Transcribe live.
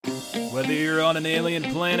Whether you're on an alien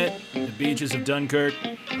planet, the beaches of Dunkirk,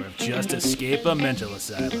 or have just escaped a mental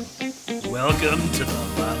asylum, welcome to the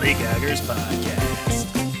Lollygaggers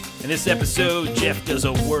Podcast. In this episode, Jeff does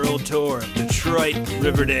a world tour of Detroit,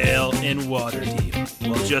 Riverdale, and Waterdeep,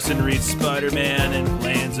 while Justin reads Spider-Man and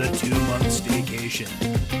plans a 2-month staycation.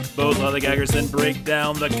 Both Lollygaggers then break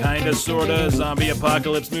down the kinda sorta zombie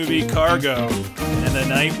apocalypse movie Cargo, and the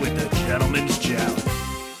night with the Gentleman's Challenge.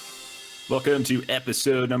 Welcome to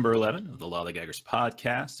episode number 11 of the Lollygaggers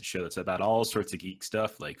Podcast, a show that's about all sorts of geek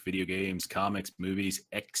stuff like video games, comics, movies,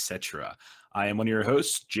 etc. I am one of your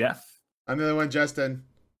hosts, Jeff. I'm the other one, Justin.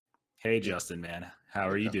 Hey, Justin, man. How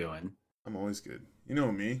are you doing? I'm always good. You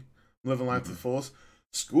know me. I'm living life to the fullest.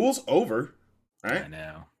 School's over, right? I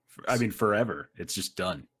know. I mean, forever. It's just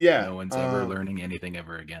done. Yeah. No one's ever learning anything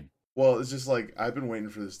ever again. Well, it's just like I've been waiting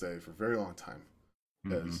for this day for a very long time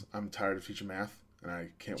because I'm tired of teaching math. And I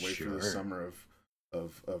can't wait for the summer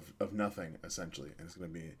of nothing, essentially. And it's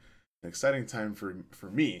going to be an exciting time for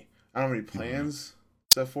me. I don't have any plans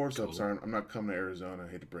set for, so I'm sorry. I'm not coming to Arizona.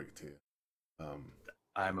 I hate to break it to you.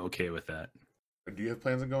 I'm okay with that. Do you have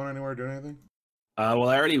plans on going anywhere or doing anything? Well,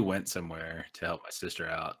 I already went somewhere to help my sister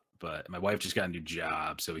out, but my wife just got a new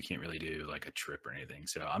job, so we can't really do like a trip or anything.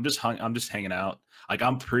 So I'm just hanging out. Like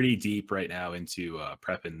I'm pretty deep right now into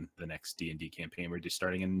prepping the next D&D campaign we're just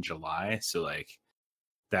starting in July. So like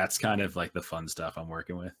that's kind of like the fun stuff I'm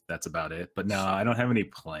working with. That's about it. But no, I don't have any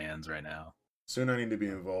plans right now. Soon I need to be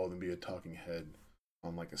involved and be a talking head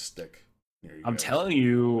on like a stick. I'm telling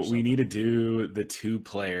you, we need to do the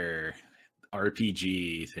 2-player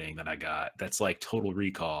RPG thing that I got. That's like Total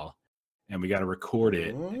Recall, and we got to record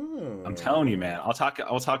it. Oh. I'm telling you, man. I'll talk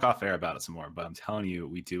off air about it some more. But I'm telling you,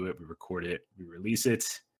 we do it, we record it, we release it.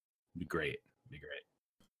 It'd be great.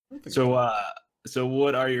 So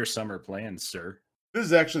what are your summer plans, sir? This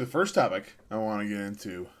is actually the first topic I want to get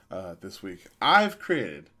into this week. I've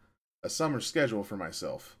created a summer schedule for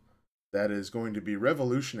myself that is going to be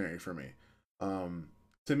revolutionary for me.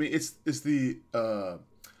 To me, it's the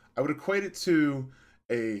I would equate it to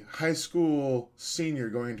a high school senior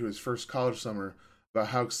going into his first college summer about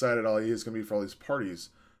how excited all he is going to be for all these parties.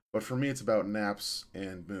 But for me, it's about naps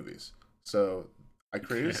and movies. So I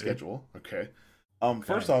created a schedule. Okay.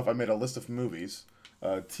 First off, I made a list of movies,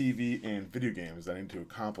 TV, and video games that I need to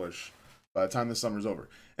accomplish by the time this summer's over.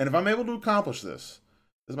 And if I'm able to accomplish this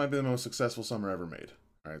might be the most successful summer ever made.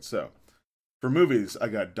 All right, so for movies, I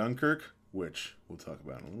got Dunkirk, which we'll talk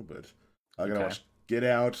about in a little bit. I gotta watch Get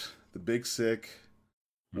Out, The Big Sick,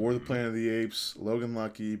 War of the Planet of the Apes, Logan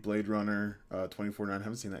Lucky, Blade Runner, 2049. I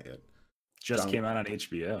haven't seen that yet. Just came out on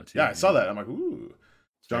HBO, too. Yeah, I saw that. I'm like, ooh.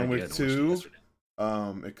 John Wick 2.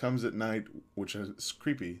 It comes at night, which is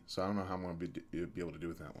creepy, so I don't know how I'm going to be able to do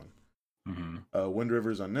with that one. Wind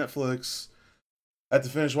River's on Netflix. I have to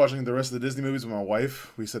finish watching the rest of the Disney movies with my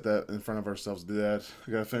wife. We set that in front of ourselves to do that.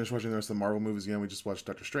 I got to finish watching the rest of the Marvel movies again. We just watched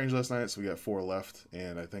Doctor Strange last night, so we got 4 left,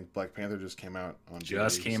 and I think Black Panther just came out on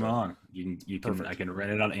Just came on. You can I can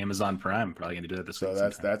rent it on Amazon Prime. Probably going to do that this week.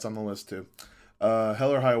 So that's on the list too.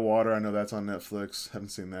 Hell or High Water, I know that's on Netflix. Haven't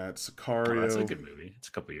seen that. Sicario. That's a good movie. It's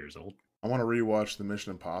a couple years old. I want to rewatch the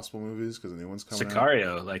Mission Impossible movies because the new one's coming out.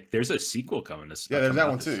 Sicario, like there's a sequel coming to Yeah, there's that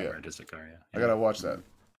one too, yeah. To Sicario. I gotta watch that.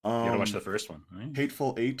 You gotta watch the first one, right?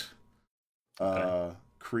 Hateful Eight.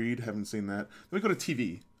 Creed, haven't seen that. Let me go to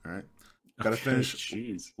TV, all right? Gotta finish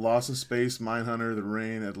Lost in Space, Mindhunter, The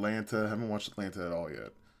Rain, Atlanta. Haven't watched Atlanta at all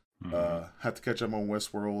yet. Have to catch up on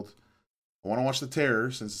Westworld. I want to watch The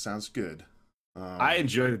Terror since it sounds good. I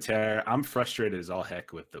enjoy The Terror. I'm frustrated as all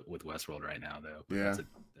heck with Westworld right now, though. But yeah.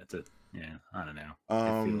 Yeah, I don't know.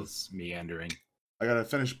 It feels meandering. I gotta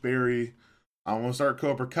finish Barry. I'm gonna start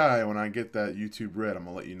Cobra Kai. When I get that YouTube Red, I'm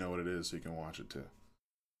gonna let you know what it is so you can watch it too.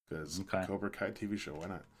 Because Cobra Kai TV show, why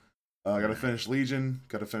not? I gotta finish Legion.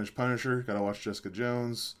 Gotta finish Punisher. Gotta watch Jessica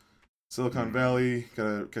Jones. Silicon Valley.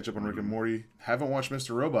 Gotta catch up on Rick and Morty. Haven't watched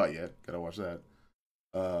Mr. Robot yet. Gotta watch that.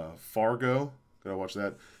 Fargo. Gotta watch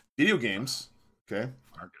that. Video games. Okay.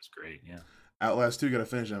 Fargo's great. Yeah. Outlast 2. Gotta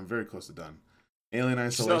finish it. I'm very close to done. Alien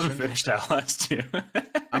Isolation. Still haven't finished Outlast 2.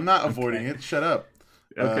 I'm not avoiding it. Shut up.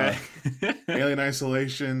 Okay. Alien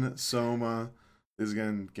Isolation, Soma. These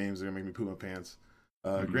again games that are gonna make me poop my pants.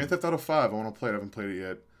 Grand Theft Auto 5. I want to play it. I haven't played it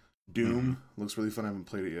yet. Doom looks really fun. I haven't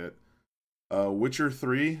played it yet. Witcher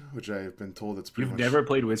 3, which I've been told it's pretty much... You've never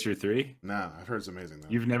played Witcher 3? Nah, I've heard it's amazing though.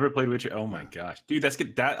 You've never played Witcher? Oh my gosh. Dude,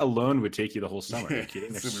 that alone would take you the whole summer. Are you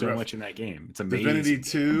kidding? There's so much in that game. It's amazing. Divinity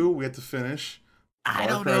 2, we have to finish. I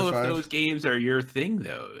don't know if those games are your thing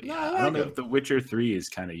though. No, I don't know if The Witcher 3 is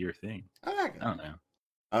kind of your thing. I like it. I don't know.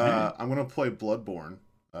 I'm going to play Bloodborne.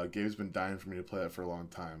 Gabe's been dying for me to play that for a long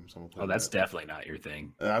time, so I'm gonna play Oh, that's that. definitely not your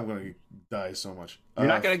thing. I'm gonna die so much. You're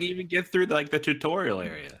not gonna even get through the tutorial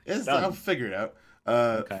area. I'll figure it out.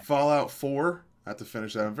 Okay. Fallout 4. I have to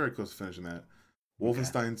finish that. I'm very close to finishing that. Okay.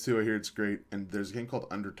 Wolfenstein 2. I hear it's great, and there's a game called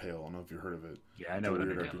Undertale. I don't know if you've heard of it. Yeah, I know what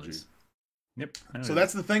Undertale is. Yep. So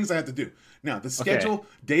that's the things I have to do. Now the schedule,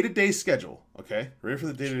 day-to-day schedule. Okay, ready for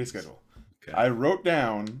the day-to-day schedule. Okay. I wrote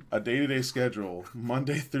down a day-to-day schedule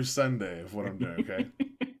Monday through Sunday of what I'm doing. Okay.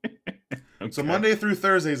 Okay. So Monday through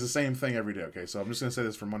Thursday is the same thing every day. Okay, so I'm just gonna say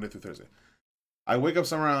this for Monday through Thursday. I wake up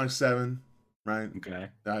somewhere around like 7, right? Okay.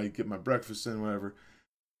 I get my breakfast in, whatever.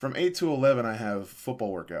 From 8 to 11, I have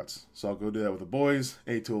football workouts. So I'll go do that with the boys.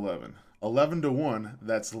 8 to 11. 11 to 1,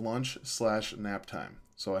 that's lunch/nap time.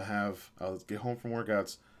 So I'll get home from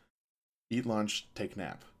workouts, eat lunch, take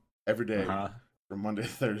nap every day from Monday to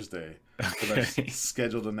Thursday. Okay. So I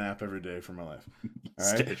scheduled a nap every day for my life. All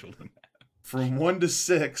right. Scheduled a nap. From 1 to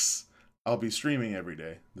 6. I'll be streaming every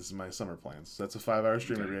day. This is my summer plans. So that's a 5-hour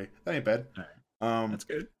stream every day. That ain't bad. Right. That's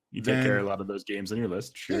good. You take care of a lot of those games on your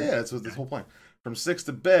list. Sure. Yeah, that's what this whole plan. From 6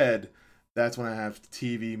 to bed, that's when I have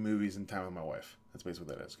TV, movies, and time with my wife. That's basically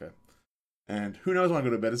what that is, okay? And who knows when I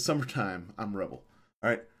go to bed? It's summertime. I'm a rebel. All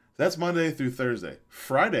right. So that's Monday through Thursday.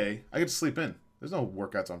 Friday, I get to sleep in. There's no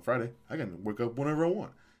workouts on Friday. I can wake up whenever I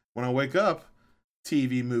want. When I wake up,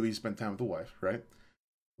 TV, movies, spend time with the wife, right?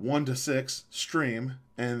 1 to 6, stream,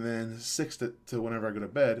 and then 6 to whenever I go to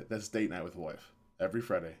bed, that's date night with the wife. Every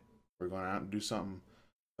Friday. We're going out and do something.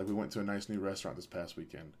 Like we went to a nice new restaurant this past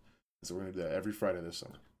weekend. So we're going to do that every Friday this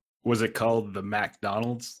summer. Was it called the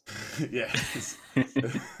McDonald's? Yeah.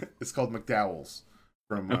 It's called McDowell's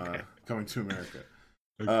from Coming to America.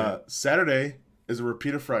 Okay. Saturday is a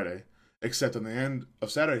repeat of Friday, except on the end of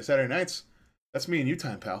Saturday nights, that's me and you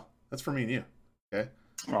time, pal. That's for me and you. Okay?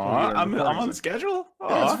 I'm on the schedule?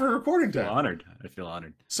 Yeah, it's for recording time. I feel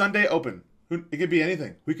honored. Sunday open. It could be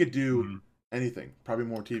anything. We could do anything. Probably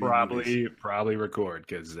more TV. Probably record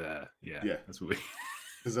because that's what we.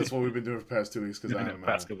 Because that's what we've been doing for the past 2 weeks. Because I'm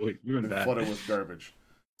past couple weeks. We've been flooded with garbage.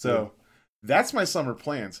 So that's my summer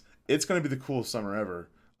plans. It's going to be the coolest summer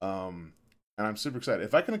ever, and I'm super excited.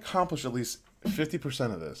 If I can accomplish at least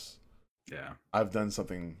 50% of this, I've done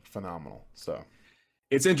something phenomenal. So.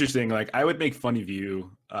 It's interesting. Like I would make fun of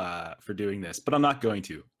you for doing this, but I'm not going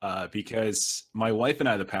to because my wife and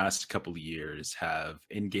I the past couple of years have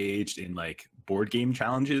engaged in like board game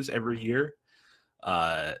challenges every year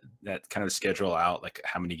that kind of schedule out like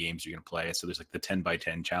how many games you're going to play. So there's like the 10 by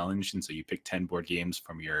 10 challenge. And so you pick 10 board games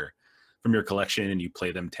from your collection and you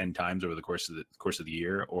play them 10 times over the course of the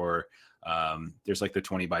year. Or there's like the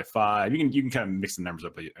 20 by 5. You can kind of mix the numbers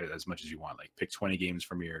up as much as you want. Like pick 20 games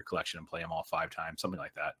from your collection and play them all 5 times, something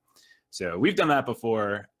like that. So we've done that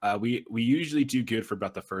before. We usually do good for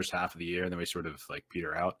about the first half of the year, and then we sort of like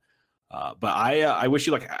peter out. But I wish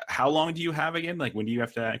you how long do you have again? Like when do you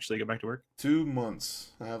have to actually get back to work? 2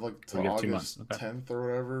 months. I have like till August 10th or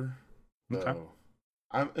whatever. So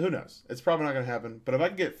who knows? It's probably not going to happen. But if I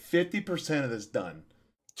can get 50% of this done,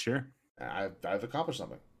 sure, I've accomplished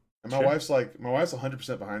something. And my wife's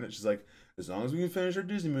 100% behind it. She's like, as long as we can finish our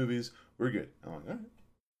Disney movies, we're good. I'm like, all right.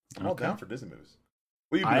 I'm all down for Disney movies.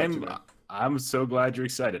 What have you been up to, man? I'm so glad you're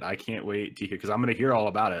excited. I can't wait to hear because I'm going to hear all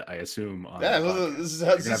about it. I assume. This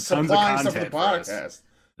is supplying stuff for the podcast.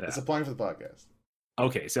 It's applying for the podcast.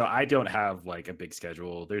 Okay, so I don't have like a big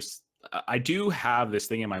schedule. I do have this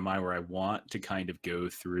thing in my mind where I want to kind of go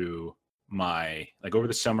through over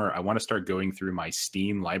the summer. I want to start going through my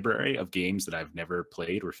Steam library of games that I've never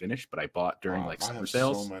played or finished, but I bought during summer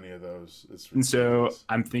sales. So many of those. And so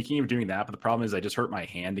I'm thinking of doing that, but the problem is I just hurt my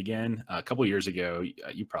hand again a couple of years ago.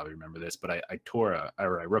 You probably remember this, but I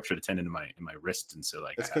ruptured a tendon in my wrist, and so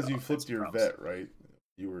like it's because you flipped your vet, right?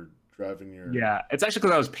 You were driving your it's actually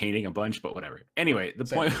because I was painting a bunch, but whatever. Anyway,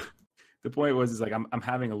 the point was like I'm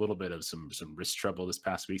having a little bit of some wrist trouble this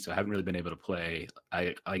past week, so I haven't really been able to play.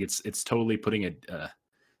 It's totally putting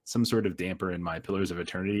some sort of damper in my Pillars of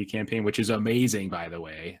Eternity campaign, which is amazing, by the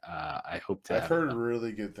way. I hope to. I've heard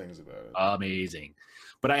really good things about it. Amazing,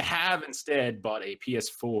 but I have instead bought a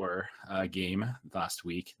PS4 game last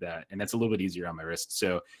week and that's a little bit easier on my wrist.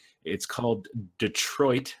 So it's called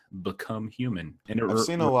Detroit Become Human, and I've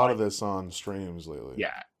seen a lot of this on streams lately.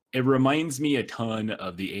 Yeah. It reminds me a ton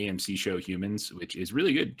of the AMC show Humans, which is a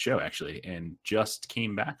really good show, actually, and just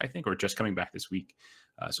came back, I think, or just coming back this week.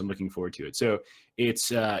 So I'm looking forward to it. So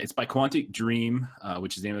it's by Quantic Dream,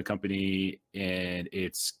 which is the name of the company, and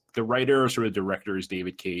it's the writer, sort of director is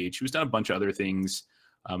David Cage, who's done a bunch of other things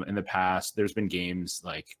in the past. There's been games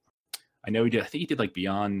like I know he did. I think he did like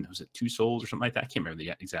Beyond. Was it Two Souls or something like that? I can't remember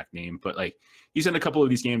the exact name, but like he's done a couple of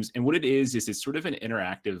these games. And what it is it's sort of an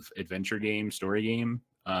interactive adventure game, story game,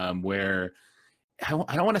 where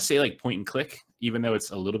I don't want to say like point and click, even though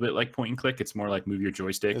it's a little bit like point and click. It's more like move your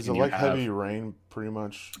joystick. Is it like Heavy Rain, pretty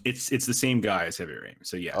much? It's the same guy as Heavy Rain.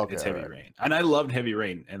 So yeah, okay, it's Heavy Rain. And I loved Heavy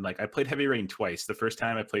Rain. And like I played Heavy Rain twice. The first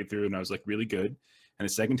time I played through and I was like really good. And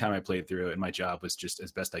the second time I played through it, and my job was just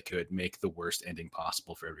as best I could make the worst ending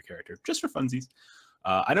possible for every character, just for funsies.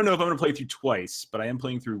 I don't know if I'm going to play through twice, but I am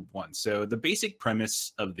playing through once. So the basic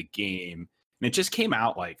premise of the game, and it just came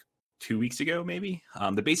out like 2 weeks ago, maybe.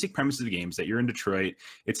 The basic premise of the game is that you're in Detroit.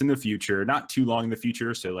 It's in the future, not too long in the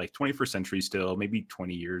future. So like 21st century still, maybe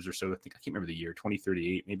 20 years or so. I can't remember the year,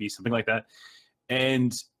 2038, maybe something like that.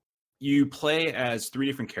 And you play as 3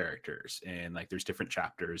 different characters, and like there's different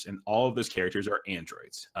chapters, and all of those characters are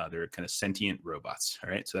androids. They're kind of sentient robots. All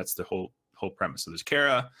right. So that's the whole premise. So there's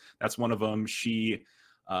Kara. That's one of them. She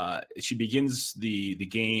begins the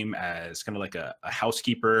game as kind of like a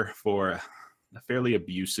housekeeper for a fairly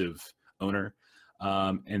abusive owner.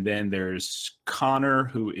 And then there's Connor,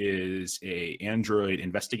 who is a android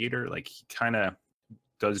investigator. Like he kind of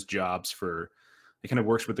does jobs for, he kind of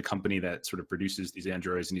works with the company that sort of produces these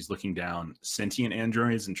androids, and he's looking down sentient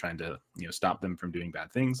androids and trying to, stop them from doing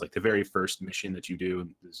bad things. Like the very first mission that you do,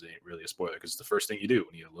 this isn't really a spoiler because it's the first thing you do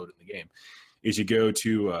when you load in the game, is you go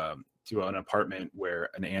to an apartment where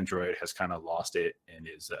an android has kind of lost it and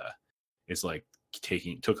is like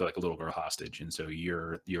took like a little girl hostage, and so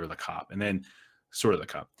you're the cop, and then sort of the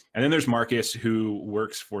cop, and then there's Marcus, who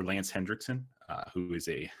works for Lance Hendrickson, who is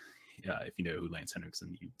if you know who Lance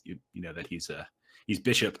Hendrickson, you know that he's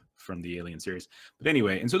Bishop from the Alien series. But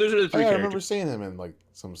anyway, and so those are the 3 characters. I remember seeing him in like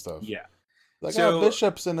some stuff. Yeah. Like,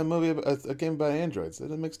 Bishop's in a movie, a game about androids.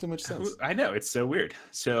 It makes too much sense. I know, it's so weird.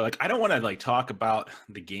 So like, I don't want to like talk about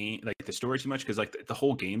the game, like the story too much, because like the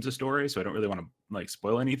whole game's a story, so I don't really want to like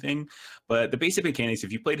spoil anything. But the basic mechanics,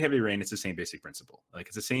 if you played Heavy Rain, it's the same basic principle. Like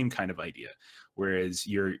it's the same kind of idea. Whereas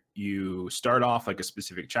you start off like a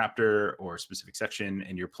specific chapter or a specific section,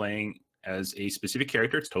 and you're playing as a specific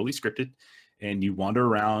character. It's totally scripted. And you wander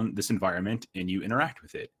around this environment and you interact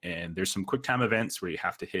with it. And there's some quick time events where you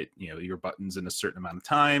have to hit, your buttons in a certain amount of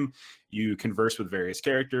time. You converse with various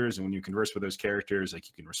characters. And when you converse with those characters, like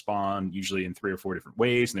you can respond usually in 3 or 4 different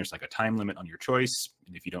ways. And there's like a time limit on your choice.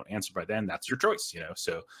 And if you don't answer by then, that's your choice,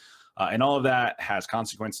 So, and all of that has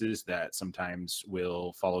consequences that sometimes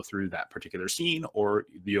will follow through that particular scene, or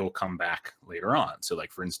you'll come back later on. So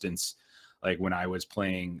like, for instance, like when I was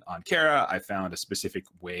playing on Kara, I found a specific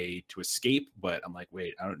way to escape, but I'm like,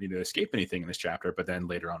 wait, I don't need to escape anything in this chapter. But then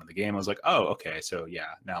later on in the game, I was like, oh, okay. So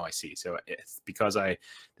yeah, now I see. So it's because I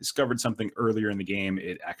discovered something earlier in the game,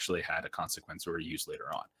 it actually had a consequence or a use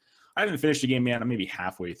later on. I haven't finished the game yet. I'm maybe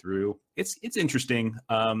halfway through. It's interesting.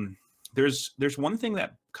 There's one thing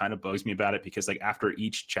that kind of bugs me about it, because like after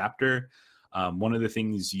each chapter, one of the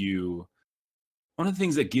things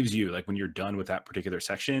that gives you, like when you're done with that particular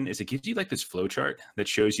section, is it gives you like this flow chart that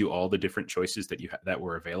shows you all the different choices that that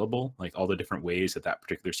were available, like all the different ways that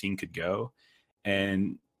particular scene could go.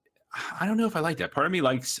 And I don't know if I like that. Part of me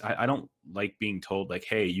likes, I don't like being told like,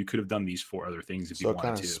 hey, you could have done these 4 other things if you wanted to. So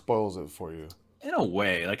it kind of spoils it for you. In a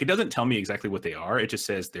way, like it doesn't tell me exactly what they are. It just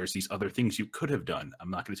says there's these other things you could have done. I'm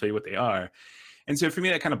not going to tell you what they are. And so for me,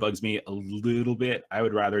 that kind of bugs me a little bit. I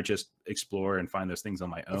would rather just explore and find those things on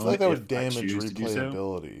my own. I feel like that would damage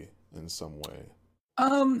replayability in some way.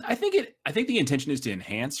 I think the intention is to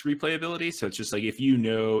enhance replayability. So it's just like, if you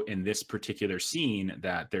know in this particular scene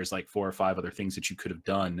that there's like 4 or 5 other things that you could have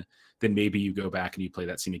done, then maybe you go back and you play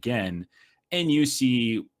that scene again and you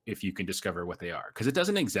see if you can discover what they are. Because it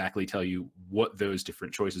doesn't exactly tell you what those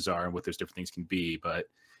different choices are and what those different things can be. But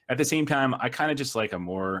at the same time, I kind of just like I'm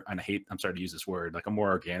sorry to use this word, like a more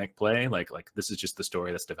organic play. Like this is just the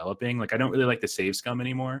story that's developing. Like I don't really like the save scum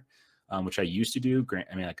anymore, which I used to do.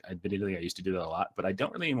 I mean, like admittedly, I used to do that a lot, but I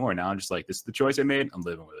don't really anymore. Now I'm just like, this is the choice I made. I'm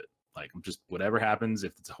living with it. Like I'm just, whatever happens,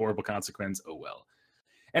 if it's a horrible consequence, oh well.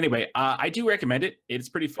 Anyway, I do recommend it. It's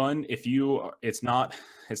pretty fun. It's not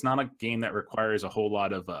a game that requires a whole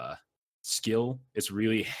lot of skill. It's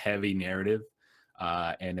really heavy narrative.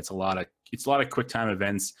 And it's a lot of quick time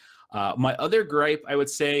events. My other gripe, I would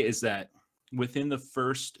say, is that within the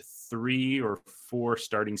first 3 or 4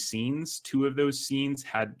 starting scenes, 2 of those scenes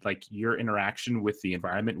had like your interaction with the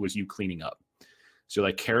environment was you cleaning up. So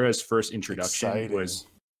like Kara's first introduction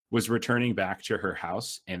was returning back to her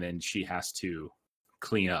house, and then she has to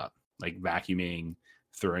clean up, like vacuuming,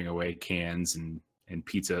 throwing away cans and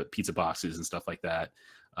pizza boxes and stuff like that.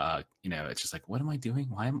 It's just like, what am I doing?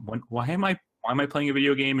 Why am I playing a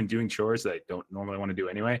video game and doing chores that I don't normally want to do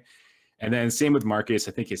anyway? And then same with Marcus.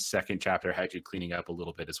 I think his second chapter had you cleaning up a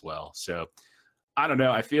little bit as well. So I don't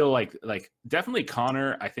know. I feel like definitely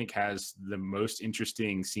Connor, I think, has the most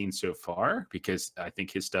interesting scene so far because I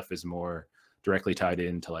think his stuff is more directly tied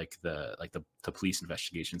into the police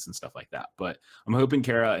investigations and stuff like that. But I'm hoping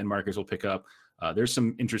Kara and Marcus will pick up. There's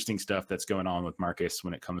some interesting stuff that's going on with Marcus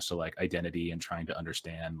when it comes to like identity and trying to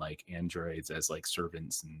understand like androids as like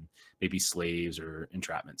servants and maybe slaves or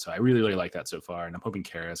entrapment. So I really, really like that so far. And I'm hoping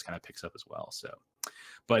Kara's kind of picks up as well. So,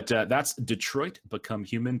 but that's Detroit Become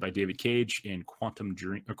Human by David Cage in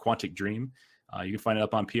Quantic Dream. You can find it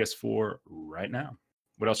up on PS4 right now.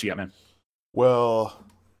 What else you got, man? Well,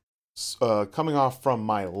 coming off from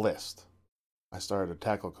my list, I started to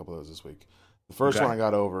tackle a couple of those this week. The first one I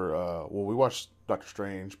got over, well, we watched Doctor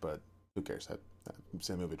Strange, but who cares? I've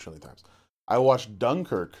seen the movie a trillion times. I watched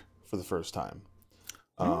Dunkirk for the first time.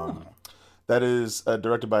 That is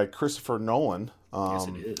directed by Christopher Nolan. Yes,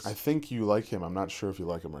 it is. I think you like him. I'm not sure if you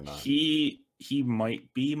like him or not. He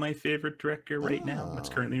might be my favorite director right now that's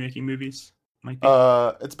currently making movies. Might be.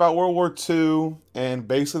 It's about World War II, and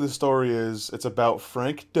basically the story is it's about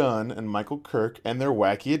Frank Dunn and Michael Kirk and their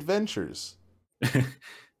wacky adventures.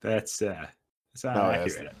 That's not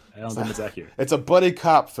accurate. I don't think it's accurate. It's a buddy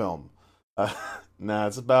cop film.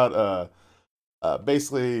 It's about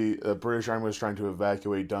basically the British Army was trying to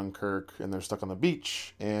evacuate Dunkirk, and they're stuck on the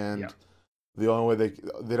beach, and the only way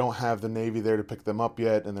they don't have the Navy there to pick them up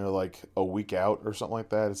yet, and they're like a week out or something like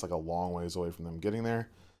that. It's like a long ways away from them getting there.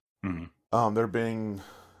 Mm-hmm. They're being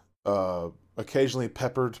occasionally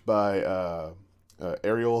peppered by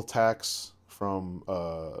aerial attacks from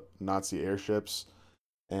Nazi airships,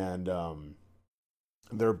 and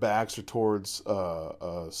their backs are towards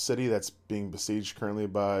a city that's being besieged currently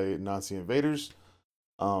by Nazi invaders.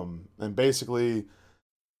 And basically,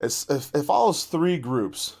 it follows three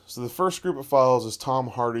groups. So the first group it follows is Tom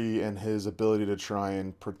Hardy and his ability to try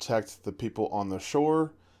and protect the people on the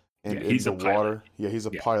shore and in the water. Yeah, he's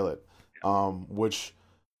a pilot. Which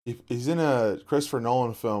he's in a Christopher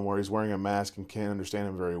Nolan film where he's wearing a mask and can't understand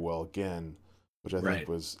him very well again, which I think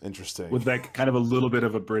was interesting. With like kind of a little bit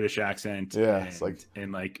of a British accent. Yeah,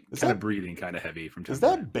 and kind of breathing kind of heavy from time to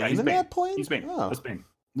time. Is that Bane in that plane? He's Bane. That's Bane.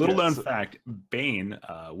 Little known fact, Bane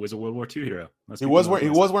was a World War II hero. He was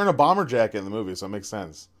wearing a bomber jacket in the movie, so it makes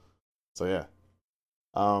sense. So yeah.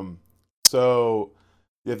 So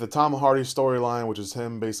you have the Tom Hardy storyline, which is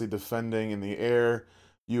him basically defending in the air.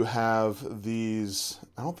 You have these,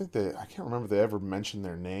 I can't remember if they ever mentioned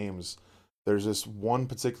their names. There's this one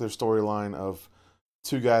particular storyline of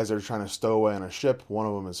two guys that are trying to stow away on a ship. One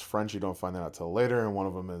of them is French, you don't find that out till later, and one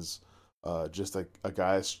of them is just a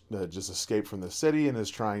guy that just escaped from the city and is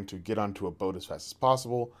trying to get onto a boat as fast as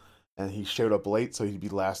possible. And he showed up late, so he'd be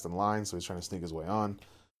last in line, so he's trying to sneak his way on.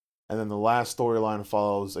 And then the last storyline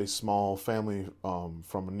follows a small family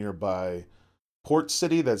from a nearby port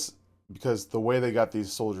city because the way they got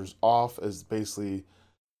these soldiers off is basically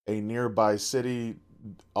a nearby city.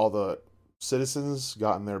 All the citizens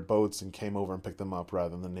got in their boats and came over and picked them up rather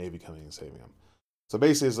than the Navy coming and saving them. So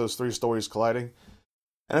basically, it's those three stories colliding.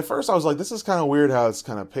 And at first, I was like, "This is kind of weird how it's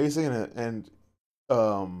kind of pacing," and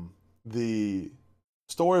the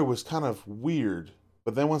story was kind of weird.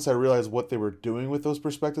 But then once I realized what they were doing with those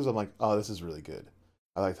perspectives, I'm like, "Oh, this is really good."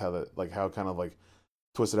 I liked how how kind of like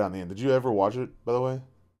twisted out in the end. Did you ever watch it, by the way?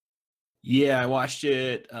 Yeah, I watched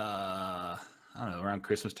it. I don't know, around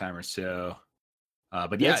Christmas time or so.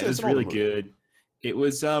 But yeah, it was really good. It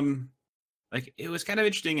was it was kind of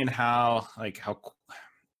interesting in how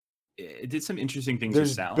it did some interesting things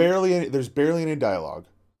with sound. There's barely any dialogue.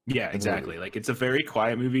 Yeah, exactly. Like it's a very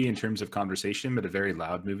quiet movie in terms of conversation, but a very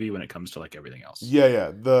loud movie when it comes to like everything else.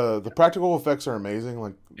 Yeah. The practical effects are amazing.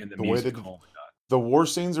 Like and the music, way the war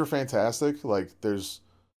scenes are fantastic. Like there's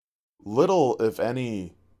little, if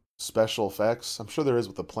any, special effects. I'm sure there is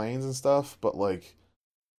with the planes and stuff, but like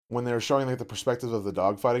when they were showing like the perspective of the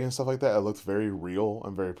dogfighting and stuff like that, it looked very real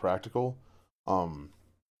and very practical. I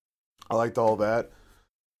liked all that.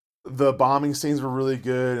 The bombing scenes were really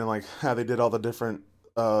good, and like how they did all the different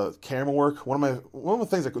camera work. One of the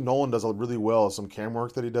things that Nolan does really well is some camera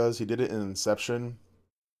work that he does. He did it in Inception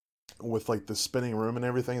with like the spinning room and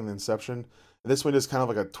everything in Inception. And this one is kind of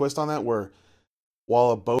like a twist on that, where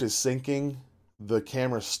while a boat is sinking, the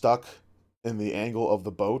camera's stuck in the angle of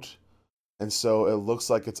the boat, and so it looks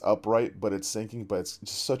like it's upright, but it's sinking. But it's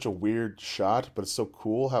just such a weird shot, but it's so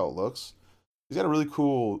cool how it looks. He's got a really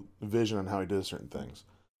cool vision on how he does certain things.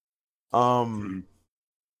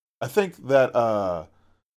 I think that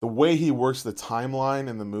the way he works the timeline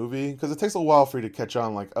in the movie, because it takes a while for you to catch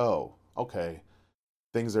on, like, oh, okay,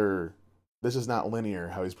 this is not linear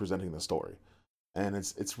how he's presenting the story. and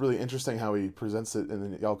it's really interesting how he presents it, and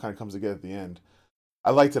then it all kind of comes together at the end.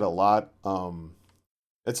 I liked it a lot.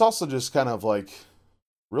 It's also just kind of like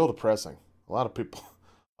real depressing. A lot of people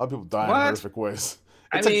die in What? horrific ways.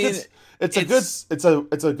 I It's mean, it's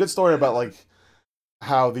a good story about like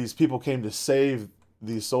how these people came to save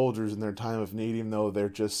these soldiers in their time of need, even though they're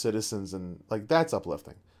just citizens, and like that's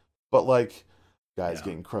uplifting. But like guys yeah.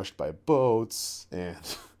 getting crushed by boats and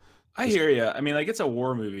I just hear you. I mean, like it's a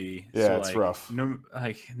war movie, yeah, so it's like rough. no,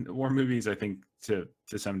 like war movies, I think to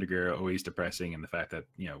some degree are always depressing, and the fact that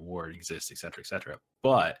war exists, et cetera, et cetera.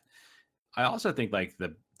 But I also think like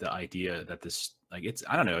the idea that this like it's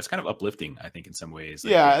I don't know, it's kind of uplifting. I think in some ways,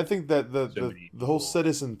 like Yeah, you I have think that so many the whole people,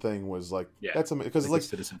 citizen thing was like yeah, that's because like the like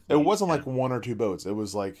citizen it fleet, wasn't yeah, like one or two boats. It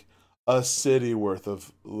was like a city worth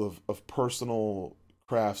of personal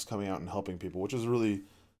crafts coming out and helping people, which is a really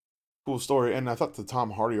cool story. And I thought the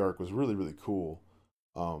Tom Hardy arc was really cool,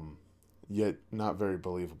 um, yet not very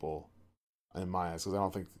believable in my eyes because I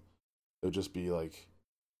don't think it would just be like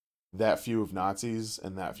that few of Nazis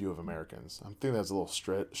and that few of Americans. I think that's a little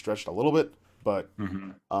stretched a little bit, but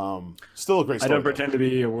hmm still a great I story don't though. pretend to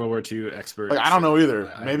be a World War II expert, Like I don't so know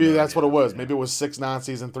either. I have Maybe no that's what it idea. was. Yeah, Maybe it was 6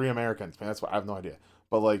 Nazis and 3 Americans. Man, that's what I have no idea.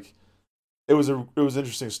 But like it was an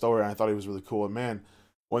interesting story, and I thought he was really cool. And man,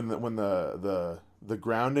 when the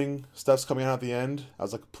grounding stuff's coming out at the end, I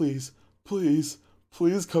was like, please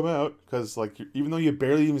come out, because like even though you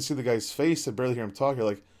barely even see the guy's face and barely hear him talk, you're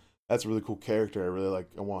like, that's a really cool character. I really like.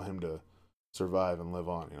 I want him to survive and live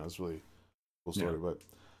on. It's really cool story. yeah. But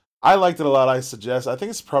I liked it a lot. I think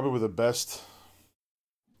it's probably the best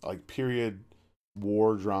like period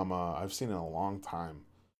war drama I've seen in a long time.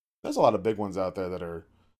 There's a lot of big ones out there that are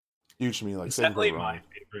huge to me, like It's Saving definitely Private my Ryan.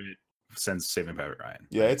 favorite since Saving Private Ryan.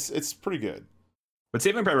 Yeah, Like, it's pretty good. but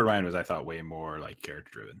Saving Private Ryan was, I thought, way more like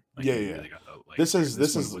character driven. Like Yeah, you yeah. really got the like. This One is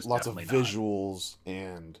was lots of definitely not. visuals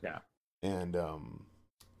and Yeah, and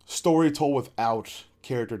story told without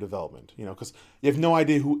character development. Because you have no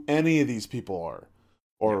idea who any of these people are,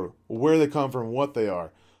 or where they come from, what they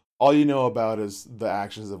are. All you know about is the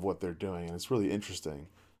actions of what they're doing, and it's really interesting.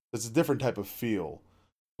 It's a different type of feel,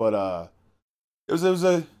 but it was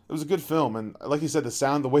a good film, and like you said,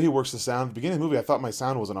 the way he works the sound. At the beginning of the movie, I thought my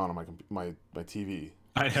sound wasn't on my TV.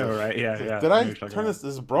 I It's know, like, right? Yeah, it's like, yeah. did I know I what you're talking turn about. this?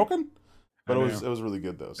 Is it broken? I But know. it was really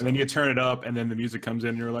good though. And then So you turn it up, and then the music comes in,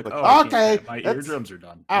 and you're like, like, "Oh, I okay, can't. My that's eardrums are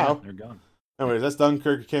done. Yeah, ow. they're gone." Anyways, that's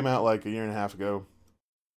Dunkirk. It came out like a year and a half ago.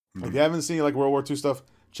 If Mhm. you haven't seen like World War II stuff,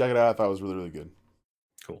 check it out. I thought it was really good.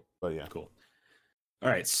 Cool, But yeah, cool. All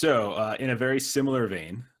right, so in a very similar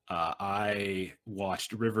vein, I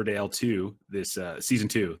watched Riverdale 2 this season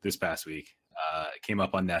 2 this past week. It came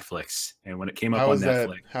up on Netflix, and when it came up how on is that?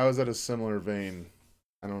 Netflix, How is that a similar vein?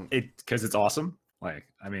 I don't. because it's awesome. Like,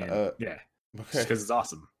 I mean, yeah, just Okay. because it's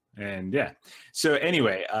awesome. And yeah. So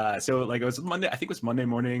anyway, so like it was Monday, I think it was Monday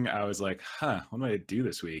morning. I was like, what am I gonna do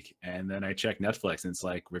this week? And then I checked Netflix and it's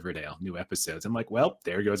like Riverdale, new episodes. I'm like, well,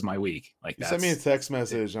 there goes my week. Like You sent me a that's text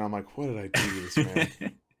message, and I'm like, what did I do to this man?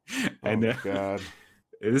 I Oh know. God,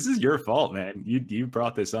 This is your fault, man. You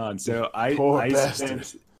brought this on. So poor I bastard.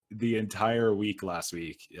 spent the entire week last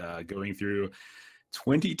week going through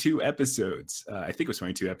 22 episodes. I think it was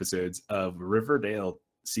 22 episodes of Riverdale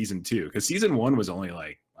season 2, because season 1 was only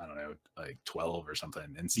like, I don't know, like 12 or something,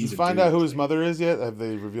 and Did you season find 2 out who was his like, mother is yet? Have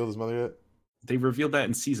they revealed his mother yet? they revealed that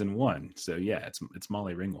in season 1. So yeah, it's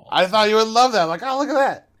Molly Ringwald. I thought you would love that. I'm like, oh, look at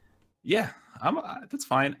that. Yeah, that's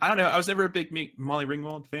fine. I don't know. I was never a big Molly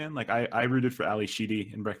Ringwald fan. Like I rooted for Ali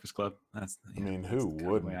Sheedy in Breakfast Club. That's I mean, that's who kind of the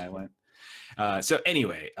way wouldn't? I went. So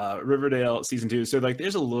anyway, Riverdale season 2. So like,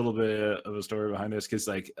 there's a little bit of a story behind this, because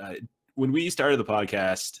like when we started the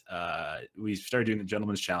podcast, we started doing the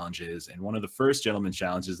gentleman's challenges, and one of the first gentleman's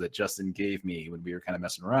challenges that Justin gave me when we were kind of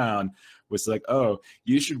messing around was like, oh,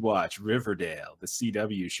 you should watch Riverdale, the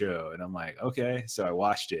CW show. And I'm like, okay. So I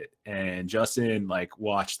watched it, and Justin like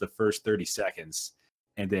watched the first 30 seconds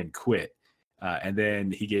and then quit. And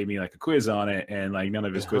then he gave me like a quiz on it, and like none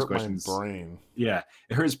of his It quiz hurt questions. my brain. Yeah,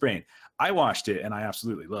 it hurt his brain. I watched it and I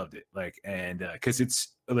absolutely loved it. Like, and because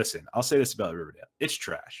listen, I'll say this about Riverdale: it's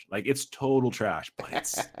trash. Like, it's total trash, but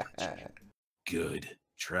it's good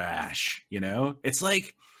trash. It's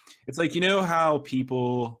like how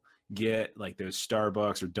people get like those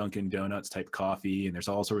Starbucks or Dunkin' Donuts type coffee, and there's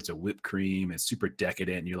all sorts of whipped cream. It's super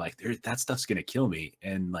decadent, and you're like, that stuff's gonna kill me,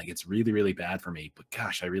 and like it's really, really bad for me. But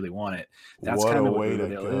gosh, I really want it. That's What kind a of what way to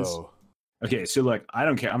Riverdale is. go. Okay, so like, I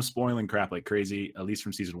don't care. I'm spoiling crap like crazy, at least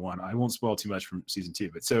from season 1. I won't spoil too much from season 2.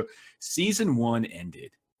 But so season 1 ended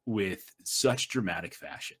with such dramatic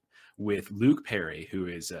fashion, with Luke Perry, who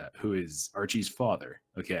is Archie's father,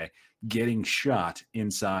 okay, getting shot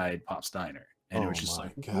inside Pop's diner. And it was just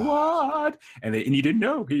like, gosh. what? And you didn't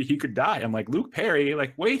know he could die. I'm like, Luke Perry,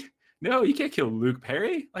 like, wait, no, you can't kill Luke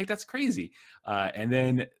Perry. Like, that's crazy. And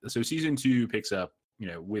then, so season 2 picks up,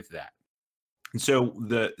 with that. And so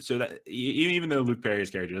that even though Luke Perry's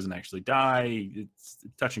character doesn't actually die, it's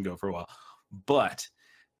touch and go for a while, but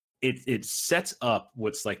it sets up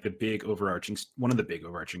what's like one of the big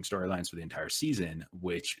overarching storylines for the entire season,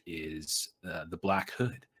 which is the Black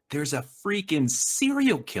Hood. There's a freaking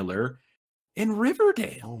serial killer in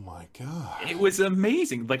Riverdale. Oh my God. It was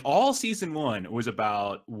amazing. Like, all season 1 was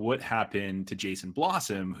about what happened to Jason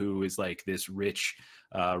Blossom, who is like this rich,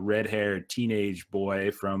 red-haired teenage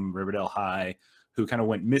boy from Riverdale High who kind of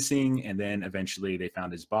went missing, and then eventually they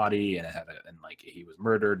found his body and he was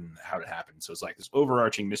murdered and how it happened. So it's like this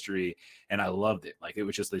overarching mystery, and I loved it. Like, it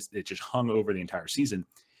was just it just hung over the entire season.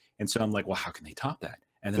 And so I'm like, well, how can they top that?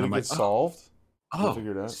 And then I'm like, solved?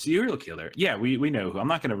 Oh, serial killer. Yeah, we know who. I'm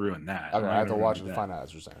not going to ruin that. Okay, I have to watch it to find out,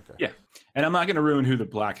 as you're saying. Okay. Yeah, and I'm not going to ruin who the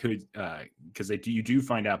Black Hood, because you do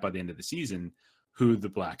find out by the end of the season who the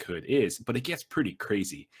Black Hood is, but it gets pretty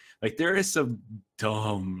crazy. Like, there is some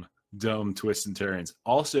dumb twists and turns.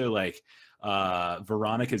 Also, like,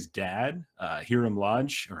 Veronica's dad, Hiram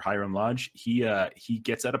Lodge, he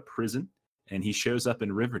gets out of prison and he shows up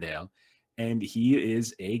in Riverdale, and he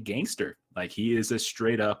is a gangster. Like, he is a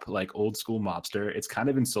straight up, like, old school mobster. It's kind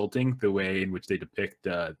of insulting the way in which they depict,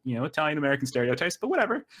 Italian American stereotypes, but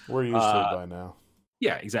whatever. We're used to it by now.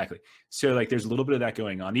 Yeah, exactly. So, like, there's a little bit of that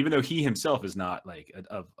going on, even though he himself is not like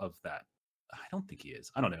of that. I don't think he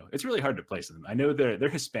is. I don't know. It's really hard to place them. I know they're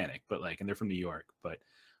Hispanic, but and they're from New York. But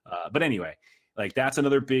anyway, like, that's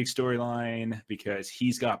another big storyline because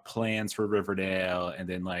he's got plans for Riverdale, and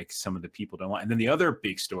then, like, some of the people don't want. And then the other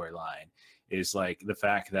big storyline is, like, the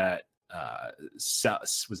fact that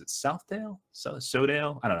was it Southdale?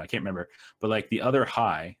 Sodale? I don't know. I can't remember. But, like, the other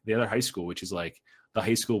high school, which is like the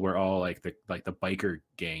high school where all the biker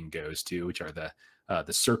gang goes to, which are the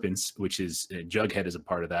Serpents, which is Jughead is a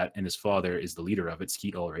part of that, and his father is the leader of it.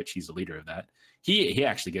 Skeet Ulrich, he's the leader of that. He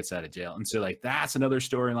actually gets out of jail, and so, like, that's another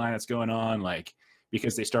storyline that's going on, like,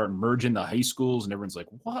 because they start merging the high schools, and everyone's like,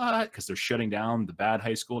 what? Because they're shutting down the bad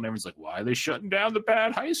high school, and everyone's like, why are they shutting down the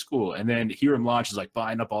bad high school? And then Hiram Lodge is like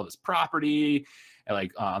buying up all this property, and,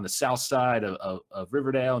 like, on the south side of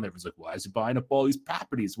Riverdale, and everyone's like, why is he buying up all these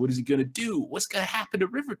properties? What is he gonna do? What's gonna happen to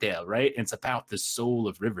Riverdale, right? And it's about the soul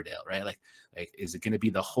of Riverdale, right? Like is it gonna be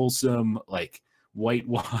the wholesome, like,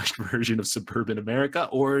 whitewashed version of suburban America,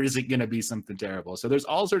 or is it gonna be something terrible? So there's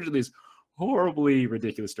all sorts of these horribly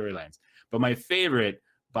ridiculous storylines, but my favorite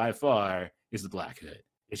by far is the Black Hood.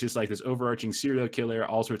 It's just like this overarching serial killer,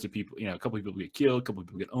 all sorts of people, a couple of people get killed, a couple of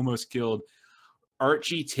people get almost killed.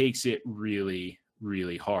 Archie takes it really,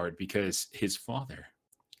 really hard because his father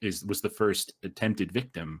was the first attempted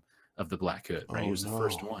victim of the Black Hood, right? He was the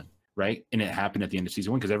first one, right? And it happened at the end of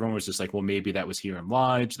season 1 because everyone was just like, well, maybe that was Hiram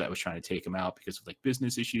Lodge that was trying to take him out because of, like,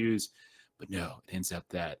 business issues. But no, it ends up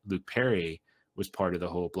that Luke Perry was part of the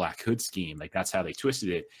whole Black Hood scheme. Like, that's how they twisted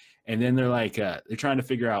it. And then they're like, they're trying to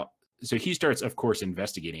figure out. So he starts, of course,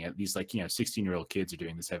 investigating it. These, like, 16-year-old kids are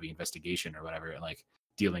doing this heavy investigation or whatever, and, like,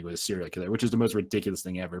 dealing with a serial killer, which is the most ridiculous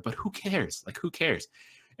thing ever. But who cares? Like, who cares?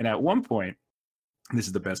 And at one point, this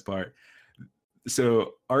is the best part.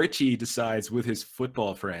 So Archie decides with his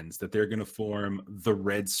football friends that they're going to form the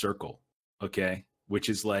Red Circle, okay? Which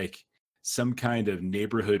is like some kind of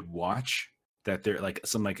neighborhood watch, that they're like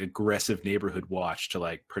some, like, aggressive neighborhood watch to,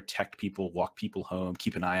 like, protect people, walk people home,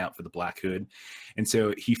 keep an eye out for the Black Hood. And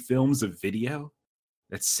so he films a video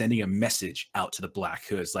that's sending a message out to the Black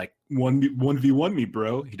Hoods, like, 1v1 me,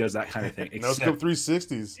 bro. He does that kind of thing. No scope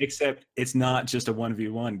 360s. Except it's not just a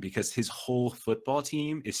 1v1 because his whole football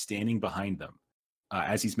team is standing behind them.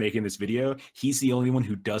 As he's making this video, he's the only one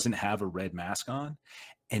who doesn't have a red mask on.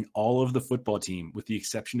 And all of the football team, with the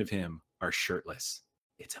exception of him, are shirtless.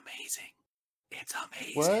 It's amazing. It's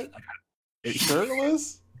amazing. What?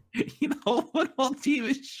 Shirtless? The whole football team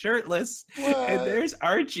is shirtless. What? And there's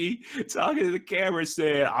Archie talking to the camera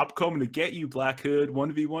saying, I'm coming to get you, Black Hood.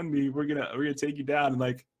 1v1 me. We're gonna take you down. And,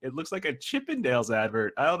 like, it looks like a Chippendales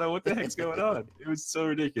advert. I don't know what the heck's going on. It was so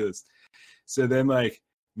ridiculous. So then, like,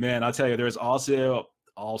 man, I'll tell you, there's also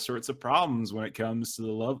all sorts of problems when it comes to the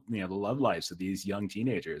love lives of these young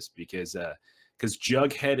teenagers, because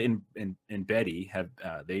Jughead and Betty have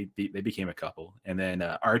they became a couple, and then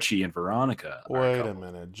Archie and Veronica. Wait a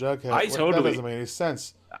minute, Jughead. That doesn't make any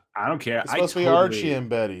sense. I don't care. It's supposed to be Archie and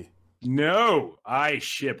Betty. No, I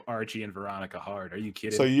ship Archie and Veronica hard. Are you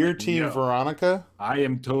kidding? So you're team Veronica? I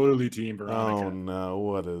am totally team Veronica. Oh no,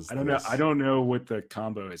 what is? I don't know. I don't know what the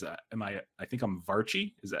combo is. I think I'm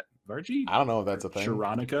Varchie. Is that Vargie? I don't know if that's a thing.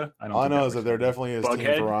 Veronica? I don't All I think know that is that works there anymore. definitely is Team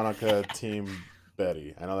Bughead? Veronica, Team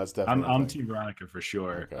Betty. I know that's definitely a I'm thing. Team Veronica for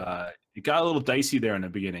sure. Okay. It got a little dicey there in the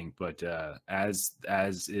beginning, but as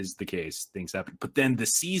is the case, things happen. But then the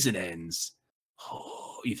season ends.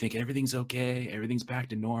 Oh, you think everything's okay, everything's back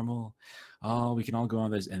to normal. Oh, we can all go on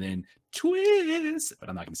this, and then twist. But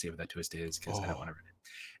I'm not going to say what that twist is because I don't want to.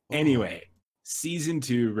 Anyway, season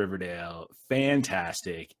 2 Riverdale,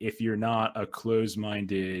 fantastic. If you're not a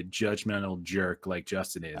closed-minded, judgmental jerk like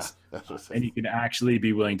Justin is, and you can actually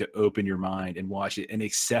be willing to open your mind and watch it and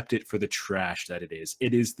accept it for the trash that it is.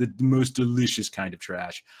 It is the most delicious kind of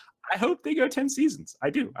trash. I hope they go 10 seasons. I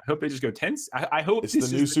do. I hope they just go 10. I hope it's this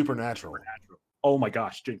the new is Supernatural. Oh my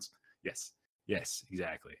gosh, Jinx. Yes,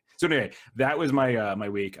 exactly. So anyway, that was my my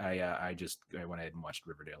week. I went ahead and watched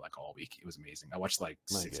Riverdale like all week. It was amazing. I watched like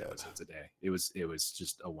 6 episodes a day. It was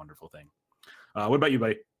just a wonderful thing. What about you,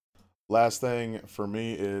 buddy? Last thing for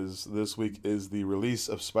me is this week is the release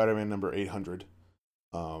of Spider-Man number 800.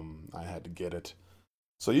 I had to get it.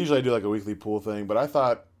 So usually I do like a weekly pool thing, but I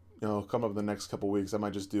thought, come up in the next couple weeks, I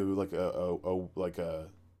might just do like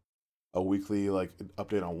a weekly like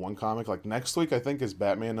update on one comic. Like next week, I think is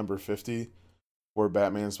Batman number 50, where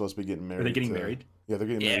Batman's supposed to be getting married. Are they getting married? Yeah, they're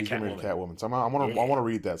getting married. He's getting married to Catwoman. So I want to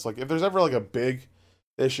read that. So like if there's ever like a big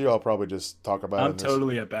issue, I'll probably just talk about it. I'm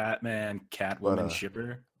totally a Batman Catwoman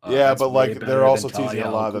shipper. Yeah, but like they're also teasing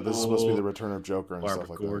a lot that this is supposed to be the return of Joker and Barbara stuff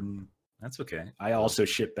like Gordon. that. That's okay. I also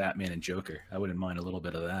ship Batman and Joker. I wouldn't mind a little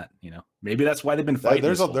bit of that. Maybe that's why they've been fighting.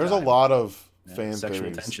 There's a lot of fan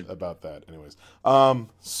theories about that. Anyways,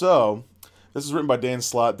 so this is written by Dan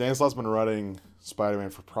Slott. Dan Slott's been writing Spider-Man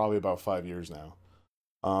for probably about 5 years now.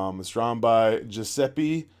 It's drawn by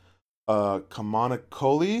Giuseppe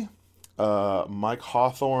Camonicoli, Mike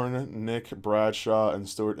Hawthorne, Nick Bradshaw, and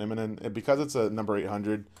Stuart Immonen. And because it's a number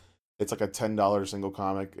 800, it's like a $10 single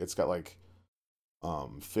comic. It's got like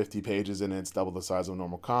 50 pages in it. It's double the size of a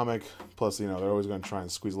normal comic. Plus, they're always going to try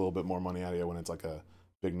and squeeze a little bit more money out of you when it's like a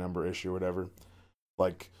big number issue or whatever.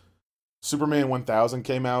 Like Superman 1000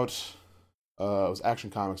 came out. It was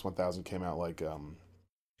Action Comics 1000 came out like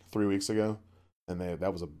 3 weeks ago, and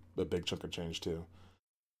that was a big chunk of change too.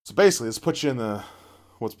 So basically, this puts you in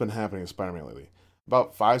what's been happening in Spider-Man lately.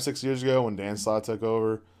 About 5-6 years ago, when Dan Slott took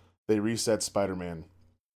over, they reset Spider-Man.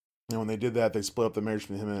 And when they did that, they split up the marriage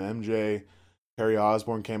between him and MJ. Harry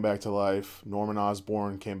Osborn came back to life. Norman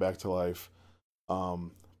Osborn came back to life.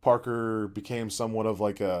 Parker became somewhat of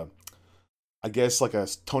like a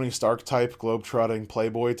Tony Stark type, globetrotting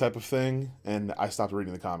playboy type of thing. And I stopped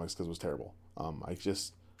reading the comics because it was terrible.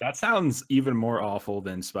 That sounds even more awful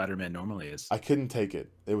than Spider-Man normally is. I couldn't take it.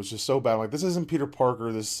 It was just so bad. I'm like, this isn't Peter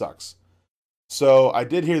Parker. This sucks. So I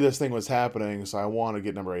did hear this thing was happening, so I wanted to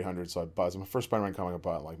get number 800. So I bought it. It's my first Spider-Man comic I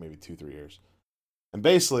bought in like maybe 2-3 years. And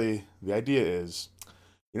basically, the idea is,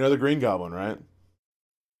 the Green Goblin, right?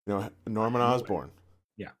 Norman Osborn.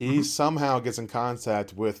 Yeah. He somehow gets in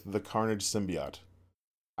contact with the Carnage symbiote.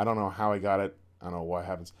 I don't know how he got it. I don't know what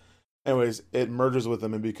happens. Anyways, it merges with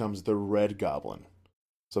him and becomes the Red Goblin.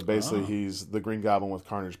 So basically, he's the Green Goblin with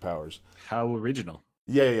Carnage powers. How original.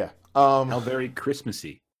 Yeah. How very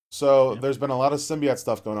Christmassy. So there's been a lot of symbiote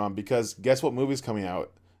stuff going on because guess what movie's coming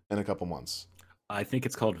out in a couple months? I think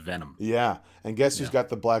it's called Venom. Yeah. And guess who's got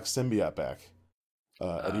the black symbiote back?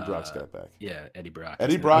 Eddie Brock's got it back. Yeah, Eddie Brock.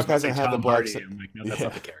 Eddie Brock hasn't had the black symbiote. No, that's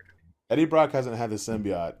not the character. Eddie Brock hasn't had the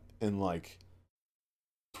symbiote in like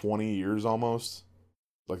 20 years almost.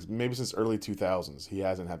 Like maybe since early 2000s, he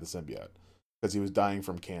hasn't had the symbiote because he was dying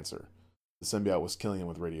from cancer. The symbiote was killing him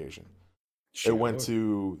with radiation. Sure. It went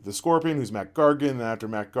to the Scorpion, who's Mac Gargan. And after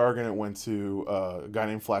Mac Gargan, it went to a guy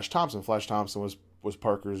named Flash Thompson. Flash Thompson was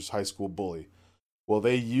Parker's high school bully. Well,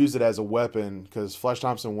 they used it as a weapon because Flash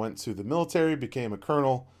Thompson went to the military, became a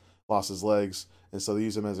colonel, lost his legs, and so they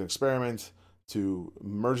used him as an experiment to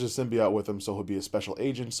merge the symbiote with him so he'll be a special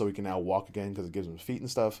agent so he can now walk again because it gives him feet and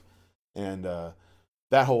stuff. And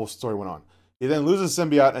that whole story went on. He then loses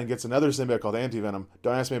symbiote and gets another symbiote called Anti-Venom.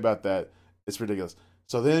 Don't ask me about that. It's ridiculous.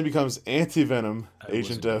 So then it becomes Anti-Venom,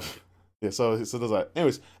 agent of... Yeah, so there's that.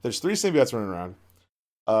 Anyways, there's 3 symbiotes running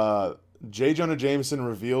around. J. Jonah Jameson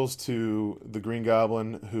reveals to the Green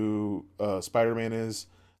Goblin who Spider-Man is.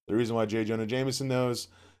 The reason why J. Jonah Jameson knows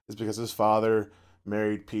is because his father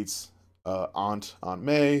married Pete's Aunt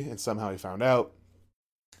May, and somehow he found out.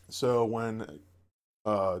 So when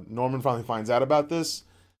Norman finally finds out about this,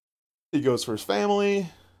 he goes for his family,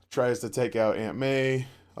 tries to take out Aunt May,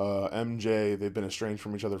 MJ. They've been estranged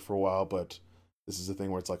from each other for a while, but this is the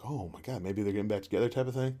thing where it's like, oh my god, maybe they're getting back together type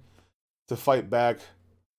of thing. To fight back,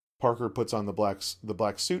 Parker puts on the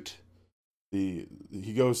black suit. He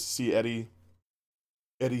goes to see Eddie,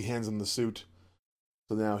 Eddie hands him the suit.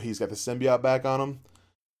 So now he's got the symbiote back on him,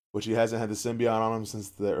 which he hasn't had the symbiote on him since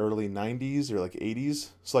the early 90s or like 80s.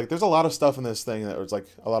 So like there's a lot of stuff in this thing that was like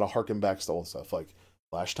a lot of harken backs to old stuff, like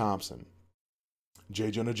Flash Thompson,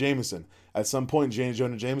 J. Jonah Jameson. At some point, J.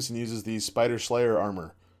 Jonah Jameson uses the Spider Slayer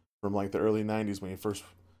armor from like the early 90s when he first,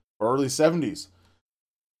 or early 70s,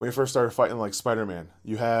 when he first started fighting like Spider-Man.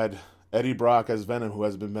 You had Eddie Brock as Venom, who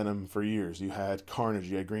has been Venom for years. You had Carnage.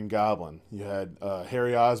 You had Green Goblin. You had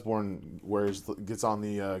Harry Osborn, where he gets on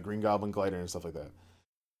the Green Goblin glider and stuff like that.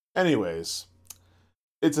 Anyways,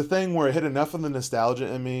 it's a thing where it hit enough of the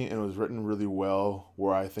nostalgia in me and it was written really well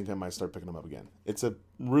where I think I might start picking them up again. It's a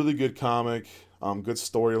really good comic, good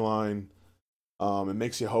storyline. It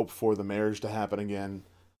makes you hope for the marriage to happen again.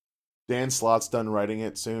 Dan Slott's done writing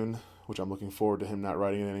it soon, which I'm looking forward to him not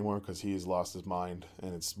writing it anymore because he has lost his mind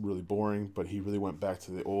and it's really boring, but he really went back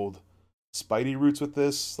to the old Spidey roots with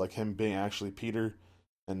this, like him being actually Peter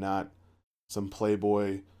and not some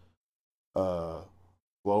playboy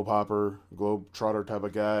globetrotter type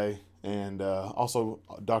of guy. And also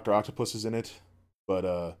Dr. Octopus is in it,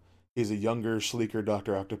 but he's a younger, sleeker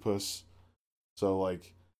Dr. Octopus. So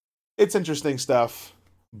like it's interesting stuff,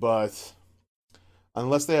 but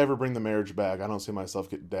unless they ever bring the marriage back, I don't see myself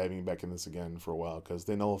diving back in this again for a while because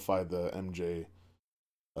they nullified the MJ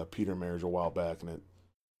Peter marriage a while back, and it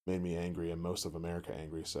made me angry and most of America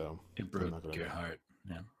angry. So it broke your heart.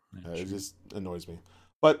 Yeah, it just annoys me.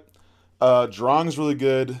 But drawing's really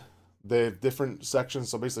good. They have different sections,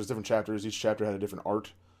 so basically there's different chapters. Each chapter had a different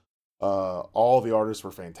art. All the artists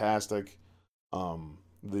were fantastic.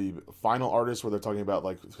 The final artist where they're talking about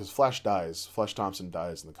like because Flash Thompson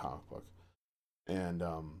dies in the comic book. And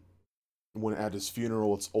when at his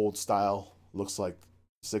funeral, it's old style, looks like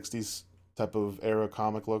 60s type of era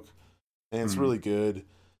comic look, and it's really good.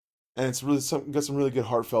 And it's really got some really good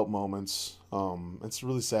heartfelt moments. It's a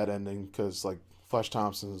really sad ending because like Flash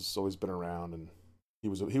Thompson has always been around, and he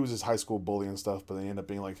was his high school bully and stuff, but they end up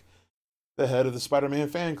being like the head of the Spider-Man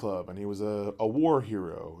fan club, and he was a war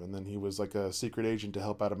hero, and then he was like a secret agent to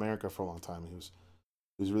help out America for a long time. He was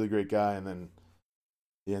a really great guy, and then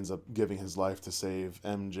he ends up giving his life to save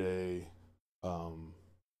MJ,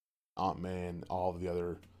 Aunt May, and all of the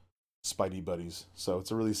other Spidey buddies. So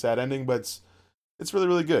it's a really sad ending, but it's really,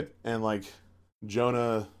 really good. And like J.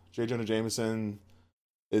 Jonah Jameson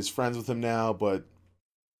is friends with him now, but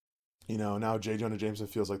you know, now J. Jonah Jameson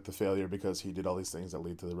feels like the failure because he did all these things that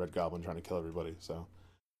lead to the Red Goblin trying to kill everybody. So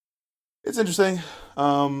it's interesting.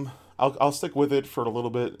 I'll stick with it for a little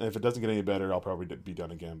bit. And if it doesn't get any better, I'll probably be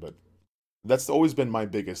done again. But that's always been my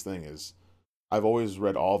biggest thing is I've always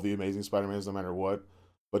read all the Amazing Spider-Mans no matter what.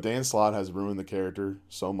 But Dan Slott has ruined the character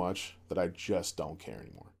so much that I just don't care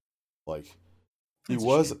anymore. Like he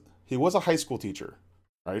was a high school teacher,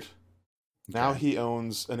 right? Okay. Now he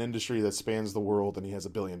owns an industry that spans the world and he has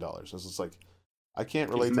 $1 billion. So it's just like I can't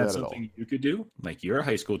relate to that at all. Something you could do? Like you're a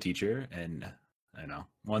high school teacher, and I know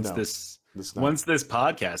once this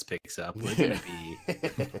podcast picks up, we're gonna be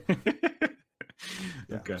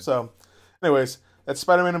Okay. So, anyways, that's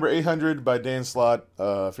Spider-Man number 800 by Dan Slott.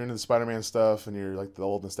 If you're into the Spider-Man stuff and you're like the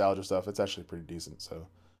old nostalgia stuff, it's actually pretty decent. So,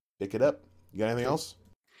 pick it up. You got anything else?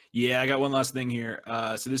 Yeah, I got one last thing here.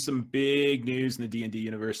 So there's some big news in the D&D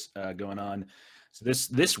universe going on. So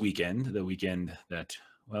this weekend, the weekend that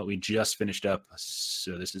we just finished up.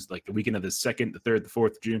 So this is like the weekend of the 2nd, the 3rd, the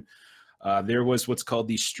 4th of June. There was what's called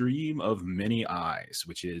the Stream of Many Eyes,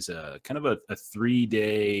 which is kind of a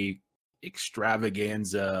 3-day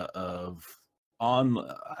extravaganza of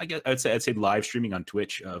I'd say live streaming on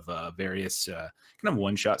Twitch of various kind of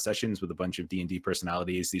one-shot sessions with a bunch of D&D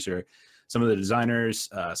personalities. These are some of the designers,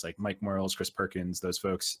 it's like Mike Morrells, Chris Perkins, those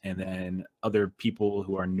folks, and then other people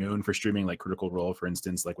who are known for streaming, like Critical Role, for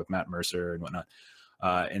instance, like with Matt Mercer and whatnot.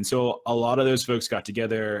 And so a lot of those folks got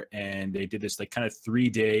together and they did this like kind of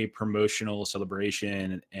 3-day promotional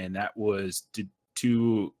celebration, and that was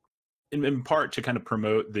to in part to kind of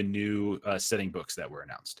promote the new setting books that were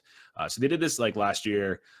announced. So they did this like last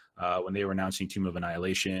year when they were announcing Tomb of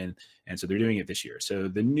Annihilation, and so they're doing it this year. So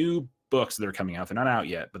the new books that are coming out, they're not out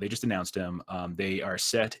yet, but they just announced them. They are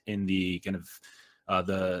set in the kind of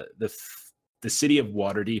the city of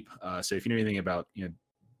Waterdeep. So if you know anything about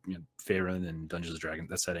Faerun and Dungeons & Dragons,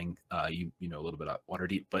 that setting, you know a little bit about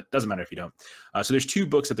Waterdeep, but doesn't matter if you don't. So there's 2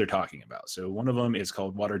 books that they're talking about. So one of them is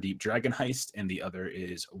called Waterdeep Dragon Heist, and the other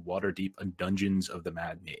is Waterdeep Dungeons of the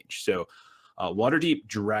Mad Mage. So Waterdeep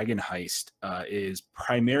Dragon Heist is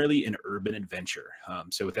primarily an urban adventure.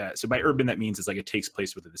 So by urban, that means it's like it takes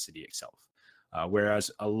place within the city itself. Whereas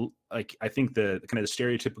I think the kind of the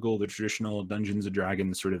stereotypical, the traditional Dungeons and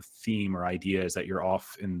Dragons sort of theme or idea is that you're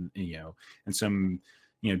off in some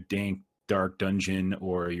dank, dark dungeon,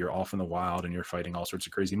 or you're off in the wild and you're fighting all sorts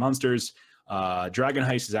of crazy monsters. Dragon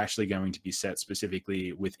Heist is actually going to be set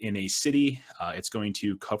specifically within a city. It's going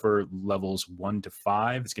to cover levels 1 to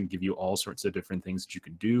 5. It's going to give you all sorts of different things that you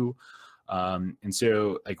can do. And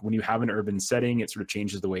so like when you have an urban setting, it sort of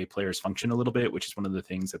changes the way players function a little bit, which is one of the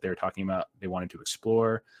things that they're talking about they wanted to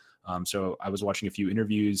explore. So I was watching a few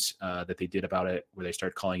interviews that they did about it, where they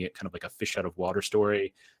start calling it kind of like a fish out of water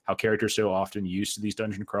story, how characters so often used to these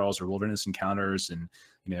dungeon crawls or wilderness encounters. And,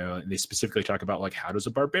 they specifically talk about like, how does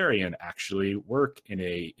a barbarian actually work in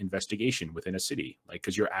a investigation within a city? Like,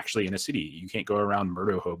 cause you're actually in a city, you can't go around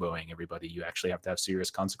murder hoboing everybody. You actually have to have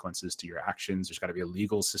serious consequences to your actions. There's gotta be a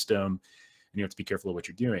legal system, and you have to be careful of what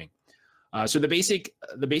you're doing. So the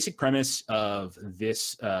basic premise of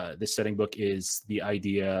this setting book is the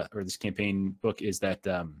idea, or this campaign book is that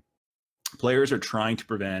players are trying to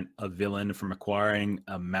prevent a villain from acquiring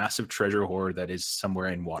a massive treasure hoard that is somewhere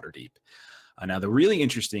in Waterdeep. Now, the really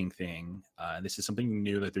interesting thing, and this is something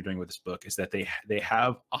new that they're doing with this book, is that they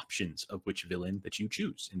have options of which villain that you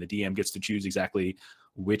choose, and the DM gets to choose exactly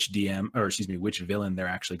which villain they're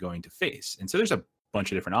actually going to face. And so there's a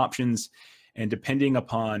bunch of different options. And depending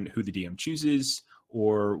upon who the DM chooses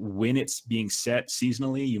or when it's being set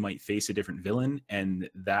seasonally, you might face a different villain, and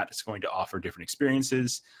that's going to offer different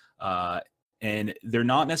experiences. And they're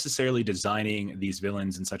not necessarily designing these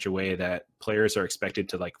villains in such a way that players are expected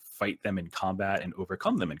to like fight them in combat and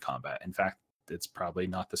overcome them in combat. In fact, it's probably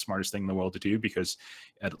not the smartest thing in the world to do, because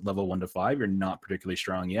at level 1 to 5, you're not particularly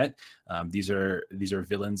strong yet. These are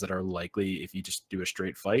villains that are likely, if you just do a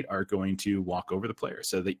straight fight, are going to walk over the player.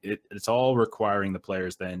 So it's all requiring the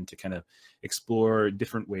players then to kind of explore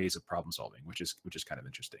different ways of problem solving, which is kind of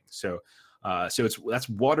interesting. So that's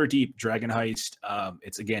Waterdeep Dragon Heist.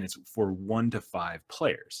 It's for 1 to 5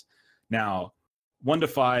 players. Now, 1 to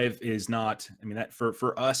 5 is not, that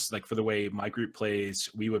for us, like for the way my group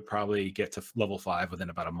plays, we would probably get to level 5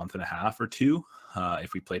 within about a month and a half or 2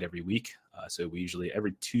 if we played every week. So we usually,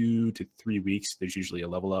 every 2 to 3 weeks, there's usually a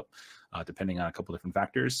level up depending on a couple different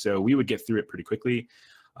factors. So we would get through it pretty quickly.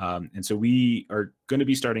 And so we are going to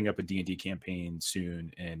be starting up a D&D campaign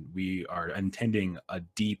soon, and we are intending a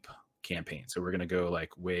deep campaign. So we're going to go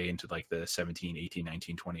like way into like the 17, 18,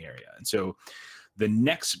 19, 20 area. And so the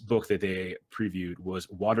next book that they previewed was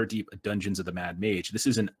Waterdeep Dungeons of the Mad Mage. This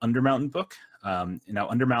is an Undermountain book. Now,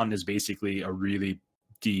 Undermountain is basically a really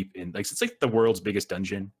deep in, like, it's like the world's biggest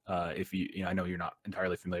dungeon. If I know you're not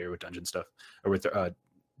entirely familiar with dungeon stuff, or with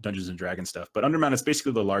Dungeons and Dragons stuff, but Undermountain is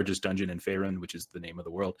basically the largest dungeon in Faerun, which is the name of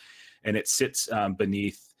the world, and it sits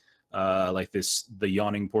beneath the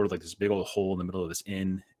yawning portal, like this big old hole in the middle of this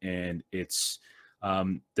inn, and it's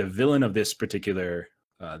the villain of this particular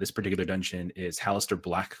dungeon is Halaster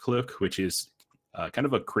Blackcloak, which is kind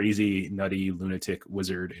of a crazy, nutty, lunatic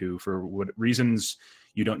wizard who, for what reasons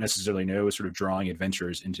you don't necessarily know, is sort of drawing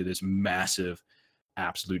adventurers into this massive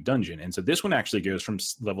absolute dungeon. And so this one actually goes from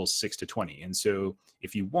level 6 to 20. And so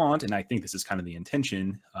if you want, and I think this is kind of the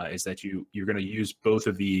intention, is that you're going to use both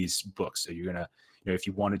of these books. So you're going to, if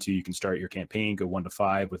you wanted to, you can start your campaign, go 1 to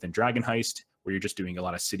 5 within Dragon Heist, where you're just doing a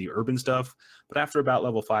lot of city urban stuff. But after about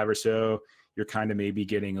level 5 or so, you're kind of maybe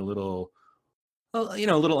getting a little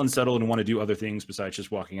unsettled and want to do other things besides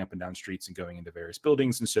just walking up and down streets and going into various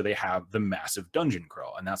buildings. And so they have the massive dungeon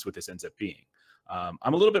crawl, and that's what this ends up being.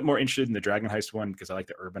 I'm a little bit more interested in the Dragon Heist one because I like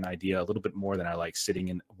the urban idea a little bit more than I like sitting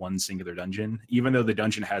in one singular dungeon. Even though the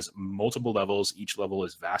dungeon has multiple levels, each level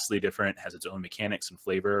is vastly different, has its own mechanics and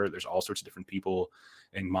flavor. There's all sorts of different people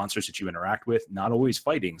and monsters that you interact with, not always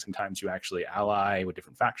fighting. Sometimes you actually ally with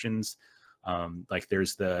different factions. Like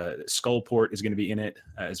there's the Skullport is going to be in it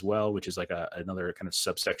as well, which is like another kind of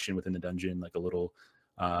subsection within the dungeon, like a little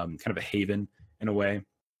kind of a haven in a way.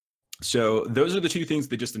 So those are the two things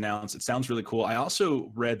they just announced. It sounds really cool. I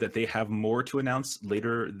also read that they have more to announce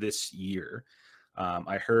later this year.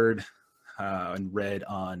 I heard and read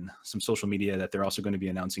on some social media that they're also going to be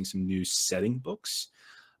announcing some new setting books,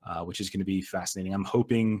 which is going to be fascinating. I'm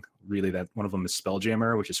hoping really that one of them is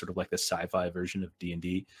Spelljammer, which is sort of like the sci-fi version of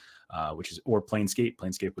D&D, or Planescape.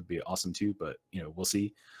 Planescape would be awesome too, but we'll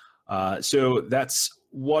see. So that's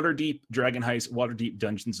Waterdeep Dragon Heist, Waterdeep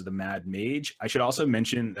Dungeons of the Mad Mage. I should also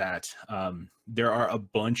mention that there are a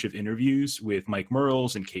bunch of interviews with Mike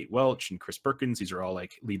Mearls and Kate Welch and Chris Perkins. These are all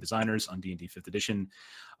like lead designers on D&D 5th edition.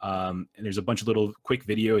 And there's a bunch of little quick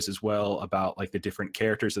videos as well about like the different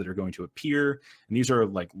characters that are going to appear. And these are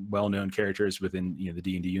like well-known characters within the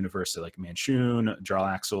D&D universe, so like Manshoon,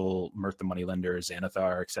 Jarlaxle, Mirth the Moneylender,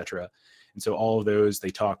 Xanathar, etc. And so all of those, they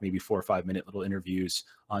talk maybe 4 or 5 minute little interviews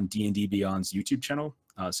on D&D Beyond's YouTube channel.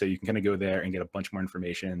 So you can kind of go there and get a bunch more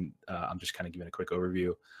information. I'm just kind of giving a quick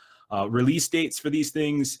overview. Release dates for these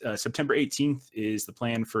things, September 18th is the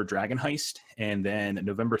plan for Dragon Heist, and then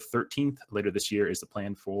November 13th, later this year, is the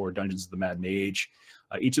plan for Dungeons of the Mad Mage.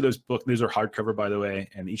 Each of those books, those are hardcover, by the way,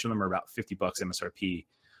 and each of them are about $50 MSRP.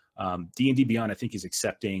 D&D Beyond, I think, is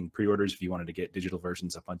accepting pre-orders if you wanted to get digital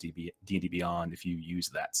versions up on D&D Beyond if you use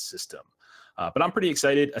that system. But I'm pretty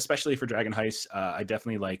excited, especially for Dragon Heist. I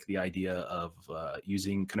definitely like the idea of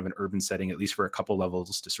using kind of an urban setting, at least for a couple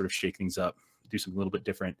levels, to sort of shake things up, do something a little bit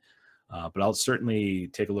different. But I'll certainly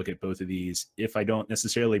take a look at both of these. If I don't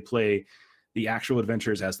necessarily play the actual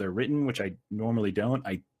adventures as they're written, which I normally don't,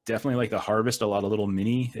 I definitely like to harvest a lot of little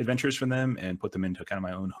mini adventures from them and put them into kind of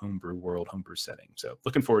my own homebrew world, homebrew setting. So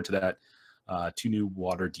looking forward to that. 2 new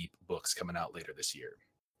Waterdeep books coming out later this year.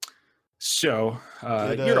 So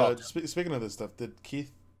speaking of this stuff, did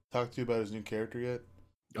Keith talk to you about his new character yet?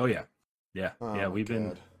 Oh yeah. We've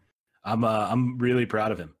been. I'm really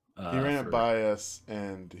proud of him. He ran it by us,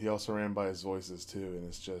 and he also ran by his voices too, and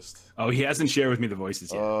it's just. Oh, he hasn't shared with me the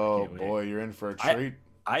voices yet. Oh boy, you're in for a treat.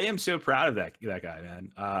 I am so proud of that guy,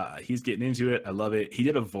 man. He's getting into it. I love it. He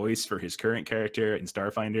did a voice for his current character in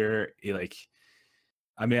Starfinder.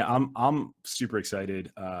 I'm super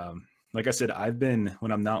excited. Like I said,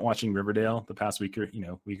 when I'm not watching Riverdale the past week or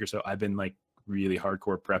so, I've been like really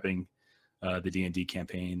hardcore prepping the D&D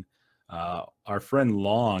campaign. Our friend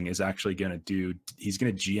Long is actually he's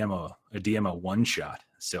going to DM a one shot,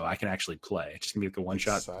 so I can actually play. It's just gonna be like a one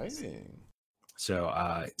shot. Exciting.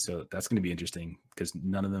 So that's going to be interesting because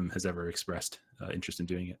none of them has ever expressed interest in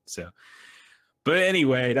doing it. So, but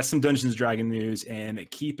anyway, that's some Dungeons & Dragons news, and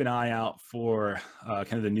keep an eye out for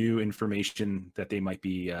kind of the new information that they might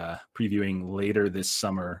be previewing later this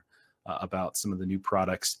summer about some of the new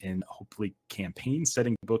products in hopefully campaign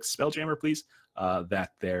setting books. Spelljammer, please, that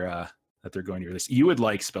they're going to release. You would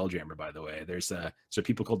like Spelljammer, by the way. There's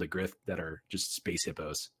people called the Griff that are just space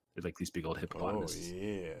hippos. They're like these big old hippopotamuses. Oh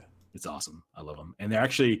yeah. It's awesome. I love them. And they're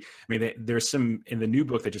actually, there's some in the new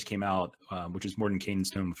book that just came out, which is Mordenkainen's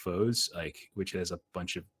Tome of Foes, which has a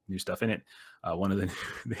bunch of new stuff in it. One of the,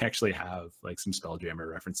 they actually have like some Spelljammer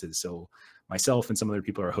references. So myself and some other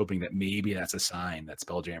people are hoping that maybe that's a sign that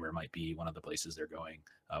Spelljammer might be one of the places they're going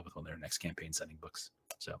with one of their next campaign setting books.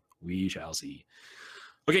 So we shall see.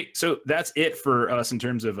 Okay, so that's it for us in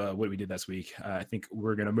terms of what we did this week. I think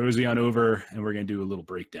we're going to mosey on over and we're going to do a little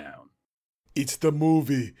breakdown. It's the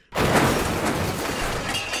movie.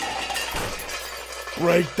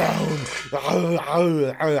 Breakdown.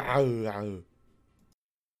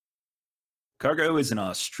 Cargo is an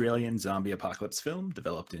Australian zombie apocalypse film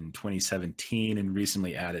developed in 2017 and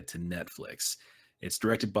recently added to Netflix. It's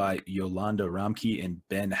directed by Yolanda Ramke and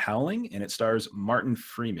Ben Howling, and it stars Martin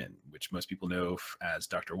Freeman, which most people know as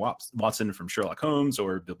Dr. Watson from Sherlock Holmes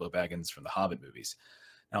or Bilbo Baggins from the Hobbit movies.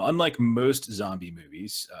 Now, unlike most zombie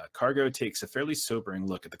movies, Cargo takes a fairly sobering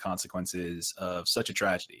look at the consequences of such a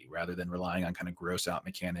tragedy, rather than relying on kind of gross out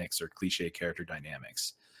mechanics or cliche character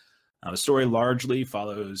dynamics. Now, the story largely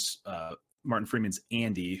follows Martin Freeman's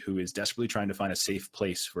Andy, who is desperately trying to find a safe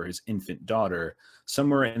place for his infant daughter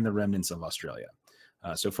somewhere in the remnants of Australia.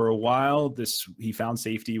 So for a while, he found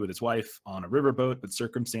safety with his wife on a riverboat, but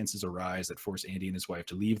circumstances arise that force Andy and his wife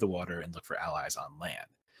to leave the water and look for allies on land.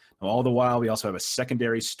 All the while, we also have a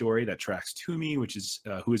secondary story that tracks Toomey, who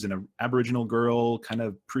is an Aboriginal girl, kind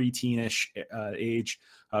of pre-teenish age,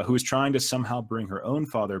 who is trying to somehow bring her own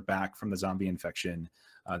father back from the zombie infection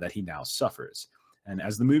that he now suffers. And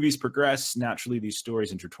as the movies progress, naturally, these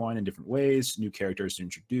stories intertwine in different ways. New characters are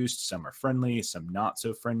introduced. Some are friendly, some not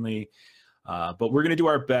so friendly. But we're going to do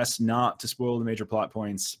our best not to spoil the major plot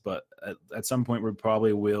points, but at some point we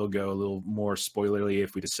probably will go a little more spoilerly.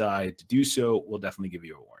 If we decide to do so, we'll definitely give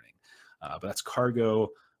you a warning. But that's Cargo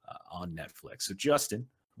on Netflix. So Justin,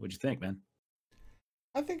 what'd you think, man?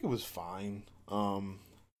 I think it was fine.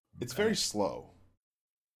 It's very slow.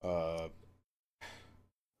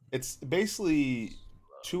 It's basically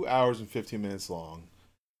 2 hours and 15 minutes long,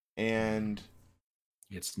 and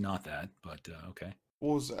it's not that, but okay.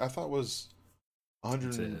 I thought it was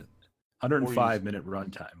 105 minute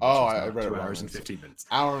runtime. Oh, I read it 2 wrong. hours and 15 minutes.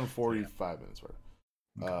 Hour and 45 minutes.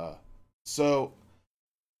 Okay. So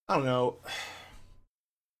I don't know.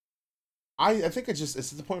 I think it's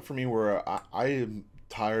at the point for me where I am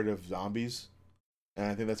tired of zombies, and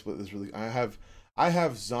I think that's what this really. I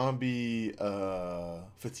have zombie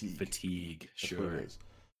fatigue. Fatigue, that's sure. What it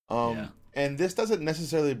is. And this doesn't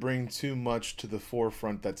necessarily bring too much to the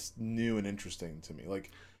forefront that's new and interesting to me.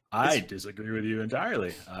 Like, I disagree with you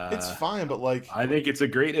entirely. It's fine, but like, I think it's a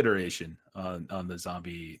great iteration on the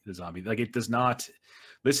zombie. Like, it does not.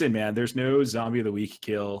 Listen, man, there's no zombie of the week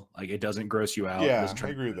kill. Like, it doesn't gross you out. It Yeah, doesn't I try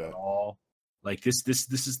agree with at that. all. Like this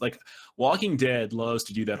is like Walking Dead loves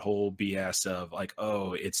to do that whole BS of like,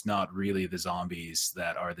 oh, it's not really the zombies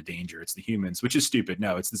that are the danger, it's the humans, which is stupid.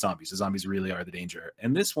 No, it's the zombies. The zombies really are the danger.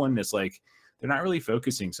 And this one is like they're not really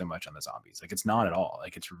focusing so much on the zombies. Like it's not at all.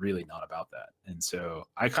 Like it's really not about that. And so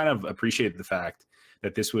I kind of appreciated the fact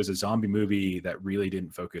that this was a zombie movie that really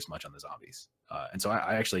didn't focus much on the zombies. And so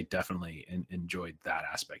I actually definitely enjoyed that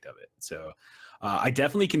aspect of it. So I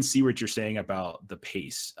definitely can see what you're saying about the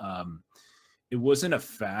pace. It wasn't a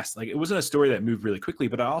fast, like it wasn't a story that moved really quickly,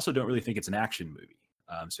 but I also don't really think it's an action movie.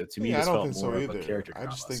 So to me, Yeah, I this don't felt think so more of a either. character I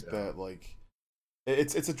drama. just think So that like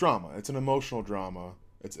it's a drama. It's an emotional drama.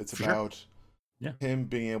 It's for sure, about yeah, him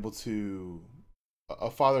being able to a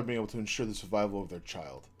father being able to ensure the survival of their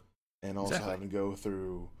child, and also exactly. having to go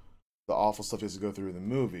through the awful stuff he has to go through in the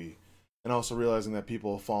movie, and also realizing that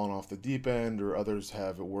people have fallen off the deep end or others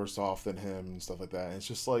have it worse off than him and stuff like that. And it's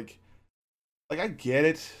just like I get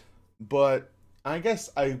it, but I guess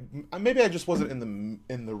maybe I just wasn't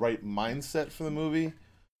in the right mindset for the movie,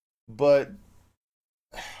 but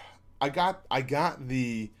I got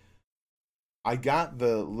the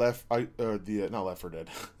left or the not Left 4 Dead.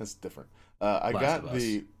 That's different. I Last of got Us.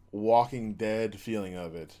 the Walking Dead feeling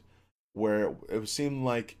of it, where it seemed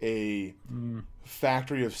like a Mm,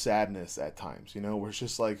 factory of sadness at times. You know, where it's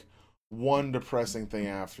just like one depressing thing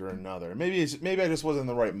after another. Maybe I just wasn't in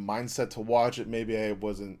the right mindset to watch it. Maybe I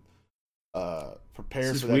wasn't this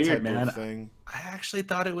prepared is for that weird, type of man. thing. I actually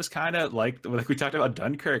thought it was kind of like we talked about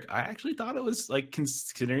Dunkirk. I actually thought it was like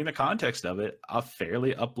considering the context of it, a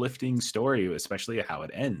fairly uplifting story, especially how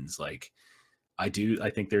it ends. Like I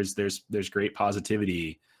think there's great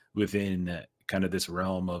positivity within kind of this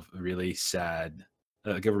realm of really sad,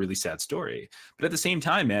 like a really sad story. But at the same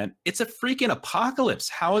time, man, it's a freaking apocalypse.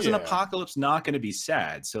 How is an Yeah, apocalypse not going to be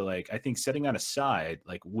sad? So like, I think setting that aside,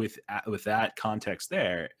 like with that context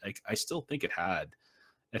there, like I still think it had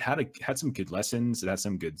some good lessons. It had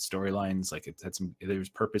some good storylines. Like it had some there's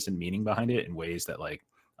purpose and meaning behind it in ways that like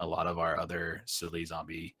a lot of our other silly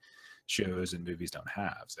zombie shows and movies don't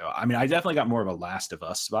have. So I mean, I definitely got more of a Last of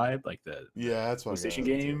Us vibe, like the yeah, that's what I got PlayStation out of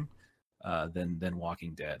it too. game, than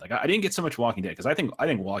Walking Dead. Like I didn't get so much Walking Dead because I think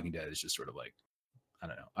Walking Dead is just sort of like I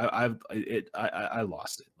don't know. I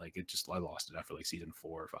lost it. Like it just I lost it after like season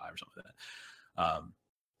 4 or 5 or something like that.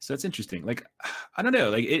 So that's interesting. Like I don't know.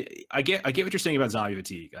 Like I get what you're saying about zombie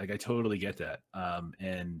fatigue. Like I totally get that.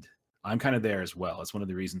 And I'm kind of there as well. It's one of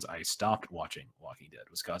the reasons I stopped watching Walking Dead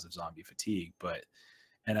was because of zombie fatigue. But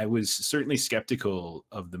and I was certainly skeptical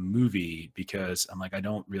of the movie because I'm like, I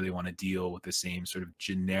don't really want to deal with the same sort of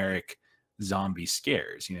generic zombie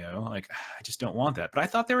scares, like I just don't want that. But I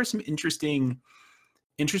thought there were some interesting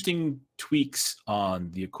tweaks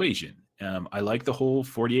on the equation. I like the whole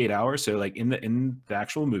 48 hours. So like in the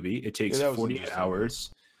actual movie, it Yeah, takes that was 48 interesting. Yeah.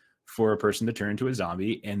 hours for a person to turn into a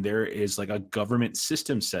zombie, and there is like a government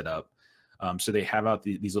system set up. So they have out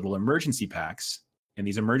these little emergency packs, and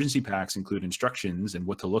these emergency packs include instructions and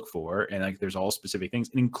what to look for, and like there's all specific things,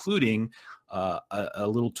 including a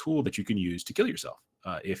little tool that you can use to kill yourself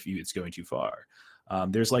if it's going too far.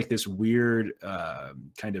 There's like this weird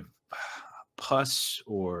kind of pus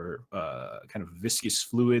or kind of viscous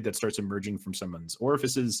fluid that starts emerging from someone's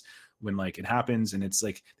orifices when like it happens, and it's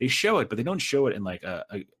like they show it, but they don't show it in like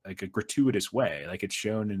a gratuitous way. Like it's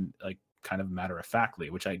shown in like kind of matter of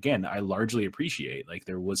factly, which I largely appreciate. Like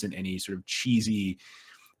there wasn't any sort of cheesy,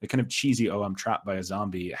 the kind of cheesy, oh, I'm trapped by a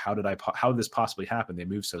zombie. How did this possibly happen? They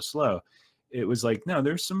move so slow. It was like, no,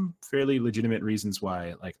 there's some fairly legitimate reasons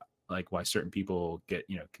why like why certain people get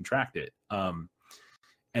contract it.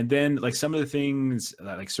 And then like some of the things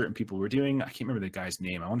that like certain people were doing, I can't remember the guy's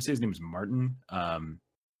name. I want to say his name was Martin.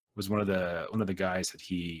 Was one of the guys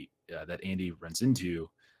that that Andy runs into.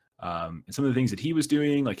 And some of the things that he was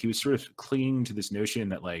doing, like he was sort of clinging to this notion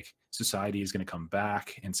that like society is going to come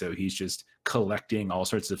back, and so he's just collecting all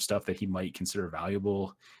sorts of stuff that he might consider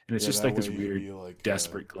valuable, and it's Yeah, just that like way this you could weird, be like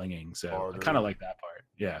desperate clinging. So I kind barter. of like that part.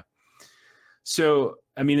 Yeah. So,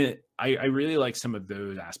 I mean, I really like some of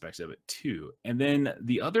those aspects of it too. And then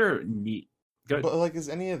the other neat, go, But like, is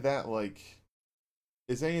any of that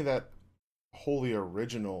wholly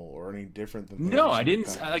original or any different than no, things I from the didn't.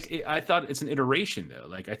 past? I thought it's an iteration though.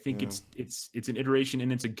 Like I think Yeah. it's an iteration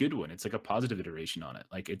and it's a good one. It's like a positive iteration on it.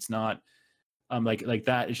 Like it's not like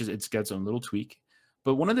that. It's just it's got its own little tweak.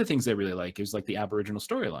 But one of the things I really like is like the Aboriginal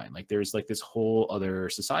storyline. Like there's like this whole other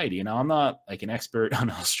society. And now I'm not like an expert on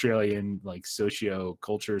Australian like socio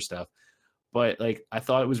culture stuff, but like I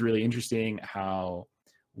thought it was really interesting how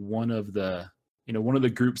one of the one of the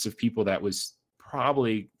groups of people that was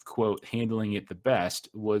probably, quote, handling it the best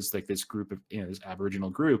was like this group of, this Aboriginal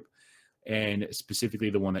group, and specifically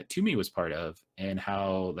the one that Toomey was part of, and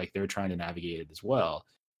how like they're trying to navigate it as well.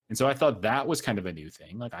 And so I thought that was kind of a new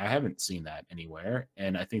thing. Like I haven't seen that anywhere.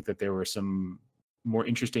 And I think that there were some more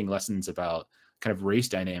interesting lessons about kind of race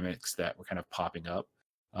dynamics that were kind of popping up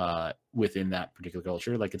within that particular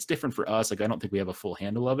culture. Like it's different for us. Like I don't think we have a full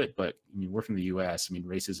handle of it, but I mean, we're from the US. I mean,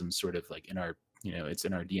 racism's sort of like in our, it's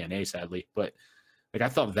in our DNA, sadly. But like I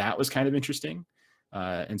thought that was kind of interesting.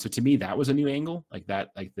 And so to me, that was a new angle, like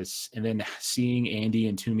that, like this, and then seeing Andy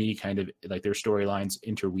and Toomey kind of like their storylines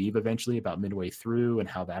interweave eventually about midway through and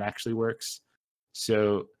how that actually works.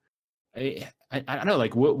 So I don't know,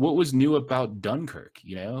 like what was new about Dunkirk,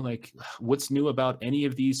 like what's new about any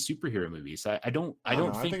of these superhero movies? I don't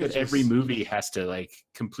think that every movie has to like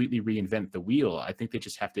completely reinvent the wheel. I think they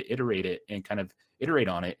just have to iterate it and kind of iterate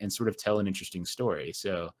on it and sort of tell an interesting story.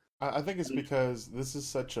 So I think it's because this is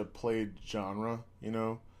such a played genre,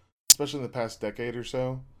 especially in the past decade or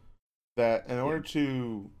so, that in order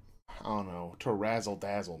to, I don't know, to razzle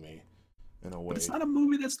dazzle me in a way. But it's not a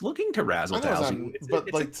movie that's looking to razzle dazzle you.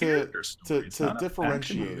 But like to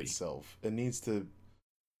differentiate itself, it needs to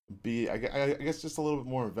be, I guess, just a little bit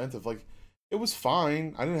more inventive. Like, it was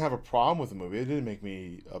fine. I didn't have a problem with the movie. It didn't make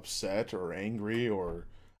me upset or angry, or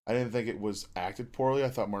I didn't think it was acted poorly. I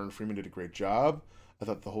thought Martin Freeman did a great job. I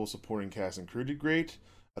thought the whole supporting cast and crew did great.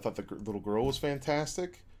 I thought the little girl was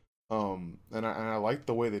fantastic. And I liked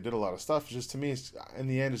the way they did a lot of stuff. It's just, to me, in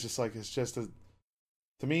the end, it's just like,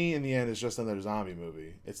 to me, in the end, it's just another zombie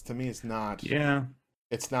movie. To me, it's not. Yeah.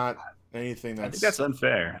 It's not anything that's. I think that's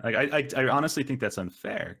unfair. Like I honestly think that's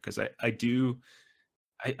unfair, because I feel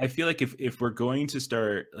like if we're going to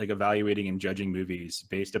start like evaluating and judging movies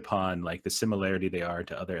based upon like the similarity they are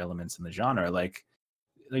to other elements in the genre, like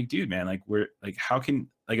dude, man, like we're like, how can,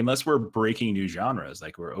 like, unless we're breaking new genres,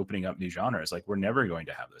 like we're opening up new genres, like we're never going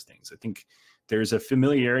to have those things. I think there's a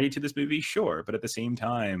familiarity to this movie, sure, but at the same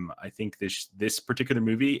time, I think this particular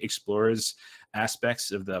movie explores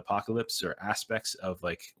aspects of the apocalypse or aspects of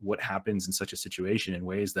like what happens in such a situation in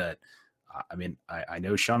ways that, I mean, I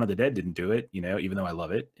know Shaun of the Dead didn't do it, even though I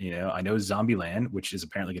love it. I know Zombieland, which is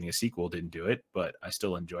apparently getting a sequel, didn't do it, but I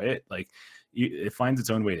still enjoy it. Like, it finds its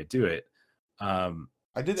own way to do it.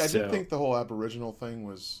 I did think the whole Aboriginal thing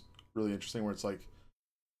was really interesting, where it's like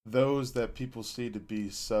those that people see to be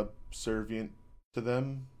subservient to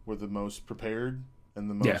them were the most prepared and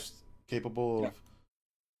the most capable of,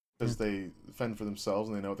 because they fend for themselves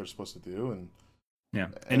and they know what they're supposed to do.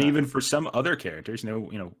 And even for some other characters,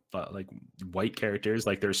 like white characters,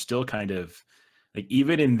 like they're still kind of like,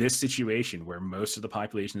 even in this situation where most of the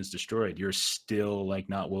population is destroyed, you're still like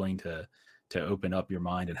not willing to open up your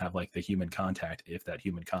mind and have like the human contact, if that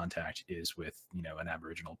human contact is with, an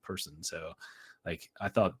Aboriginal person. So like, I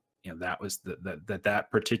thought, that was that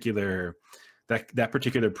particular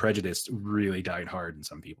prejudice really died hard in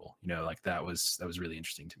some people, like that was really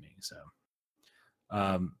interesting to me. So,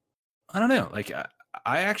 I don't know. Like,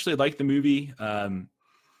 I actually liked the movie.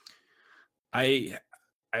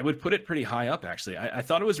 I would put it pretty high up, actually. I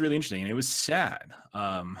thought it was really interesting, and it was sad,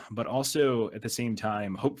 but also at the same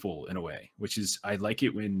time hopeful in a way, which is, I like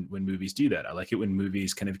it when movies do that. I like it when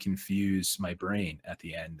movies kind of confuse my brain at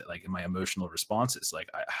the end, like in my emotional responses. Like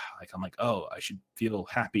I'm like, oh, I should feel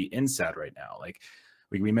happy and sad right now. Like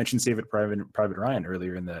we mentioned Save It Private Ryan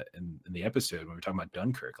earlier in the episode when we were talking about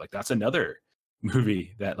Dunkirk. Like that's another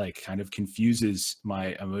movie that like kind of confuses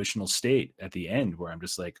my emotional state at the end, where I'm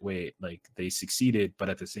just like, wait, like they succeeded, but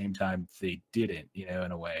at the same time they didn't,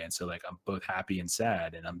 in a way. And so like, I'm both happy and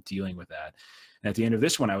sad, and I'm dealing with that. And at the end of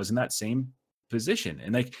this one, I was in that same position,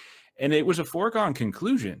 and it was a foregone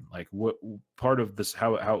conclusion, like what part of this,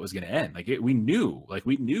 how it was going to end. Like we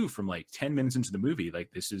knew from like 10 minutes into the movie, like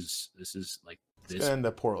this is like, it's going to end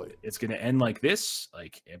up poorly. It's going to end like this,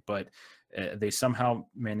 like, but they somehow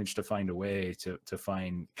managed to find a way to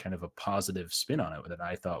find kind of a positive spin on it that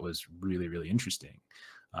I thought was really, really interesting.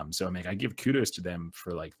 So I mean, I give kudos to them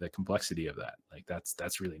for like the complexity of that. Like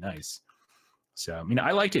that's really nice. So I mean,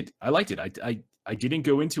 I liked it. I didn't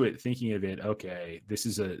go into it thinking of it, okay, this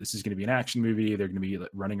is going to be an action movie. They're going to be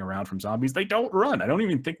running around from zombies. They don't run. I don't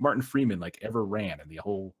even think Martin Freeman like ever ran in the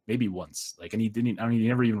whole, maybe once. Like, and he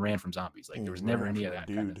never even ran from zombies. Like there was never any of that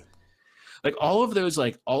kind of, like all of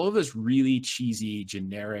those really cheesy,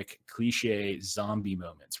 generic, cliche zombie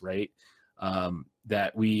moments, right?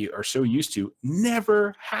 That we are so used to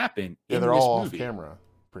never happen. Yeah, they're all off camera.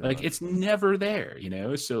 Like much. It's never there,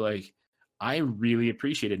 So like, I really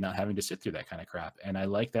appreciated not having to sit through that kind of crap. And I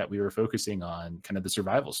like that we were focusing on kind of the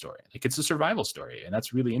survival story. Like, it's a survival story, and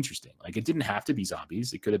that's really interesting. Like, it didn't have to be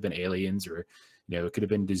zombies. It could have been aliens, or, it could have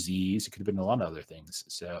been disease. It could have been a lot of other things.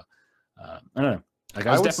 So I don't know. Like,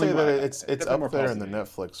 I would say that it's up there in the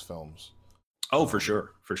Netflix films. Oh, for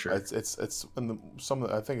sure. It's in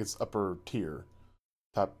I think it's upper tier,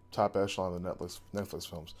 top echelon of the Netflix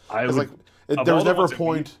films. There was never a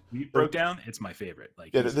point we broke down. It's my favorite.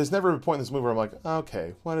 Like, there's never a point in this movie where I'm like,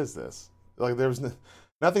 okay, what is this? Like, there was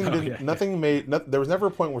nothing. There was never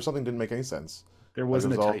a point where something didn't make any sense. There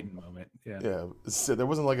wasn't a Titan moment. Yeah. So there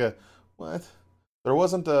wasn't like a what? There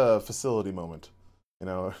wasn't a facility moment.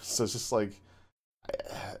 So it's just like,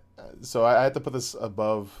 so I had to put this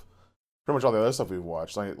above pretty much all the other stuff we've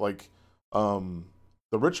watched. The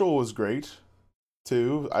Ritual was great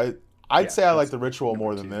too. I'd say I like The Ritual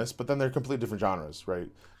more than this, but then they're completely different genres, right?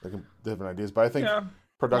 They're different ideas. But I think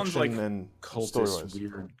production and cultist,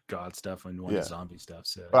 weird god stuff, and one's zombie stuff.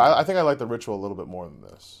 So, but I think I like The Ritual a little bit more than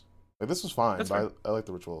this. Like, this was fine, but I like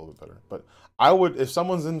The Ritual a little bit better. But I would, if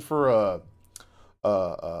someone's in for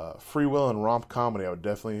a free will and romp comedy, I would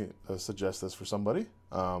definitely suggest this for somebody.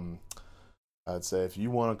 I'd say if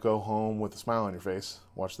you want to go home with a smile on your face,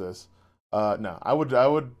 watch this. No, I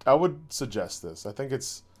would suggest this. I think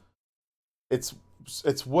it's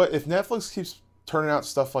what, if Netflix keeps turning out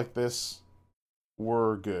stuff like this,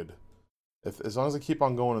 we're good. As long as they keep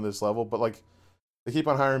on going to this level, but like, they keep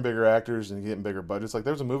on hiring bigger actors and getting bigger budgets. Like,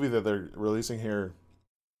 there's a movie that they're releasing here.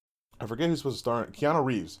 I forget who's supposed to star in it. Keanu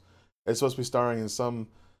Reeves is supposed to be starring in some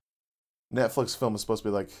Netflix film. It's supposed to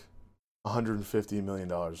be like $150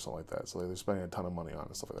 million or something like that. So they're spending a ton of money on it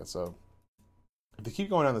and stuff like that. So if they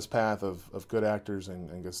keep going down this path of good actors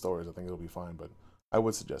and good stories, I think it'll be fine. But I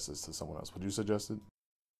would suggest this to someone else. Would you suggest it?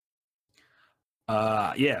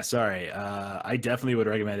 Yeah, sorry. I definitely would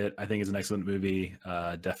recommend it. I think it's an excellent movie.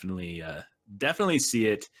 Definitely see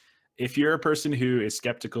it. If you're a person who is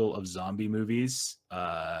skeptical of zombie movies,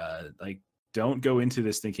 like, don't go into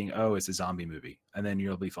this thinking, oh, it's a zombie movie, and then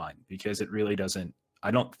you'll be fine, because it really doesn't.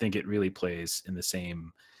 I don't think it really plays in the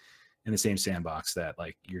same sandbox that,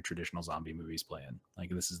 like, your traditional zombie movies play in. Like,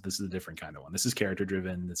 this is a different kind of one. This is character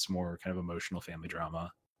driven. It's more kind of emotional family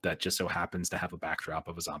drama that just so happens to have a backdrop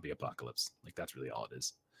of a zombie apocalypse. Like, that's really all it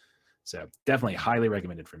is. So definitely highly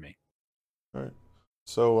recommended for me. All right.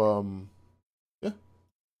 So yeah.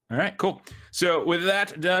 All right, cool. So with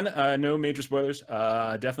that done, no major spoilers.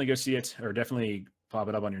 Definitely go see it, or definitely pop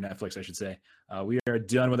it up on your Netflix, I should say. We are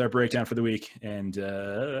done with our breakdown for the week, and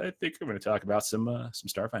I think we're going to talk about some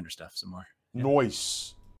Starfinder stuff some more. Yeah.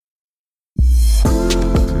 Nice.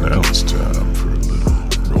 Now it's time for a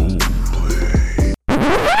little role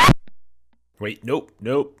play. Wait, nope.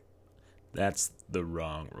 That's the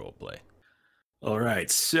wrong role play. All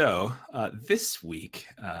right, so this week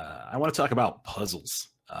I want to talk about puzzles,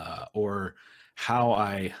 or how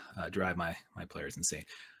I drive my players insane.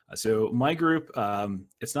 So my group,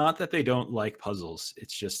 it's not that they don't like puzzles.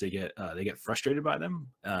 It's just they get frustrated by them.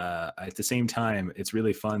 At the same time, it's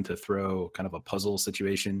really fun to throw kind of a puzzle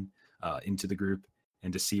situation into the group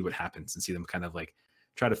and to see what happens, and see them kind of like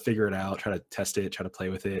try to figure it out, try to test it, try to play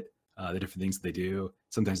with it, the different things that they do.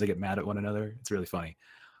 Sometimes they get mad at one another. It's really funny.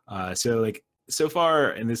 So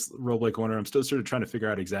far in this roleplay corner, I'm still sort of trying to figure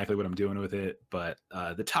out exactly what I'm doing with it. But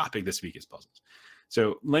the topic this week is puzzles.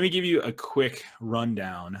 So let me give you a quick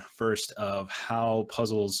rundown first of how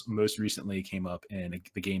puzzles most recently came up in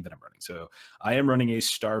the game that I'm running. So I am running a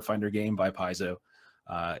Starfinder game by Paizo.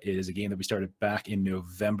 It is a game that we started back in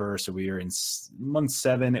November. So we are in month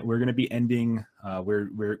 7. We're going to be ending.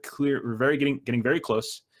 We're getting very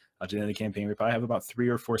close to the end of the campaign. We probably have about 3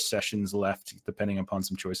 or 4 sessions left, depending upon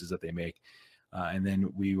some choices that they make. And then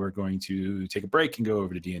we were going to take a break and go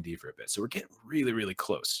over to D&D for a bit. So we're getting really, really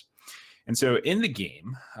close. And so in the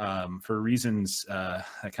game, for reasons that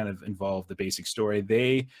kind of involve the basic story,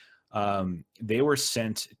 they were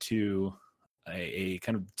sent to a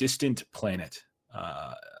kind of distant planet,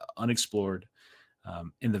 unexplored,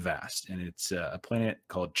 in the vast. And it's a planet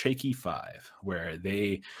called Chaki 5, where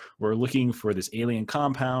they were looking for this alien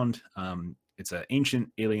compound. It's an ancient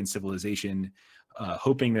alien civilization,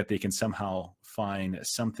 hoping that they can somehow find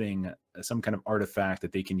some kind of artifact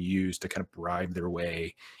that they can use to kind of bribe their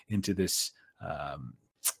way into this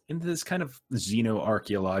kind of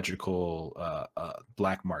xenoarchaeological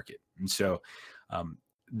black market. And so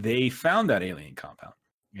they found that alien compound.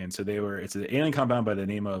 And so it's an alien compound by the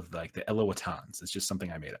name of like the Elowatans. It's just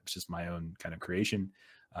something I made up. It's just my own kind of creation.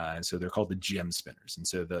 And so they're called the Gem Spinners. And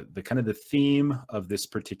so the kind of the theme of this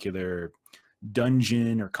particular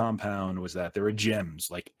dungeon or compound was that there were gems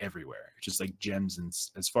like everywhere, just like gems, and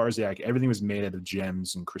as far as everything was made out of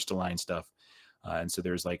gems and crystalline stuff. And so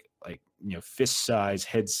there's like fist size,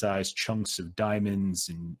 head size chunks of diamonds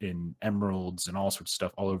and emeralds and all sorts of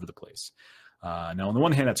stuff all over the place. Now, on the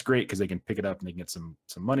one hand, that's great because they can pick it up and they can get some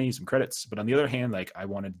money, some credits. But on the other hand, like, I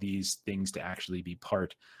wanted these things to actually be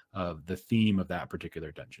part of the theme of that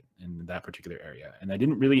particular dungeon in that particular area. And I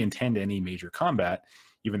didn't really intend any major combat,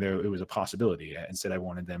 even though it was a possibility. Instead, I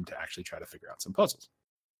wanted them to actually try to figure out some puzzles.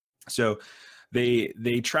 So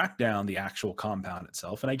they track down the actual compound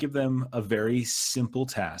itself, and I give them a very simple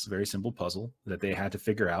task, a very simple puzzle that they had to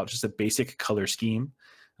figure out, just a basic color scheme.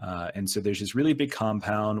 And so there's this really big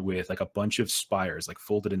compound with like a bunch of spires, like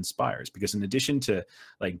folded in spires, because in addition to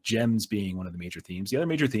like gems being one of the major themes, the other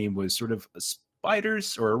major theme was sort of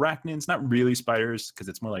spiders or arachnids, not really spiders because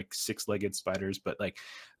it's more like six-legged spiders, but like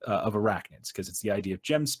of arachnids, because it's the idea of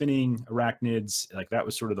gem spinning, arachnids, like that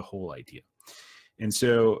was sort of the whole idea. And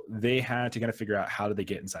so they had to kind of figure out how do they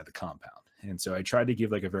get inside the compound. And so I tried to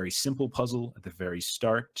give like a very simple puzzle at the very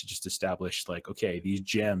start to just establish like, okay, these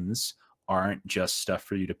gems aren't just stuff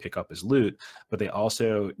for you to pick up as loot, but they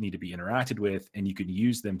also need to be interacted with, and you can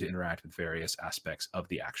use them to interact with various aspects of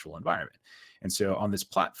the actual environment. And so on this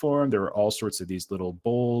platform, there were all sorts of these little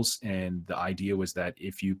bowls, and the idea was that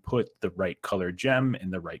if you put the right color gem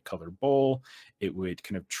in the right color bowl, it would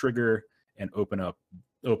kind of trigger and open up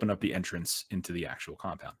the entrance into the actual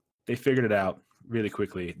compound. They figured it out really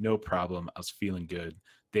quickly, no problem. I was feeling good.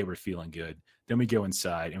 They were feeling good. Then we go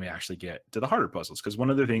inside and we actually get to the harder puzzles, because one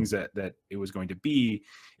of the things that it was going to be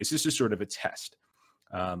is just a sort of a test.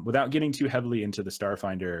 Without getting too heavily into the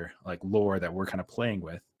Starfinder like lore that we're kind of playing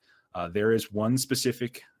with, there is one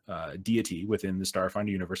specific deity within the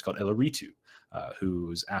Starfinder universe called Elaritu,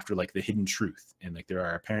 who's after like the hidden truth. And like there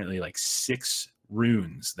are apparently like 6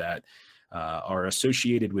 runes that are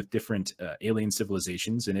associated with different alien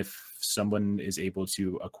civilizations. And if someone is able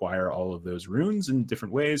to acquire all of those runes in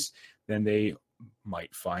different ways, then they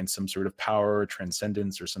might find some sort of power,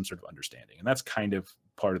 transcendence, or some sort of understanding. And that's kind of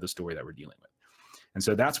part of the story that we're dealing with. And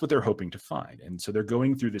so that's what they're hoping to find. And so they're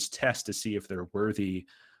going through this test to see if they're worthy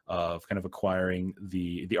of kind of acquiring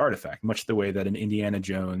the artifact, much the way that in Indiana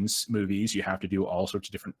Jones movies, you have to do all sorts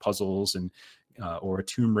of different puzzles, and or a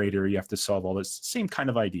Tomb Raider, you have to solve all this same kind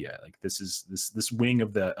of idea. Like this is this wing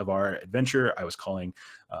of our adventure I was calling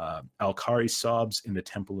Alkari Sobs in the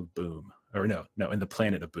Temple of Boom, or no, in the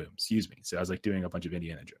Planet of Boom, excuse me. So I was like doing a bunch of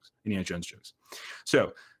Indiana Jones jokes.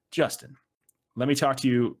 So Justin, let me talk to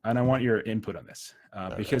you, and I want your input on this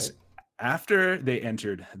because after they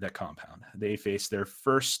entered that compound, they faced their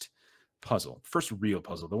first real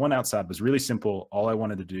puzzle. The one outside was really simple. All I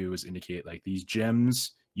wanted to do was indicate like these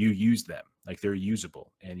gems, you use them, like they're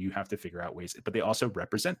usable, and you have to figure out ways, but they also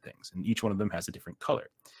represent things, and each one of them has a different color.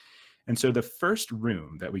 And so the first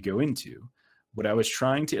room that we go into, what I was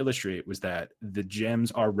trying to illustrate was that the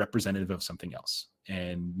gems are representative of something else,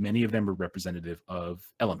 and many of them are representative of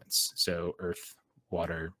elements. So earth,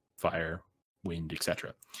 water, fire, wind,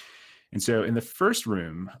 etc. And so in the first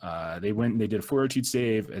room, they went and they did a fortitude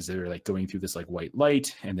save as they were like going through this like white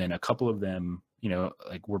light. And then a couple of them,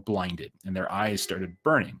 like were blinded and their eyes started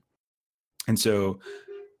burning. And so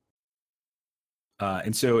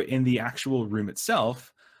in the actual room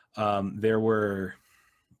itself, there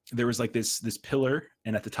was like this pillar,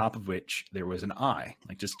 and at the top of which there was an eye,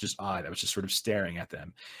 like just eye that was just sort of staring at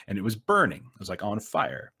them, and it was burning. It was like on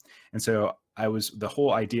fire. And so the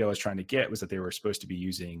whole idea I was trying to get was that they were supposed to be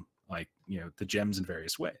using like, the gems in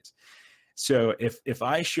various ways. So if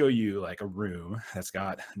I show you like a room that's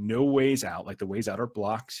got no ways out, like the ways out are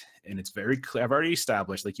blocked, and it's very clear, I've already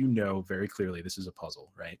established, like, very clearly this is a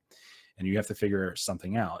puzzle, right? And you have to figure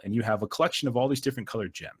something out, and you have a collection of all these different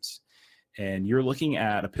colored gems. And you're looking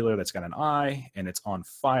at a pillar that's got an eye and it's on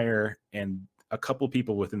fire, and a couple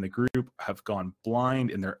people within the group have gone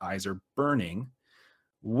blind and their eyes are burning.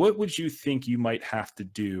 What would you think you might have to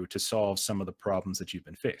do to solve some of the problems that you've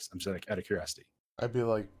been faced? I'm just like out of curiosity. I'd be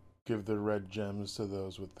like, give the red gems to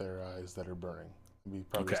those with their eyes that are burning. Would be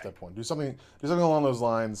probably step one. Do something along those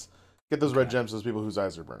lines. Get those red gems to those people whose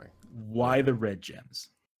eyes are burning. Why the red gems?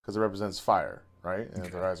 Because it represents fire, right? And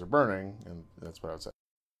if their eyes are burning, and that's what I would say.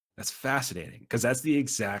 That's fascinating, because that's the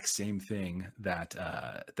exact same thing that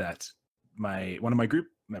one of my group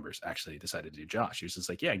members actually decided to do. Josh, he was just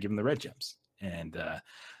like, yeah, give him the red gems, and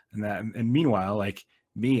meanwhile, like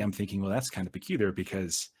me, I'm thinking, well, that's kind of peculiar,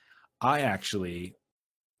 because I actually,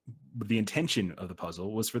 the intention of the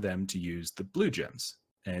puzzle was for them to use the blue gems,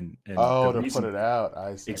 and to put it out.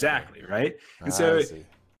 I see. Exactly, right. And so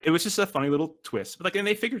it was just a funny little twist. But like, and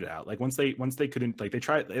they figured it out. Like once they couldn't, like they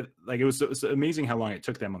tried, like it was amazing how long it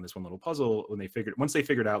took them on this one little puzzle when once they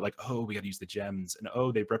figured out like, oh, we got to use the gems, and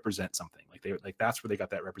oh, they represent something. Like that's where they got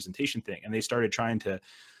that representation thing, and they started trying to.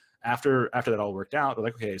 After that all worked out, they're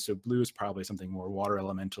like, okay, so blue is probably something more water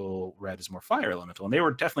elemental, red is more fire elemental, and they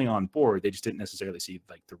were definitely on board. They just didn't necessarily see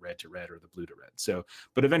like the red to red or the blue to red. So,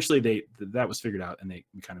 but eventually that was figured out, and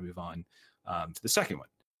we kind of move on to the second one.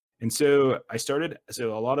 And so a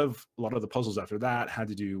lot of the puzzles after that had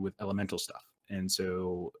to do with elemental stuff, and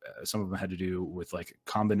so some of them had to do with like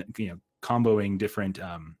comboing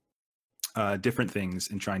different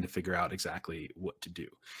things and trying to figure out exactly what to do.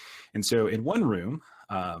 And so in one room,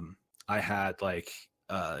 I had like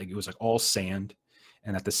it was like all sand,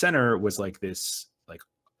 and at the center was like this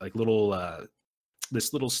like little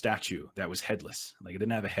this little statue that was headless. Like it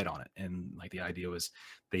didn't have a head on it. And like the idea was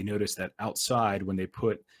they noticed that outside when they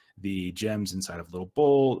put the gems inside of a little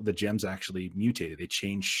bowl, the gems actually mutated. They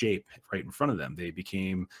changed shape right in front of them. They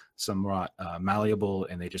became somewhat malleable,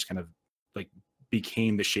 and they just kind of like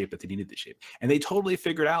became the shape that they needed the shape. And they totally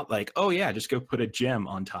figured out like, oh yeah, just go put a gem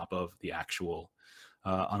on top of the actual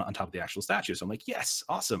on top of the actual statue. So I'm like, yes,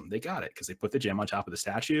 awesome, they got it, because they put the gem on top of the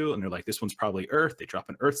statue, and they're like, this one's probably earth. They drop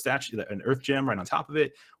an earth earth gem right on top of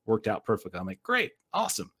it. Worked out perfectly. I'm like, great,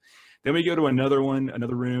 awesome. Then we go to another room,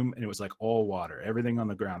 and it was like all water. Everything on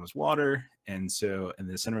the ground was water, and so in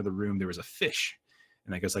the center of the room there was a fish,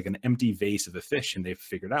 and like it's like an empty vase of a fish, and they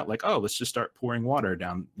figured out like, oh, let's just start pouring water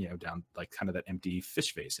down like kind of that empty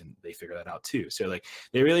fish vase, and they figured that out too. So like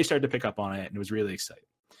they really started to pick up on it, and it was really exciting.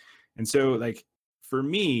 And so like for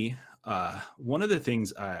me, one of the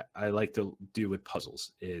things I like to do with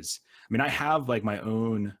puzzles is, I mean, I have like my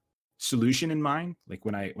own solution in mind, like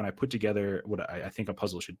when I put together what I think a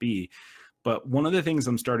puzzle should be. But one of the things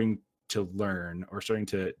I'm starting to learn, or starting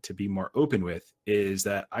to be more open with, is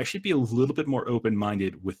that I should be a little bit more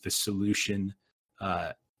open-minded with the solution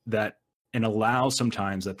that, and allow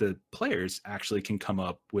sometimes that the players actually can come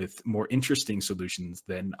up with more interesting solutions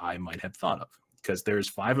than I might have thought of, because there's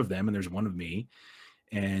 5 of them and there's 1 of me,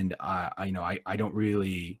 and I don't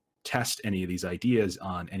really test any of these ideas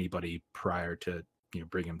on anybody prior to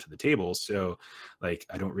bring them to the table. So like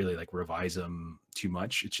I don't really like revise them too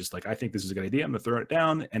much. It's just like, I think this is a good idea, I'm gonna throw it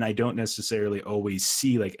down, and I don't necessarily always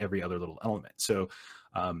see like every other little element. So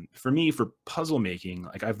for me, for puzzle making,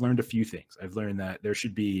 like I've learned a few things. I've learned that there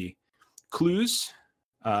should be clues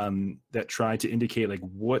that try to indicate like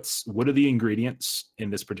what are the ingredients in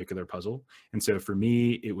this particular puzzle. And so for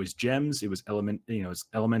me, it was gems, it was it's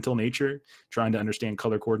elemental nature, trying to understand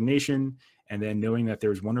color coordination, and then knowing that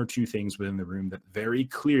there's 1 or 2 things within the room that very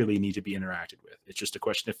clearly need to be interacted with. It's just a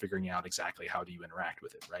question of figuring out exactly how do you interact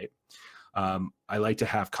with it, right? I like to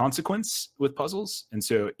have consequence with puzzles, and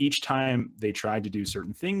so each time they tried to do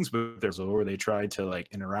certain things with their puzzle, or they tried to like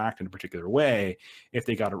interact in a particular way, if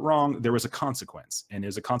they got it wrong, there was a consequence, and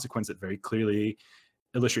there's a consequence that very clearly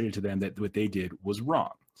illustrated to them that what they did was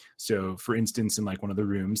wrong. So for instance, in like one of the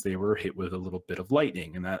rooms, they were hit with a little bit of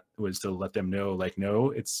lightning, and that was to let them know like, no,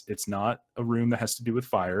 it's not a room that has to do with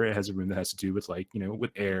fire. It has a room that has to do with like,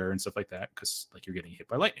 with air and stuff like that, because like you're getting hit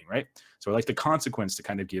by lightning, right? So I like the consequence to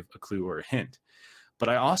kind of give a clue or a hint. But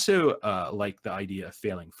I also like the idea of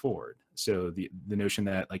failing forward. So the notion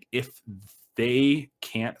that like if they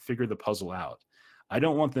can't figure the puzzle out, I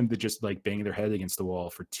don't want them to just like bang their head against the wall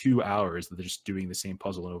for 2 hours that they're just doing the same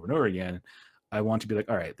puzzle over and over again. I want to be like,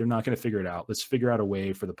 all right, they're not going to figure it out. Let's figure out a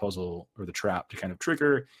way for the puzzle or the trap to kind of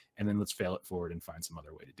trigger, and then let's fail it forward and find some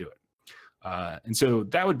other way to do it. And so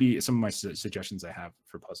that would be some of my suggestions I have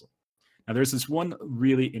for puzzle. Now, there's this one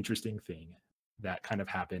really interesting thing that kind of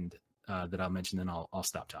happened that I'll mention, then I'll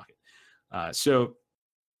stop talking. So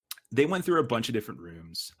they went through a bunch of different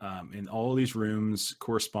rooms, and all of these rooms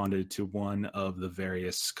corresponded to one of the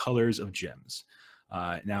various colors of gems.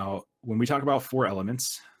 Now, when we talk about 4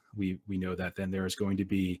 elements, we know that then there is going to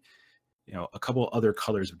be a couple other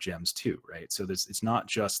colors of gems too, right? So it's not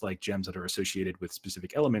just like gems that are associated with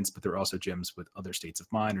specific elements, but there are also gems with other states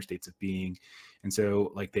of mind or states of being. And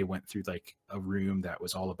so like they went through like a room that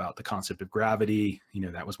was all about the concept of gravity.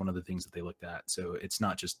 That was one of the things that they looked at. So it's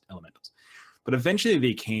not just elementals. But eventually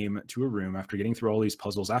they came to a room after getting through all these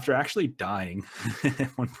puzzles, after actually dying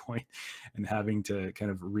at one point and having to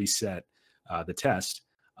kind of reset the test.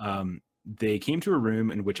 They came to a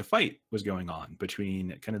room in which a fight was going on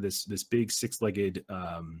between kind of this big 6-legged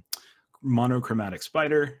monochromatic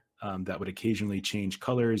spider that would occasionally change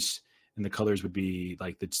colors, and the colors would be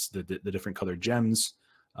like the different colored gems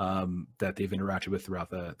that they've interacted with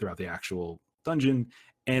throughout the actual dungeon,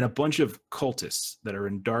 and a bunch of cultists that are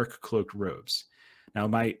in dark cloaked robes. Now,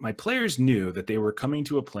 my players knew that they were coming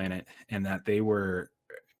to a planet and that they were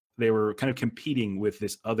kind of competing with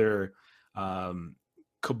this other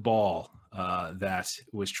cabal that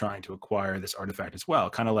was trying to acquire this artifact as well.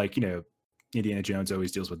 Kind of like, Indiana Jones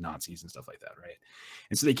always deals with Nazis and stuff like that, right?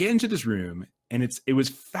 And so they get into this room, and it was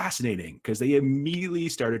fascinating because they immediately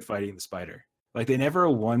started fighting the spider. Like they never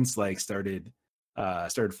once started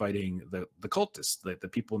fighting the cultists, the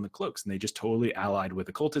people in the cloaks, and they just totally allied with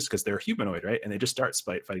the cultists because they're humanoid, right? And they just start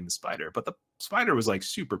fighting the spider. But the spider was like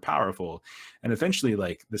super powerful, and eventually,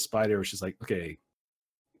 like the spider was just like, okay,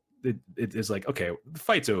 it is like, okay, the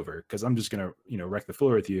fight's over because I'm just gonna wreck the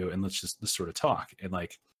floor with you, and let's sort of talk. And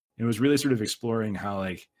like it was really sort of exploring how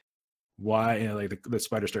like why the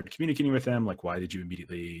spider started communicating with them, like why did you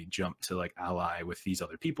immediately jump to like ally with these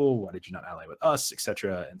other people, why did you not ally with us,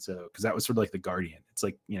 etc. And so because that was sort of like the guardian, it's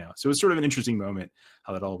like so it was sort of an interesting moment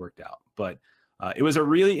how that all worked out. But it was a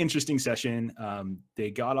really interesting session.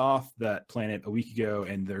 They got off that planet a week ago,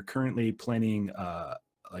 and they're currently planning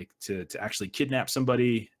to actually kidnap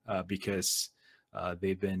somebody because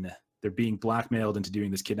they're being blackmailed into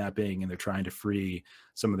doing this kidnapping, and they're trying to free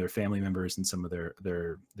some of their family members and some of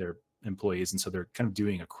their employees. And so they're kind of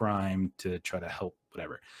doing a crime to try to help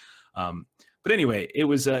whatever. But anyway, it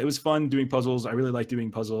was fun doing puzzles. I really like doing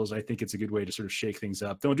puzzles. I think it's a good way to sort of shake things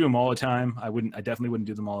up. Don't do them all the time. I definitely wouldn't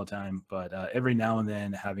do them all the time, but every now and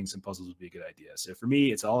then having some puzzles would be a good idea. So for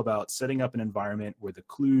me, it's all about setting up an environment where the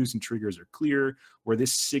clues and triggers are clear, where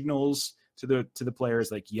this signals to the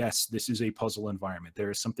players like, yes, this is a puzzle environment. There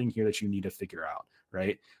is something here that you need to figure out,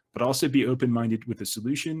 right? But also be open-minded with the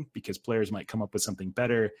solution, because players might come up with something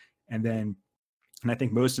better. And I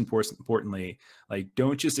think most importantly, like,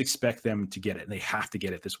 don't just expect them to get it. They have to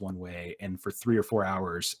get it this one way. And for 3 or 4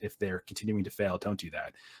 hours, if they're continuing to fail, don't do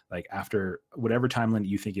that. Like after whatever time limit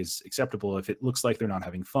you think is acceptable, if it looks like they're not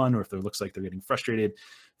having fun, or if it looks like they're getting frustrated,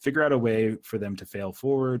 figure out a way for them to fail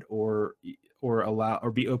forward, or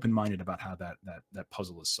be open-minded about how that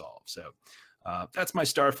puzzle is solved. So that's my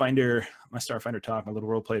Starfinder talk, my little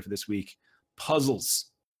role play for this week.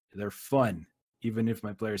 Puzzles, they're fun. Even if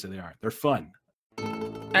my players say they aren't, they're fun.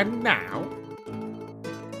 And now,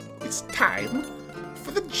 it's time for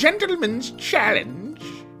the Gentleman's Challenge.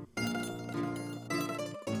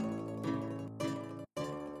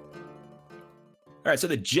 All right, so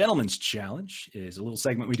the Gentleman's Challenge is a little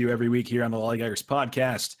segment we do every week here on the Lollygaggers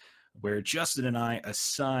podcast, where Justin and I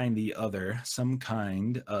assign the other some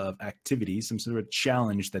kind of activity, some sort of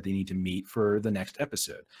challenge that they need to meet for the next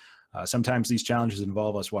episode. Sometimes these challenges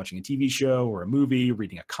involve us watching a TV show or a movie,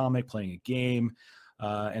 reading a comic, playing a game,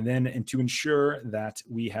 and to ensure that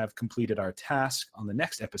we have completed our task on the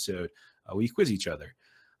next episode, we quiz each other.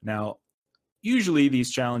 Now, usually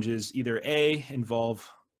these challenges either A, involve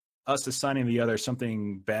us assigning the other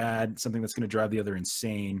something bad, something that's going to drive the other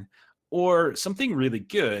insane, or something really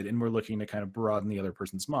good, and we're looking to kind of broaden the other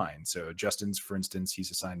person's mind. So Justin's, for instance,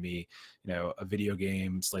 he's assigned me, a video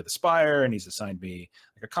game, Slay the Spire, and he's assigned me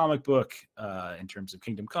like a comic book in terms of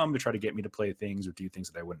Kingdom Come, to try to get me to play things or do things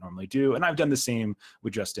that I wouldn't normally do. And I've done the same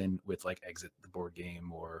with Justin with like Exit the board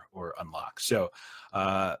game or Unlock. So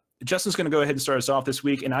Justin's going to go ahead and start us off this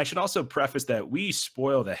week. And I should also preface that we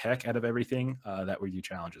spoil the heck out of everything that we do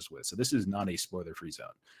challenges with. So this is not a spoiler-free zone.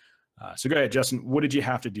 So go ahead, Justin. What did you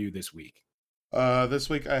have to do this week? This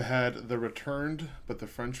week I had The Returned, but the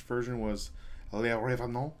French version was Les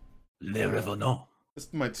Revenants. Les Revenants. This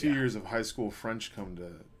is my 2 years of high school French come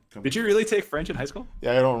to. Did you really take French in high school?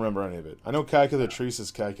 Yeah, I don't remember any of it. I know calculatrice is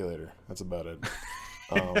calculator. That's about it.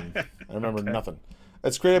 I remember nothing.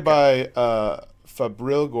 It's created by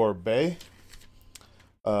Fabril Gorbet.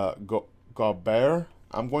 Gaubert.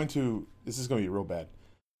 This is going to be real bad.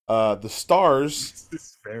 The stars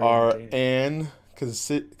are Anne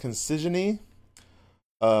Consigny,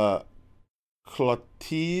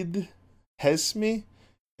 Clotilde Hesme,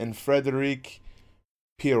 and Frédéric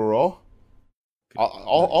Pierrot.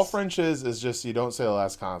 All French is just you don't say the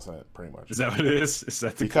last consonant, pretty much. Is that what it is? Is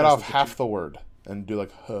that you cut off half the word and do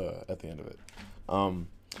like "huh" at the end of it.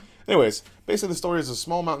 Anyways, basically the story is a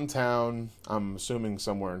small mountain town, I'm assuming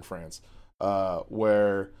somewhere in France,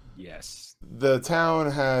 where yes, the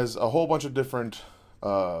town has a whole bunch of different,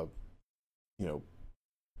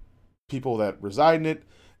 people that reside in it.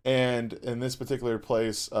 And in this particular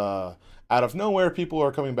place, out of nowhere, people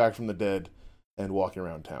are coming back from the dead and walking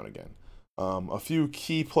around town again. A few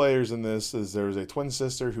key players in this is there's a twin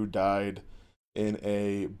sister who died in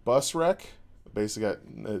a bus wreck. Basically,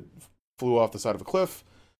 it flew off the side of a cliff,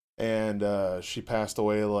 and she passed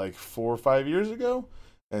away like 4 or 5 years ago.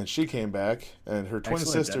 And she came back, and her twin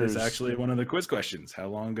sister is actually one of the quiz questions. How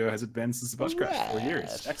long ago has it been since the bus crash? 4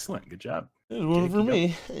 years. Excellent. Good job. There's one for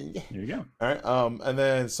me. There you go. All right. And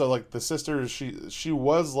then so like the sister, she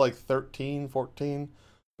was like 13, 14,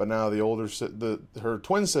 but now the older her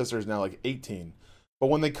twin sister is now like 18. But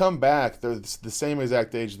when they come back, they're the same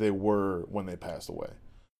exact age they were when they passed away.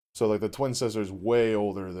 So like the twin sister is way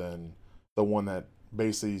older than the one that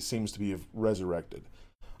basically seems to be resurrected.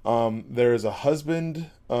 There is a husband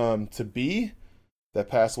to be that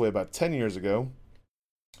passed away about 10 years ago.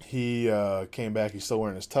 He came back. He's still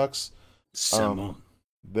wearing his tux.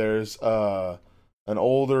 There's a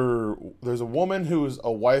woman who's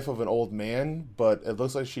a wife of an old man, but it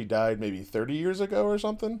looks like she died maybe 30 years ago or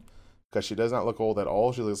something, because she does not look old at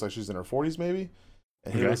all. She looks like she's in her 40s maybe,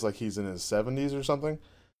 and he looks like he's in his 70s or something.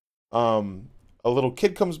 A little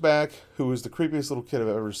kid comes back who is the creepiest little kid I've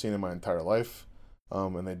ever seen in my entire life,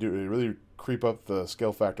 and they really creep up the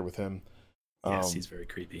scale factor with him. Yes, he's very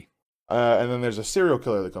creepy. And then there's a serial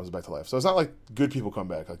killer that comes back to life. So it's not like good people come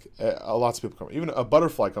back. Like lots of people come. Even a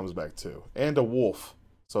butterfly comes back too, and a wolf.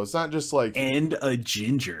 So it's not just like and a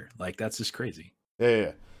ginger. Like that's just crazy.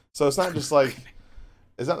 Yeah. So it's not just like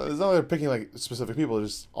it's not like they're picking like specific people.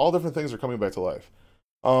 It's just all different things are coming back to life.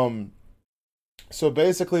 So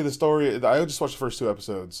basically the story, I just watched the first 2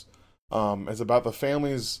 episodes. It's about the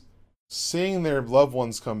families seeing their loved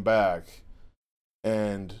ones come back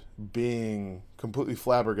and being completely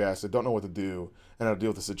flabbergasted, don't know what to do, and how to deal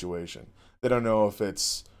with the situation. They don't know if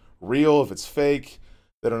it's real, if it's fake.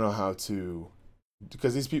 They don't know how to,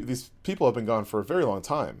 because these people have been gone for a very long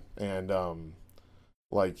time, and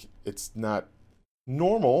like it's not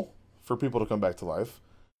normal for people to come back to life.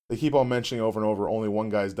 They keep on mentioning over and over only one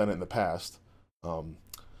guy's done it in the past. And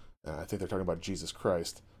I think they're talking about Jesus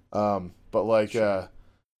Christ. But like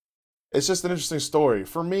it's just an interesting story.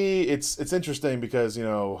 For me, it's interesting because, you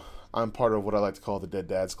know, I'm part of what I like to call the Dead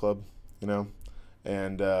Dads Club, you know?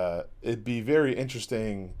 And it'd be very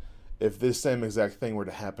interesting if this same exact thing were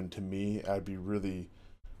to happen to me. I'd be really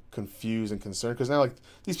confused and concerned because now, like,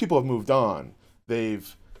 these people have moved on.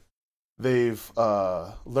 They've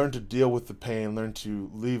learned to deal with the pain, learned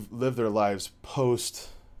to live their lives post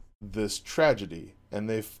this tragedy, and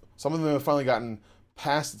some of them have finally gotten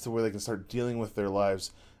past it to where they can start dealing with their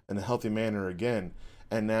lives in a healthy manner again.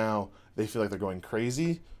 And now they feel like they're going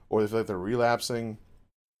crazy, or they feel like they're relapsing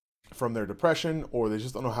from their depression, or they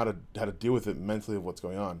just don't know how to deal with it mentally of what's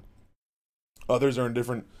going on. Others are in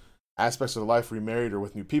different aspects of their life, remarried or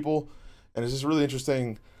with new people, and it's just a really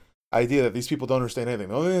interesting idea that these people don't understand anything.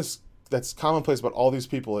 The only thing that's commonplace about all these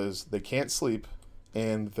people is they can't sleep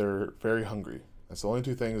and they're very hungry. That's the only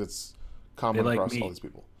 2 things that's common across all these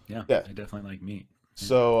people. Yeah, they definitely like meat.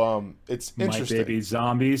 So it's interesting. Might they be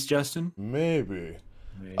zombies, Justin? Maybe.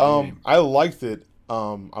 I liked it.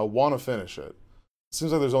 I want to finish it.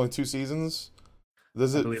 Seems like there's only 2 seasons. I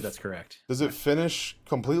believe that's correct. Does it finish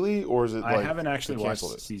completely, or is it? I haven't actually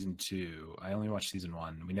watched season 2. I only watched season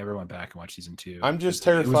 1. We never went back and watched season 2. I'm just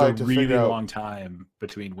terrified to figure out. It was a really long time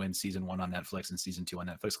between when season 1 on Netflix and season 2 on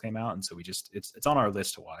Netflix came out, and so it's on our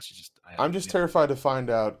list to watch. I'm just terrified to find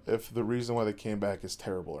out if the reason why they came back is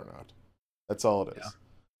terrible or not. That's all it is. Yeah.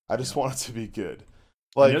 I just want it to be good.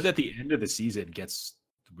 Like, I know that the end of the season gets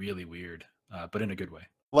really weird, but in a good way.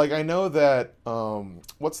 Like, I know that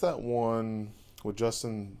what's that one with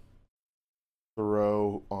Justin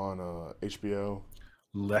Theroux on HBO?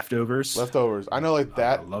 Leftovers. I know, like,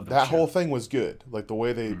 that whole thing was good. Like, the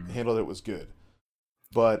way they handled it was good.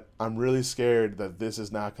 But I'm really scared that this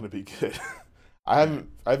is not going to be good. I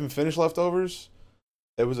haven't finished Leftovers.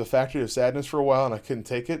 It was a factory of sadness for a while, and I couldn't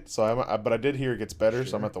take it. So but I did hear it gets better, so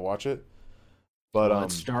I'm gonna have to watch it. But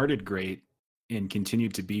it started great and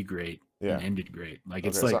continued to be great and ended great. Like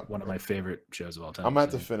it's one of my favorite shows of all time. I'm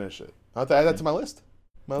gonna have to finish it. I'll have to add that to my list.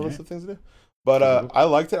 List of things to do. But I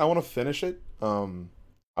liked it. I want to finish it.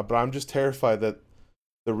 But I'm just terrified that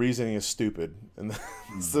the reasoning is stupid, and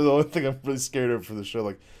that's the only thing I'm really scared of for the show.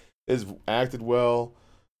 Like, it's acted well,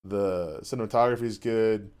 the cinematography is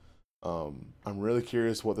good. I'm really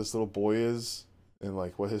curious what this little boy is and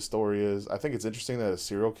like what his story is. I think it's interesting that a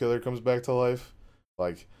serial killer comes back to life,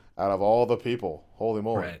 like out of all the people. Holy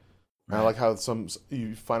moly! Right. And I like how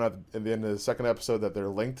you find out at the end of the second episode that they're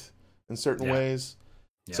linked in certain ways.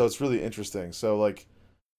 Yeah. So it's really interesting. So like,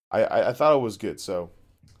 I thought it was good. So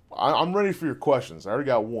I'm ready for your questions. I already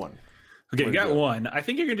got one. Okay, you got one. I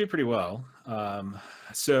think you're gonna do pretty well.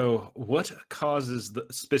 So what causes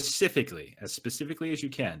specifically as you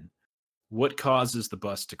can? What causes the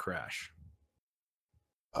bus to crash?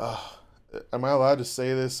 Am I allowed to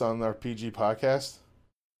say this on our PG podcast?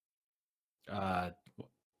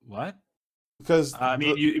 What? Because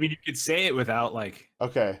you could say it without like.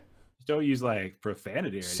 Okay. don't use like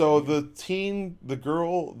profanity. Or So anything.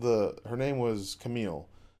 her name was Camille.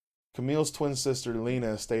 Camille's twin sister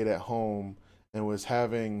Lena stayed at home and was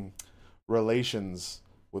having relations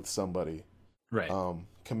with somebody. Right.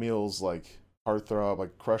 Camille's like heartthrob,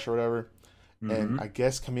 like crush or whatever. And I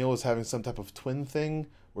guess Camille was having some type of twin thing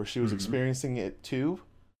where she was experiencing it too.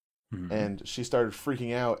 And she started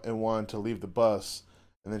freaking out and wanted to leave the bus.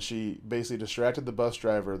 And then she basically distracted the bus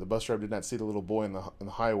driver. The bus driver did not see the little boy in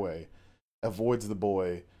the highway, avoids the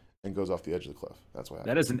boy, and goes off the edge of the cliff. That's what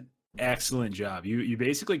happened. That is an excellent job. You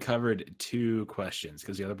basically covered 2 questions,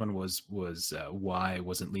 because the other one was why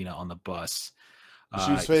wasn't Lena on the bus?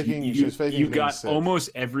 She was faking. You got sick.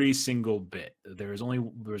 almost every single bit. There was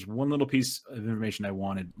one little piece of information I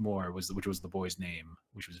wanted more, which was the boy's name,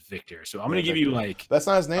 which was Victor. So I'm gonna give you like, that's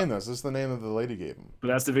not his name though. This is the name that the lady gave him. but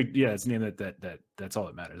that's it's the name that's all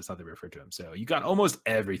that matters. That's how they refer to him. So you got almost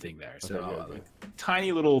everything there. So Okay, like,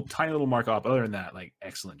 tiny little mark off. Other than that, like,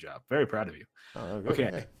 excellent job. Very proud of you. Oh, Okay.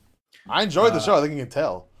 Yeah. I enjoyed the show. I think you can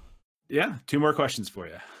tell. Yeah, 2 more questions for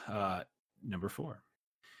you. Number 4.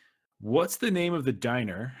 What's the name of the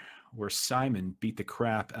diner where Simon beat the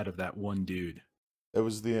crap out of that one dude? It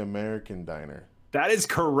was the American Diner. That is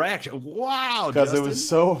correct. Wow, Because it was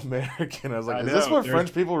so American. I was like, is this what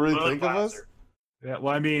French people really think of us? Yeah,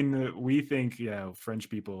 well, I mean, we think, French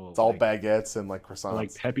people. It's all baguettes and like croissants.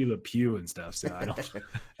 Like Pepe Le Pew and stuff. So I don't.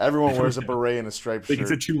 Everyone wears a beret and a striped I think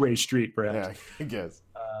shirt. it's a 2-way street, perhaps. Yeah, I guess.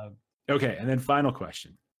 Okay, and then final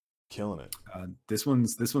question. Killing it. This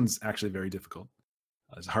one's actually very difficult.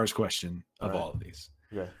 It's the hardest question of all of these.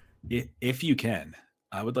 Okay. If you can,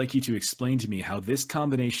 I would like you to explain to me how this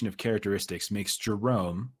combination of characteristics makes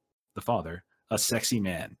Jerome, the father, a sexy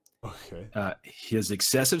man. Okay. His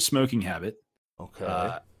excessive smoking habit.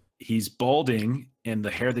 Okay. He's balding, and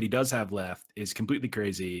the hair that he does have left is completely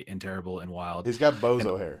crazy and terrible and wild. He's got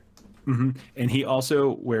bozo hair. And he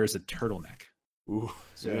also wears a turtleneck. Ooh.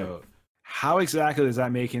 So how exactly does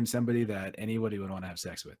that make him somebody that anybody would want to have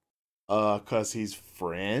sex with? Because he's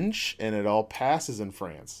French, and it all passes in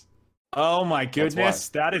France. Oh my goodness,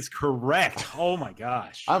 that is correct. Oh my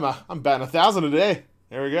gosh. I'm batting 1,000 a day.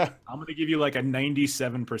 There we go. I'm gonna give you like a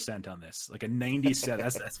 97% on this. Like a 97.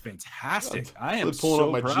 That's fantastic. I am pulling so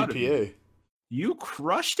up my proud of you. GPA. You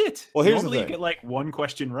crushed it. Well, here's Normally the thing. you get like 1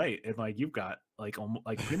 question right, and like you've got like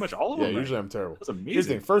pretty much all of Yeah, them. usually right. I'm terrible. That's amazing. Here's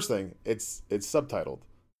the thing. First thing, it's subtitled,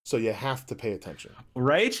 so you have to pay attention.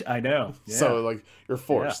 Right? I know. Yeah. So like you're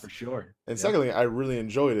forced. Yeah, for sure. And secondly, I really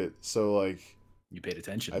enjoyed it. So like You paid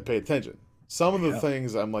attention. I paid attention. Some of the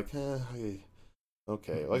things I'm like,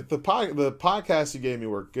 okay. Like the podcast you gave me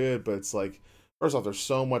were good, but it's like, first off, there's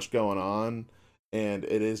so much going on, and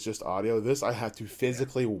it is just audio. This I have to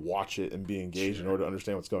physically watch it and be engaged in order to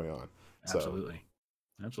understand what's going on. Absolutely.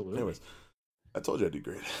 So, Absolutely. anyways, I told you I'd do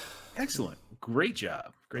great. Excellent. Great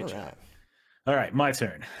job. Great All job. right. All right, my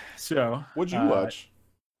turn. So What'd you watch?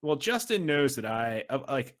 Well, Justin knows that I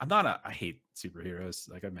hate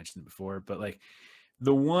superheroes, like I've mentioned before, but like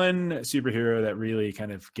the one superhero that really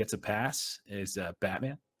kind of gets a pass is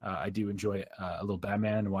Batman. I do enjoy a little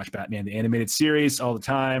Batman and watch Batman the animated series all the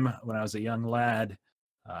time. When I was a young lad,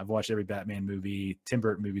 I've watched every Batman movie. Tim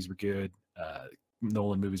Burton movies were good.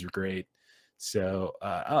 Nolan movies were great. So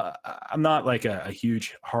I'm not like a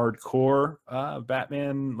huge hardcore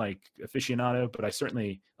Batman like aficionado, but I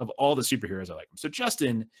certainly, of all the superheroes, I like them. So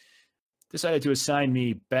Justin decided to assign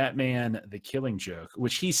me Batman: The Killing Joke,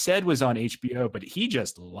 which he said was on HBO, but he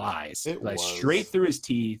just lies. It like was. Straight through his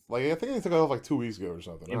teeth. Like I think they took it off like 2 weeks ago or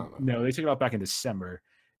something. I don't know. No, they took it off back in December.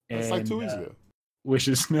 It's like 2 weeks ago. Which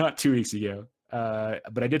is not 2 weeks ago.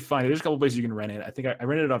 But I did find it. There's a couple places you can rent it. I think I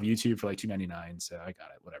rented it off YouTube for like $2.99, so I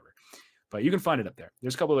got it, whatever. But you can find it up there.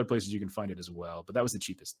 There's a couple other places you can find it as well, but that was the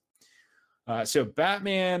cheapest. So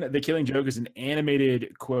Batman: The Killing Joke is an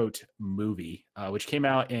animated quote movie, which came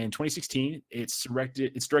out in 2016. It's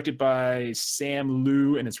directed by Sam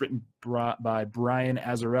Liu, and it's written by Brian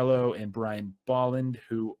Azzarello and Brian Bolland,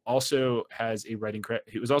 who also has a writing credit.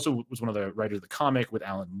 He was one of the writers of the comic with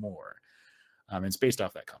Alan Moore, and it's based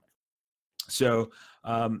off that comic. So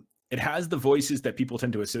it has the voices that people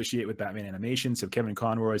tend to associate with Batman animation. So Kevin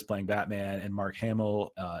Conroy is playing Batman, and Mark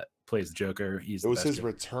Hamill plays the Joker. It was his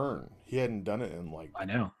return. He hadn't done it in like I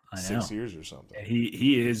know 6 years or something. And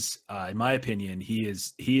he is, in my opinion, he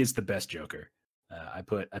is the best Joker. I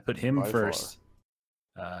put him By first,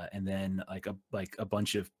 and then like a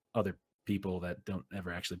bunch of other people that don't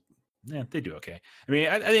ever actually. Yeah, they do okay. I mean,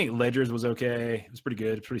 I think Ledger's was okay. It was pretty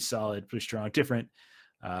good, pretty solid, pretty strong, different.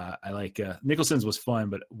 I like Nicholson's was fun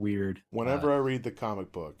but weird. Whenever I read the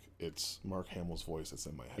comic book, it's Mark Hamill's voice that's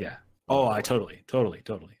in my head. Yeah. Oh, I totally.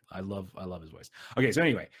 I love his voice. Okay, so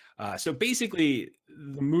anyway, so basically,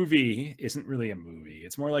 the movie isn't really a movie.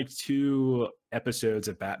 It's more like 2 episodes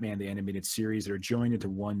of Batman the Animated Series that are joined into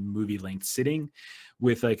one movie-length sitting,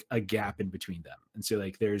 with like a gap in between them. And so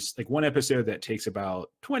like there's like one episode that takes about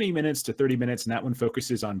 20 minutes to 30 minutes, and that one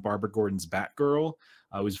focuses on Barbara Gordon's Batgirl,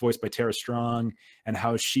 who's voiced by Tara Strong, and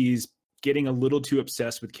how she's getting a little too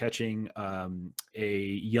obsessed with catching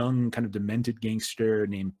a young kind of demented gangster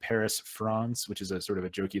named Paris France, which is a sort of a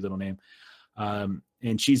jokey little name.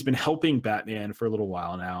 And she's been helping Batman for a little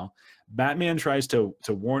while now. Batman tries to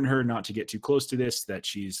warn her not to get too close to this, that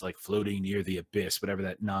she's like floating near the abyss, whatever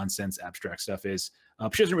that nonsense abstract stuff is.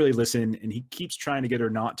 She doesn't really listen, and he keeps trying to get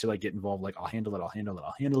her not to like get involved. Like, I'll handle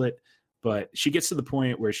it. But she gets to the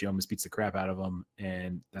point where she almost beats the crap out of him,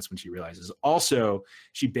 and that's when she realizes. Also,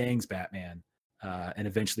 she bangs Batman, and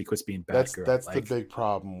eventually quits being Batgirl. That's like, the big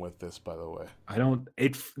problem with this, by the way.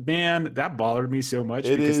 Man, that bothered me so much.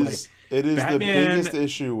 It is Batman the biggest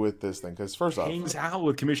issue with this thing, because first off, hangs out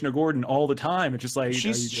with Commissioner Gordon all the time. It's just like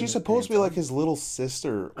she's supposed to be like his little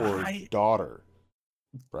sister or daughter.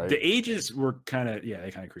 Right. The ages were they kind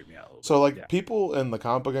of creeped me out a little so bit. Like people in the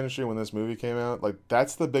comic book industry, when this movie came out, like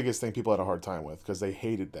that's the biggest thing people had a hard time with, because they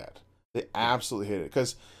hated that. They absolutely hated it,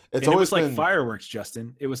 because it was like fireworks,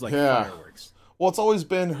 Justin. It was like fireworks. Well, it's always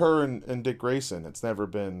been her and Dick Grayson. It's never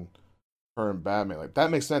been her and Batman. Like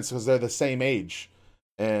that makes sense because they're the same age.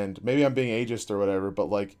 And maybe I'm being ageist or whatever, but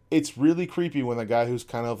like it's really creepy when the guy who's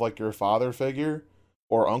kind of like your father figure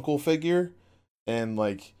or uncle figure, and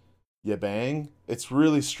like you bang. It's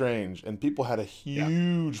really strange, and people had a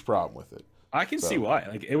huge problem with it. I can see why.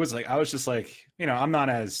 Like it was like I was just like, I'm not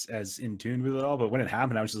as in tune with it all, but when it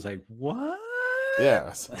happened, I was just like, what?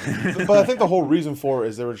 Yeah. But I think the whole reason for it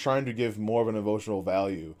is they were trying to give more of an emotional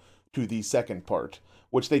value to the second part,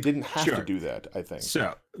 which they didn't have to do that, I think.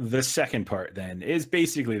 So the second part then is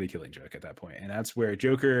basically the Killing Joke at that point, and that's where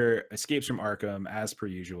Joker escapes from Arkham as per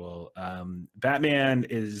usual. Batman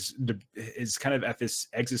is kind of at this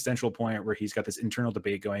existential point where he's got this internal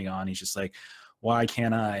debate going on. He's just like, why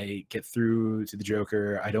can't I get through to the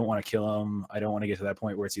Joker? I don't want to kill him. I don't want to get to that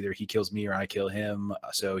point where it's either he kills me or I kill him.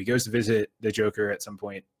 So he goes to visit the Joker at some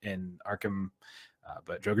point in Arkham,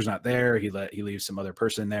 but Joker's not there. He leaves some other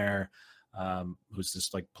person there, who's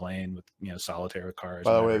just like playing with solitaire with cars.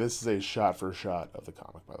 By the way, this is a shot for shot of the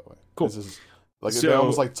comic. By the way, cool. This is like they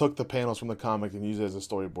almost like took the panels from the comic and used it as a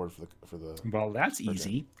storyboard for the. Well, that's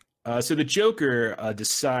easy. So the Joker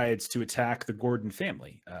decides to attack the Gordon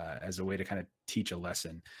family as a way to kind of teach a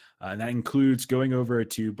lesson. And that includes going over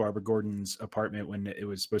to Barbara Gordon's apartment when it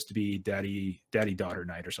was supposed to be daddy-daughter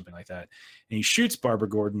night or something like that. And he shoots Barbara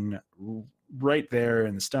Gordon right there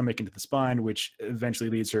in the stomach into the spine, which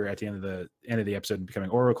eventually leads her at the end of the episode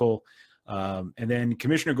becoming Oracle. And then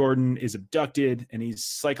Commissioner Gordon is abducted and he's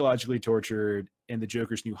psychologically tortured in the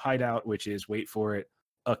Joker's new hideout, which is, wait for it,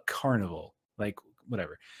 a carnival. Like,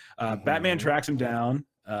 whatever. Batman tracks him down.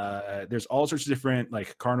 There's all sorts of different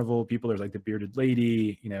like carnival people. There's like the bearded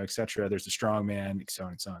lady, etc. There's the strong man, so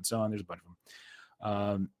on and so on and so on. There's a bunch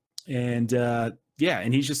of them.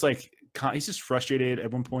 And he's just like, he's just frustrated.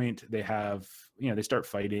 At one point they have, they start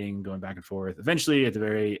fighting, going back and forth. Eventually at the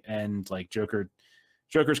very end, like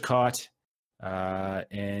Joker's caught,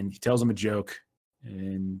 and he tells him a joke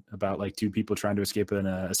and about like 2 people trying to escape an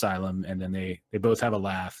asylum. And then they both have a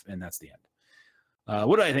laugh, and that's the end.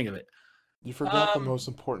 What do I think of it? You forgot the most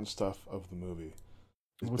important stuff of the movie.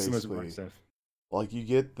 What's the most important stuff? Like, you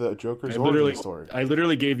get the Joker's origin story. I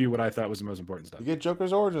literally gave you what I thought was the most important stuff. You get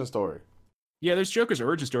Joker's origin story. Yeah, there's Joker's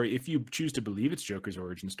origin story. If you choose to believe it's Joker's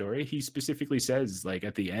origin story, he specifically says, like,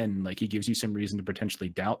 at the end, like, he gives you some reason to potentially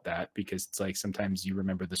doubt that, because it's like sometimes you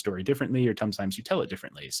remember the story differently or sometimes you tell it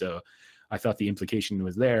differently. So I thought the implication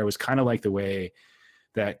was there. It was kind of like the way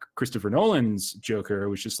that Christopher Nolan's Joker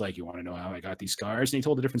was just like, you want to know how I got these scars? And he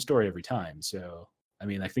told a different story every time. So, I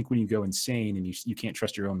mean, I think when you go insane and you can't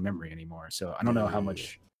trust your own memory anymore. So I don't know how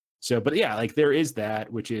much. So, but yeah, like there is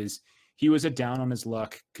that, which is he was a down on his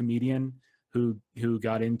luck comedian who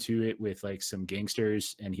got into it with like some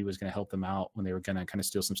gangsters, and he was going to help them out when they were going to kind of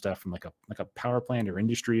steal some stuff from like a power plant or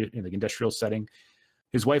industry, like industrial setting.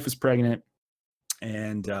 His wife was pregnant,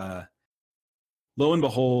 and lo and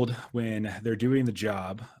behold, when they're doing the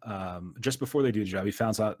job, just before they do the job, he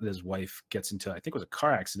finds out that his wife gets into, I think it was a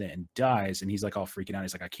car accident, and dies. And he's like all freaking out.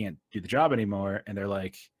 He's like, I can't do the job anymore. And they're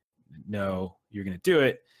like, no, you're going to do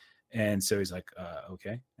it. And so he's like,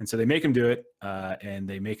 okay. And so they make him do it. And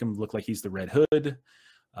they make him look like he's the Red Hood.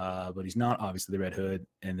 But he's not obviously the Red Hood.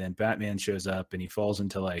 And then Batman shows up and he falls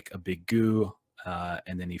into like a big goo.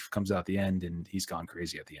 And then he comes out at the end and he's gone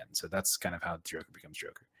crazy at the end. So that's kind of how Joker becomes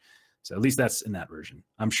Joker. So at least that's in that version.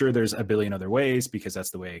 I'm sure there's a billion other ways because that's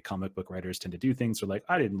the way comic book writers tend to do things. They're like,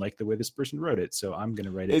 I didn't like the way this person wrote it, so I'm going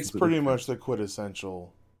to write it. It's completely pretty different. much the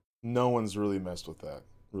quintessential. No one's really messed with that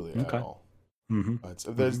really at Okay. all.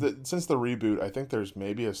 Mm-hmm. Since the reboot, I think there's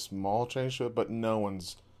maybe a small change to it, but no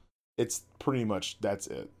one's. It's pretty much that's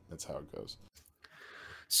it. That's how it goes.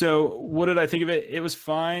 So what did I think of it? It was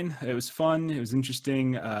fine. It was fun. It was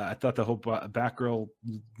interesting. I thought the whole Batgirl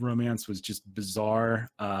romance was just bizarre.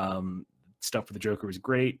 Stuff with the Joker was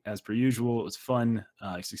great as per usual. It was fun.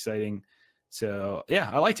 It's exciting. So yeah,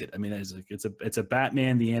 I liked it. I mean, it's a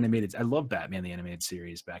Batman the animated. I love Batman the animated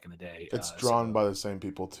series back in the day. It's drawn by the same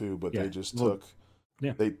people too, but Yeah. they just Well, took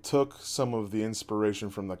yeah. they took some of the inspiration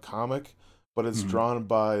from the comic, but it's Mhm. drawn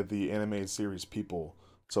by the animated series people.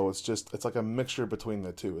 So it's like a mixture between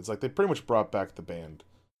the two. It's like they pretty much brought back the band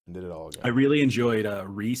and did it all again. I really enjoyed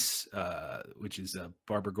Reese, which is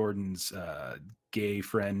Barbara Gordon's gay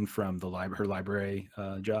friend from her library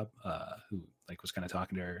job, who like was kind of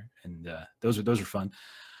talking to her, and those are fun.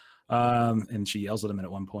 And she yells at him at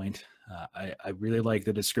one point. I really like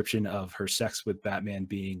the description of her sex with Batman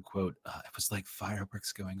being, quote, it was like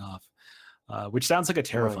fireworks going off, which sounds like a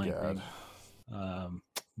terrifying God. thing.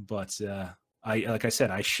 But like I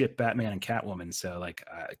said, I ship Batman and Catwoman, so like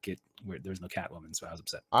there's no Catwoman, so I was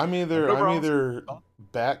upset. I'm either overall-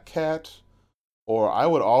 Batcat, or I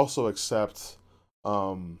would also accept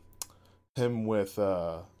him with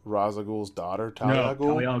Ra's al Ghul's daughter, Talia al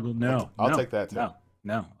Ghul. Talia al Ghul, no. I'll no, take that too.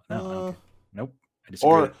 No, I don't Uh, care. Nope. I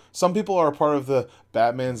disagree. Or some people are part of the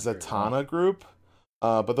Batman Zatanna group,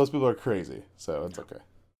 but those people are crazy, so it's okay.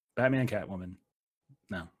 Batman, Catwoman.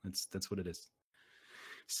 No, that's what it is.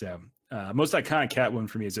 So most iconic Catwoman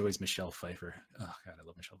for me is always Michelle Pfeiffer. Oh God, I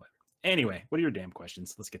love Michelle Pfeiffer. Anyway, what are your damn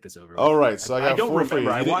questions? Let's get this over. All with. right, so I got don't four for you.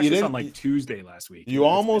 remember. I You watched this didn't- on like Tuesday last week. You It's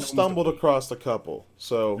almost been almost a stumbled week. across a couple.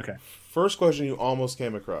 So, Okay. first question you almost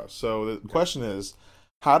came across. So the question is,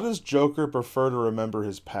 how does Joker prefer to remember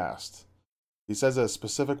his past? He says it a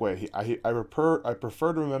specific way. I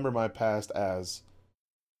prefer to remember my past as.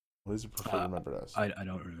 What does he prefer to remember it as? I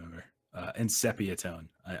don't remember. In sepia tone.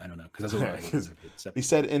 I don't know because that's what I He sepia.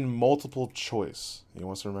 said in multiple choice. He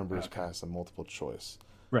wants to remember his Okay. past in multiple choice.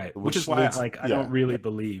 Right, which which is why leads- I yeah. don't really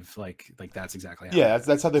believe like that's exactly how. Yeah,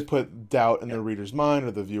 that's how they put doubt in the reader's mind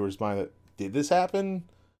or the viewer's mind that did this happen?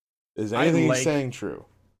 Is I anything like- he's saying true?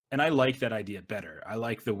 And I like that idea better. I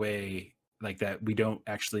like the way like that we don't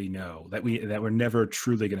actually know that we're never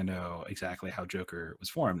truly going to know exactly how Joker was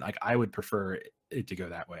formed. Like I would prefer it to go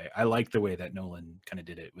that way. I like the way that Nolan kind of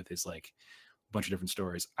did it with his like bunch of different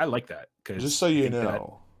stories. I like that because Just so you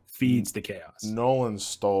know, feeds the chaos. Nolan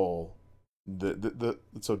stole the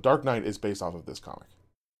so Dark Knight is based off of this comic,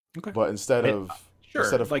 Okay, but instead of sure,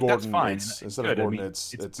 instead of like that's Gordon, fine. it's, and instead good. of Gordon, I mean,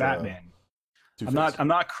 it's Batman. Two-Face. I'm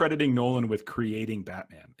not crediting Nolan with creating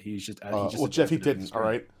Batman. He's just, Well, Jeff, he didn't. All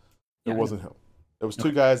right, Yeah, it I wasn't him. It was two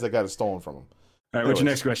Okay. guys that got it stolen from him. All right, what's your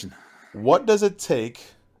Anyways. next question? What does it take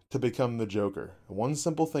to become the Joker? One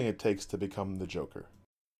simple thing it takes to become the Joker.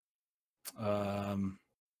 I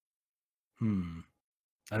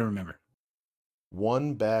don't remember.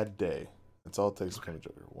 One bad day. That's all it takes to become a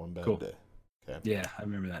Joker. One bad Cool. day. Okay. Yeah, I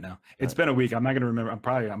remember that now. It's Right. been a week. I'm not gonna remember.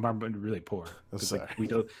 I'm really poor. 'Cause, Sorry.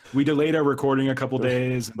 like, we delayed our recording a couple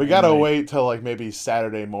days. and We then, gotta like, wait till like maybe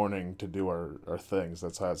Saturday morning to do our things.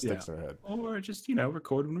 That's how it sticks in our head. or just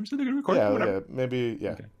record when we're sitting there record. Yeah, whatever. yeah, maybe,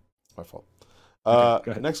 yeah. Okay. My fault. Okay,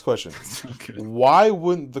 go ahead. Next question. Okay. Why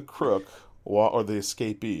wouldn't the crook or the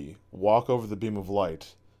escapee walk over the beam of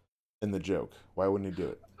light in the joke? Why wouldn't he do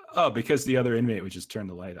it? Oh, because the other inmate would just turn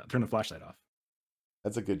the flashlight off.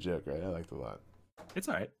 That's a good joke, right? I liked it a lot. It's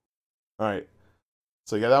all right. All right.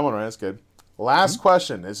 So you got that one right. That's good. Last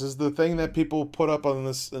question. This is the thing that people put up on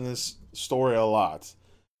this story a lot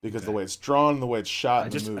because the way it's drawn, the way it's shot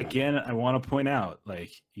in the movie. I want to point out,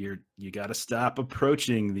 like you got to stop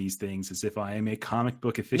approaching these things as if I am a comic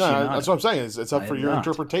book No, aficionado. that's what I'm saying. It's up I for am your not.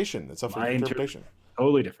 interpretation. It's up for My your interpretation.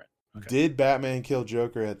 Totally different. Okay. Did Batman kill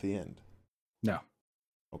Joker at the end? No,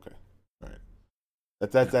 Okay. All right.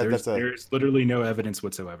 there's literally no evidence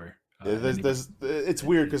whatsoever. It's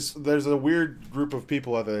weird because there's a weird group of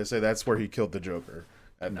people out there that say that's where he killed the Joker.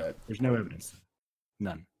 No, there's no evidence.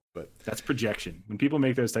 None. But that's projection. When people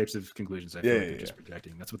make those types of conclusions, I feel like they're yeah. just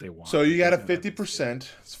projecting. That's what they want. so you got a There's no evidence. 50%.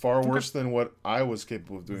 It's far worse than what I was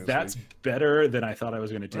capable of doing. That's this week. better than I thought I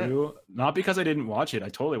was going to do. Not because I didn't watch it. I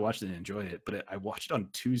totally watched it and enjoyed it. But I watched it on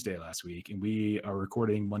Tuesday last week, and we are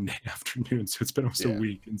recording Monday afternoon, so it's been almost a Yeah.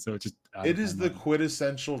 week. And so it just It is the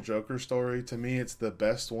quintessential Joker story. To me, it's the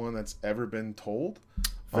best one that's ever been told.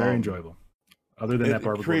 very Um, enjoyable. Other than it- that it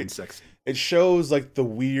Barbara Gordon creates- sex scene. It shows like the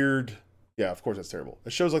weird. Yeah, of course that's terrible.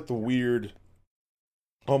 It shows like the weird,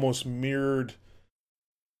 almost mirrored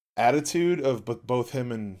attitude of both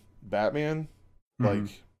him and Batman. Mhm.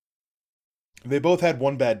 Like, they both had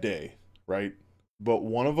one bad day, right? But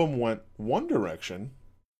one of them went one direction,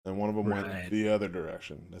 and one of them Right. went the other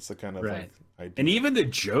direction. That's the kind of Right. like idea. And even the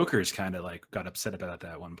Joker's kind of like got upset about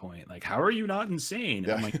that at one point. Like, how are you not insane?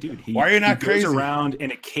 Yeah. I'm like, dude, Why are you not he crazy? goes around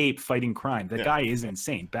in a cape fighting crime. That Yeah. guy is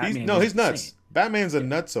insane. Batman. he's is nuts. insane. Batman's a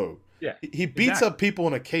nutso. Yeah, He beats exactly. up people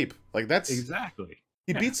in a cape. Like that's exactly.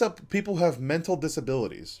 he Yeah. beats up people who have mental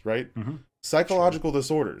disabilities, right? Mhm. Psychological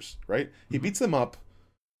disorders, right? He Mhm. beats them up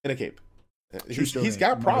in a cape. True story. He's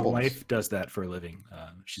got My problems. wife does that for a living.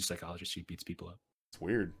 She's a psychologist. She beats people up. It's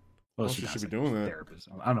weird. Well, Well, she not should be a doing that. Therapist.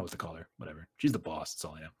 I don't know what to call her. Whatever. She's the boss. That's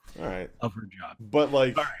all I know All right. of her job. But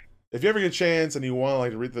like, All right. if you ever get a chance and you want to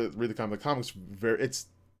like read the comics,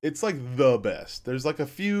 it's like the best. There's like a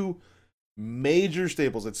few major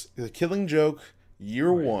staples. It's The Killing Joke, Year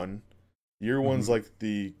Right. One. Year One's Mhm. like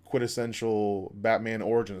the quintessential Batman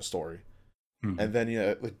origin story, Mhm. and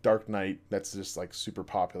then like Dark Knight. That's just like super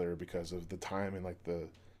popular because of the time and like the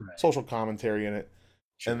Right. social commentary in it.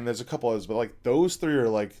 Sure. And there's a couple others, but like those three are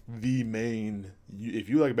like the main. If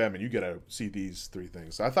you like Batman, you gotta see these three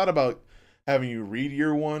things. So I thought about having you read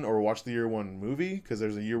Year One or watch the Year One movie because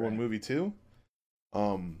there's a Year One Right. movie too.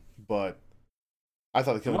 But I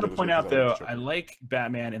thought the I Killing want to Joke was point good out 'cause I though, like the I Joker. like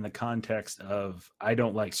Batman in the context of I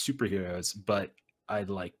don't like superheroes, but I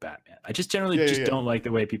like Batman. I just generally Yeah. don't like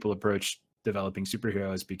the way people approach developing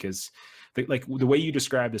superheroes because the way you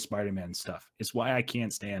describe the Spider-Man stuff is why I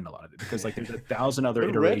can't stand a lot of it because like there's 1,000 other The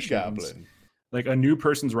Red iterations. Goblin. Like a new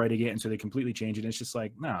person's writing it and so they completely change it. And it's just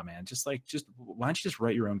like, nah, man, just why don't you just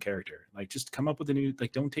write your own character? Like just come up with a new,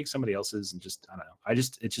 like don't take somebody else's and just, I don't know.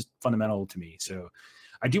 It's just fundamental to me. So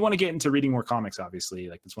I do want to get into reading more comics, obviously.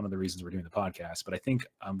 Like that's one of the reasons we're doing the podcast, but I think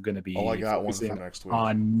I'm going to be Oh, I got one for focusing next week.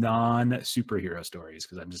 on non-superhero stories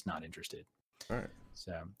because I'm just not interested. All right.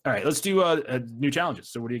 So, all right, let's do new challenges.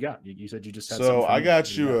 So what do you got? You said you just had So something for I me. got What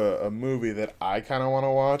do you got? a movie that I kind of want to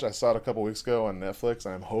watch. I saw it a couple weeks ago on Netflix.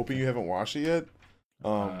 And I'm hoping you haven't watched it yet.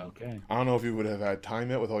 Okay. I don't know if you would have had time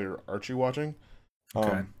yet with all your Archie watching.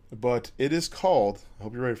 Okay. But it is called, I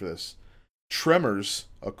hope you're ready for this, Tremors,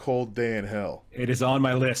 A Cold Day in Hell. It is on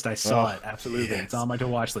my list. I saw Oh, it. Absolutely. yes. It's on my to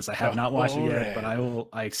watch list. I have not watched it yet, but Alright.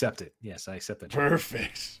 I accept it. Yes, I accept that.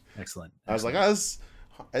 Perfect. Excellent. I was like, Excellent.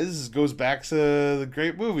 this goes back to the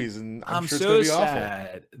great movies, and I'm sure so it's going to be awful.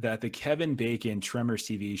 sad that the Kevin Bacon Tremors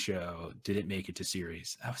TV show didn't make it to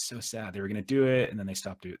series. I was so sad. They were going to do it, and then they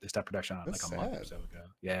stopped production on it That's like a month or sad. so ago.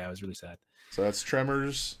 Yeah, it was really sad. So that's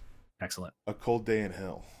Tremors, Excellent. A Cold Day in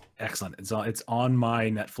Hell. Excellent. It's on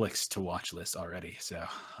my Netflix to watch list already. So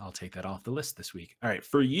I'll take that off the list this week. All right.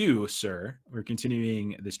 For you, sir, we're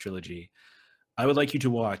continuing this trilogy. I would like you to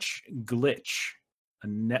watch Glitch, a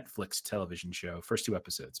Netflix television show. First 2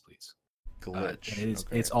 episodes, please. Glitch. And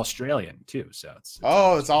Okay. it's Australian too. So it's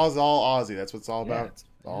it's all Aussie. That's what it's all Yeah, about. it's-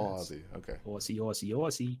 All yeah, it's- Aussie. Okay.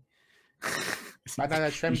 Aussie. Banana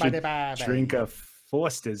You shrimp should by the bar, drink a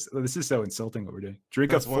Foster's. Oh, this is so insulting what we're doing.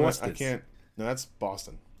 Drink That's a one Foster's. I can't. No, that's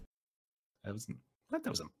Boston. That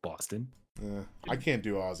wasn't Boston. I can't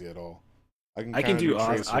do Aussie at all. I can kinda do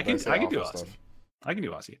trace Aussie. I it, can but say do awful Aussie. stuff. I can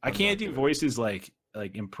do Aussie. I I'm can't not do good at it. voices like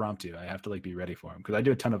impromptu. I have to like be ready for them because I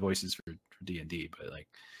do a ton of voices for D&D, but like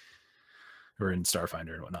or in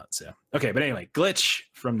Starfinder and whatnot. So okay, but anyway, Glitch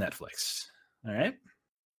from Netflix. All right.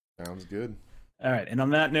 Sounds good. All right, and on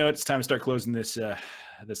that note, it's time to start closing this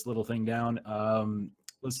this little thing down.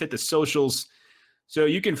 Let's hit the socials. So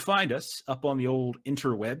you can find us up on the old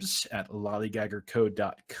interwebs at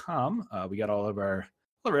lollygaggercode.com. We got all of our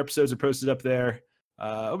episodes are posted up there.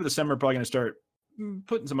 Over the summer, probably going to start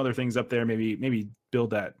putting some other things up there. Maybe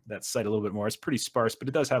build that site a little bit more. It's pretty sparse, but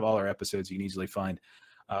it does have all our episodes you can easily find.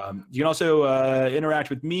 You can also interact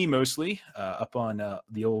with me mostly up on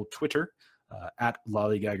the old Twitter at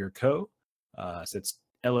lollygaggerco. So it's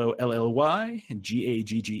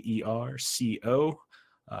LOLLYGAGGERCO.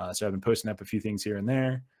 So I've been posting up a few things here and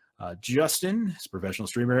there. Justin is a professional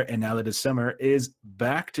streamer, and now that it's summer, is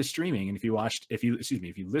back to streaming. And if you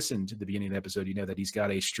listened to the beginning of the episode, you know that he's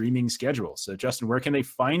got a streaming schedule. So Justin, where can they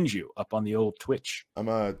find you up on the old Twitch? I'm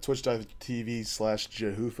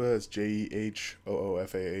twitch.tv/Jehoofah. It's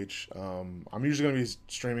JEHOOFAH. I'm usually going to be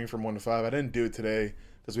streaming from 1 to 5. I didn't do it today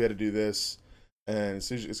because we had to do this, and it's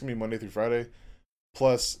going to be Monday through Friday.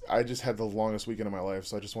 Plus, I just had the longest weekend of my life,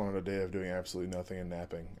 so I just wanted a day of doing absolutely nothing and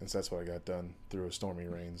napping, and so that's what I got done through a stormy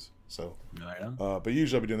rains. So, Right on. but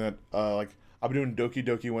usually I'll be doing that. I'll be doing Doki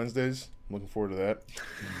Doki Wednesdays. I'm looking forward to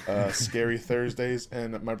that. Scary Thursdays,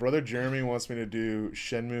 and my brother Jeremy wants me to do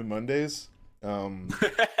Shenmue Mondays.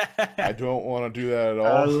 I don't want to do that at all.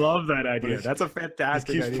 I love that idea. But That's a He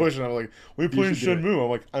fantastic keeps idea. pushing. I'm like, we playing should do Shenmue. I'm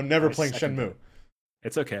like, I'm never I playing second Shenmue.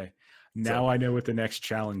 It's okay. Now I know what the next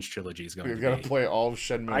challenge trilogy is going We've to got be. to play all of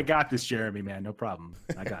Shenmue. I got this, Jeremy, man. No problem.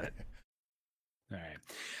 I got it.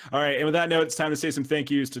 All right. And with that note, it's time to say some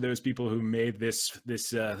thank yous to those people who made this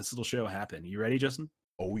little show happen. You ready, Justin?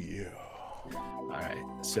 Oh yeah. All right.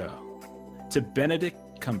 So, to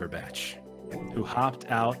Benedict Cumberbatch, who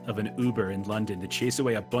hopped out of an Uber in London to chase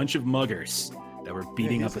away a bunch of muggers that were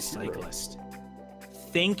beating up a he's a hero. cyclist.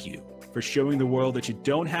 Thank you for showing the world that you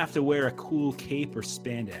don't have to wear a cool cape or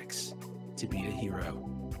spandex to be a hero.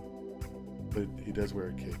 But he does wear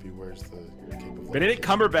a cape. He wears the cape of light. Benedict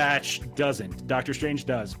Cumberbatch doesn't. Doctor Strange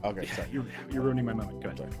does. Okay, sorry. You're ruining my moment. Go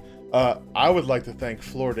ahead. I would like to thank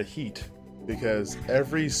Florida Heat because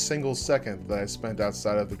every single second that I spent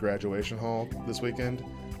outside of the graduation hall this weekend,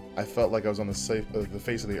 I felt like I was on the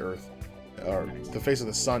face of the earth, or the face of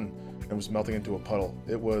the sun, and was melting into a puddle.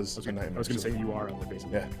 It was a nightmare. I was going to say you are on the face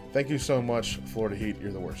of Yeah. Thank you so much, Florida Heat.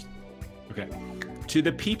 You're the worst. Okay. To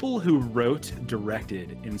the people who wrote,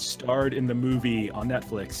 directed, and starred in the movie on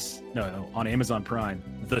Netflix, on Amazon Prime,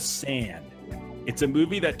 The Sand. It's a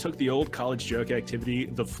movie that took the old college joke activity,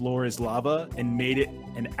 The Floor is Lava, and made it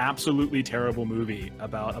an absolutely terrible movie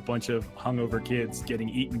about a bunch of hungover kids getting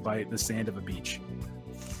eaten by the sand of a beach.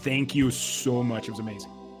 Thank you so much. It was amazing.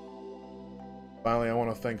 Finally, I want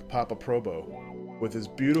to thank Papa Probo with his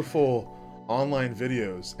beautiful online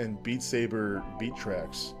videos and Beat Saber beat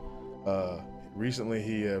tracks. Recently,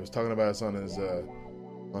 he was talking about us on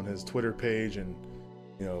his Twitter page, and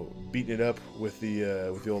beating it up with the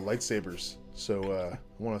old lightsabers. So I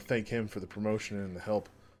want to thank him for the promotion and the help.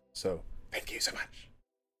 So thank you so much.